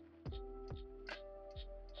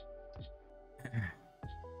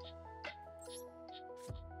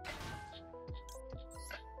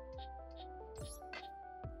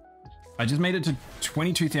 I just made it to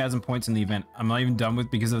 22,000 points in the event. I'm not even done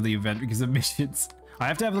with because of the event, because of missions. I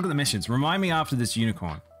have to have a look at the missions. Remind me after this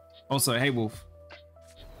unicorn. Also, hey Wolf.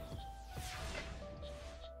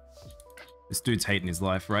 This dude's hating his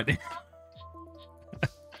life right now.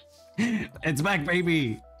 It's back,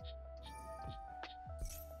 baby.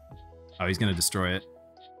 Oh, he's gonna destroy it.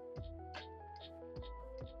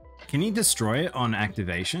 Can he destroy it on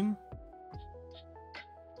activation?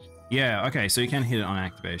 Yeah, okay, so you can hit it on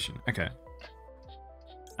activation. Okay.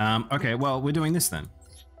 Okay, well, we're doing this then.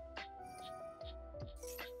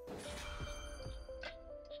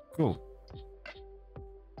 Cool.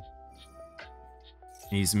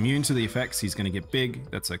 He's immune to the effects. He's gonna get big.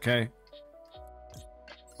 That's okay.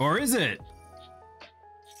 Or is it?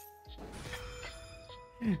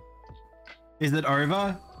 Is it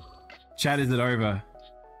over? Chat, is it over?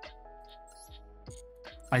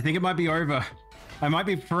 I think it might be over. I might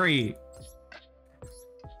be free.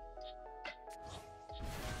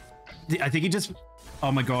 I think he just...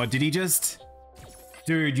 Oh my god, did he just...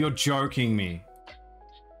 Dude, you're joking me.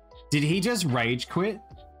 Did he just rage quit?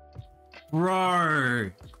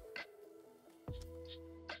 Bro.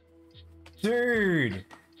 Dude.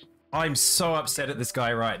 I'm so upset at this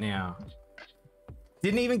guy right now.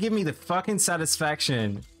 Didn't even give me the fucking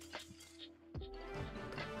satisfaction.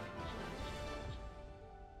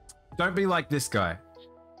 Don't be like this guy.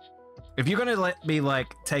 If you're gonna let me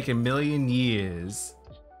like take a million years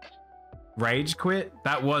rage quit,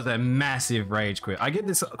 that was a massive rage quit. I get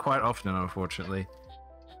this quite often, unfortunately.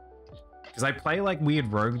 Because I play like weird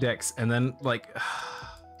rogue decks and then like...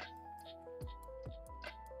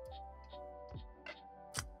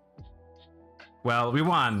 Well, we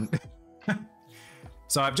won.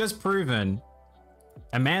 So I've just proven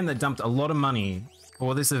a man that dumped a lot of money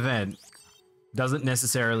for this event doesn't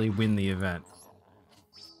necessarily win the event.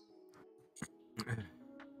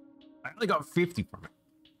 I only got 50 from it.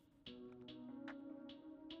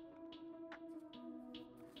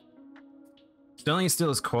 Sterling is still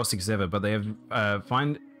as caustic as ever, but they have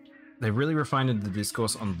they've really refined the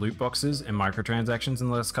discourse on loot boxes and microtransactions in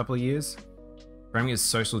the last couple of years. Framing it as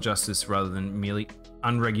social justice rather than merely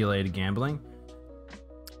unregulated gambling.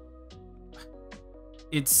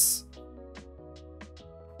 It's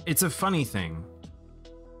a funny thing.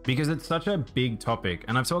 because it's such a big topic,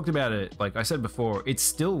 and I've talked about it, like I said before, it's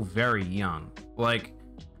still very young. Like,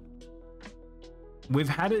 we've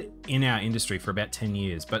had it in our industry for about 10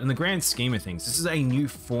 years, but in the grand scheme of things, this is a new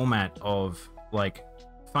format of like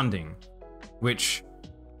funding, which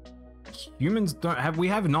humans don't have. We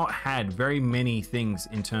have not had very many things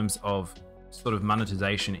in terms of sort of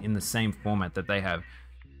monetization in the same format that they have,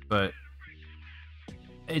 but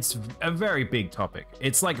it's a very big topic.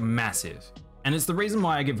 It's like massive. And it's the reason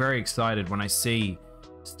why I get very excited when I see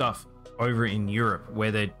stuff over in Europe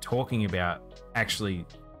where they're talking about actually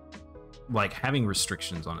like having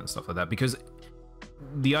restrictions on it and stuff like that, because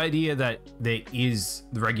the idea that there is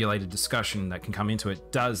the regulated discussion that can come into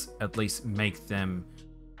it does at least make them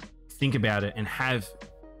think about it and have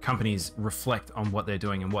companies reflect on what they're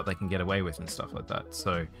doing and what they can get away with and stuff like that.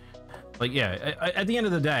 So like, yeah, at the end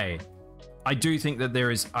of the day, I do think that there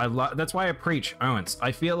is, that's why I preach Owens.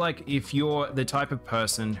 I feel like if you're the type of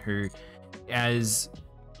person who is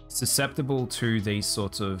susceptible to these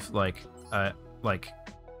sorts of like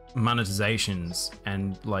monetizations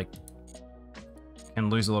and like can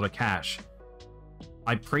lose a lot of cash,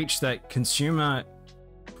 I preach that consumer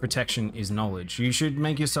protection is knowledge. You should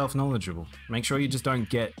make yourself knowledgeable. Make sure you just don't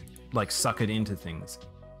get like suckered into things.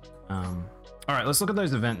 All right, let's look at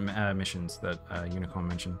those event missions that Unicorn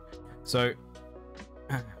mentioned. So,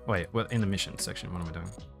 wait, well, in the mission section, what am I doing?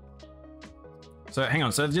 So, hang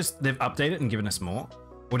on. So, they've updated and given us more,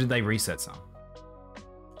 or did they reset some?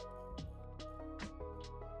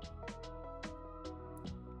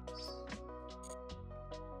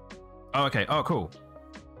 Oh, okay. Oh, cool.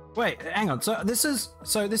 Wait, hang on. So this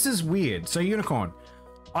is weird. So Unicorn,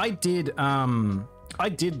 I did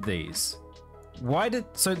these.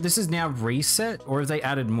 So this is now reset, or have they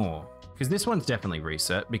added more? Because this one's definitely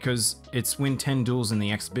reset because it's win 10 duels in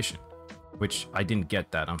the exhibition, which I didn't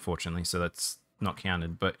get that, unfortunately, so that's not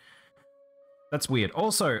counted, but that's weird.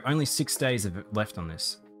 Also, only 6 days of left on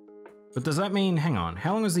this. But does that mean, hang on,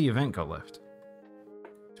 how long has the event got left?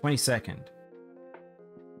 22nd.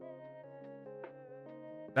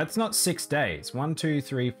 That's not 6 days. 1, 2,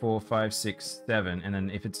 3, 4, 5, 6, 7, and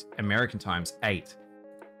then if it's American times, 8.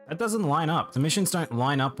 That doesn't line up. The missions don't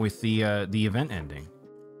line up with the event ending.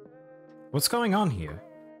 What's going on here?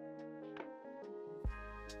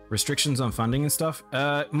 Restrictions on funding and stuff?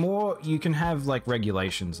 More, you can have like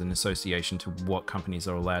regulations in association to what companies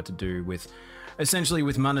are allowed to do with, essentially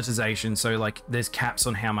with monetization. So like there's caps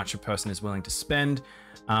on how much a person is willing to spend.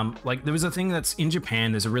 Like there was a thing that's in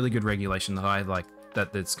Japan, there's a really good regulation that I like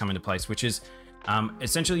that's come into place, which is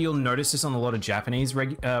essentially you'll notice this on a lot of Japanese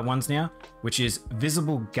ones now, which is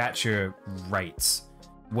visible gacha rates,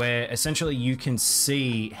 where essentially you can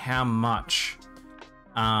see how much,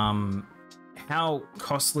 how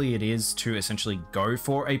costly it is to essentially go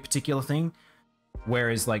for a particular thing.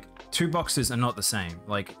 Whereas like 2 boxes are not the same.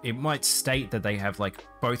 Like it might state that they have like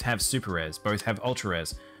both have super rares, both have ultra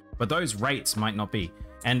rares, but those rates might not be.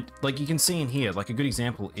 And like you can see in here, like a good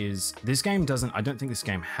example is this game doesn't, I don't think this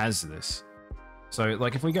game has this. So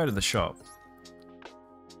like if we go to the shop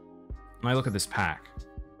and I look at this pack,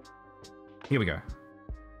 here we go.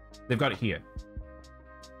 They've got it here.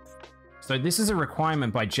 So this is a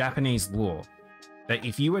requirement by Japanese law that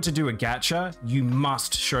if you were to do a gacha, you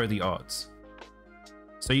must show the odds.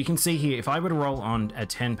 So you can see here, if I were to roll on a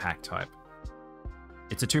 10 pack type,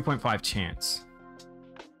 it's a 2.5 chance.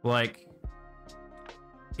 Like,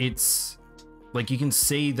 it's like you can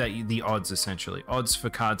see that the odds essentially, odds for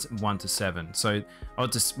cards 1 to 7. So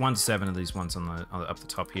odds 1 to 7 are these ones on the up the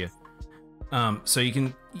top here. So you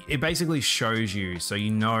can, it basically shows you, so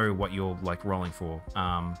you know what you're like rolling for.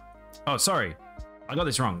 Oh, sorry, I got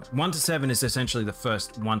this wrong. 1 to 7 is essentially the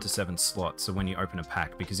first 1 to 7 slot. So when you open a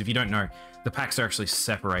pack, because if you don't know, the packs are actually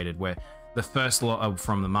separated, where the first lot are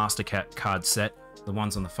from the master card set. The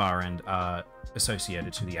ones on the far end are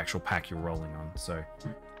associated to the actual pack you're rolling on. So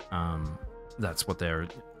that's what they're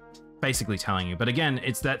basically telling you. But again,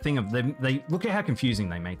 it's that thing of they look at how confusing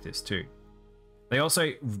they make this too. They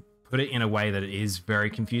also put it in a way that it is very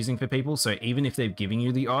confusing for people. So even if they're giving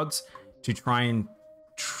you the odds, to try and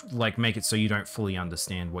like make it so you don't fully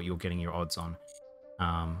understand what you're getting your odds on.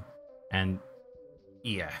 And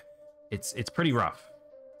yeah, it's pretty rough.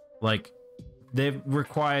 Like they're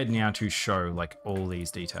required now to show like all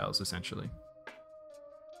these details essentially.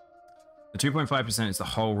 The 2.5% is the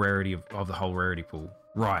whole rarity of the whole rarity pool.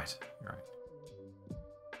 Right.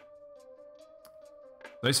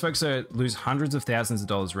 Those folks lose hundreds of thousands of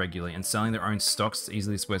dollars regularly, and selling their own stocks is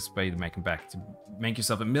the easiest way to make them back. To make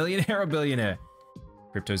yourself a millionaire or billionaire.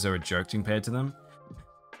 Cryptos are a joke compared to them.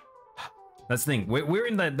 That's the thing. We're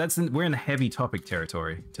in the heavy topic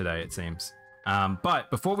territory today, it seems. But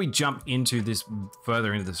before we jump into this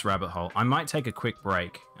further into this rabbit hole, I might take a quick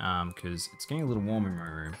break because it's getting a little warm in my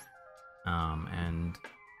room, and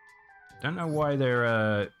don't know why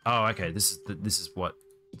they're. Oh, okay. This is what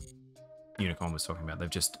Unicorn was talking about. They've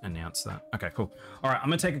just announced that. Okay, cool. All right, I'm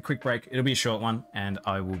gonna take a quick break. It'll be a short one, and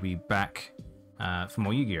I will be back for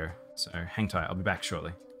more Yu-Gi-Oh. So hang tight. I'll be back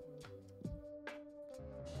shortly.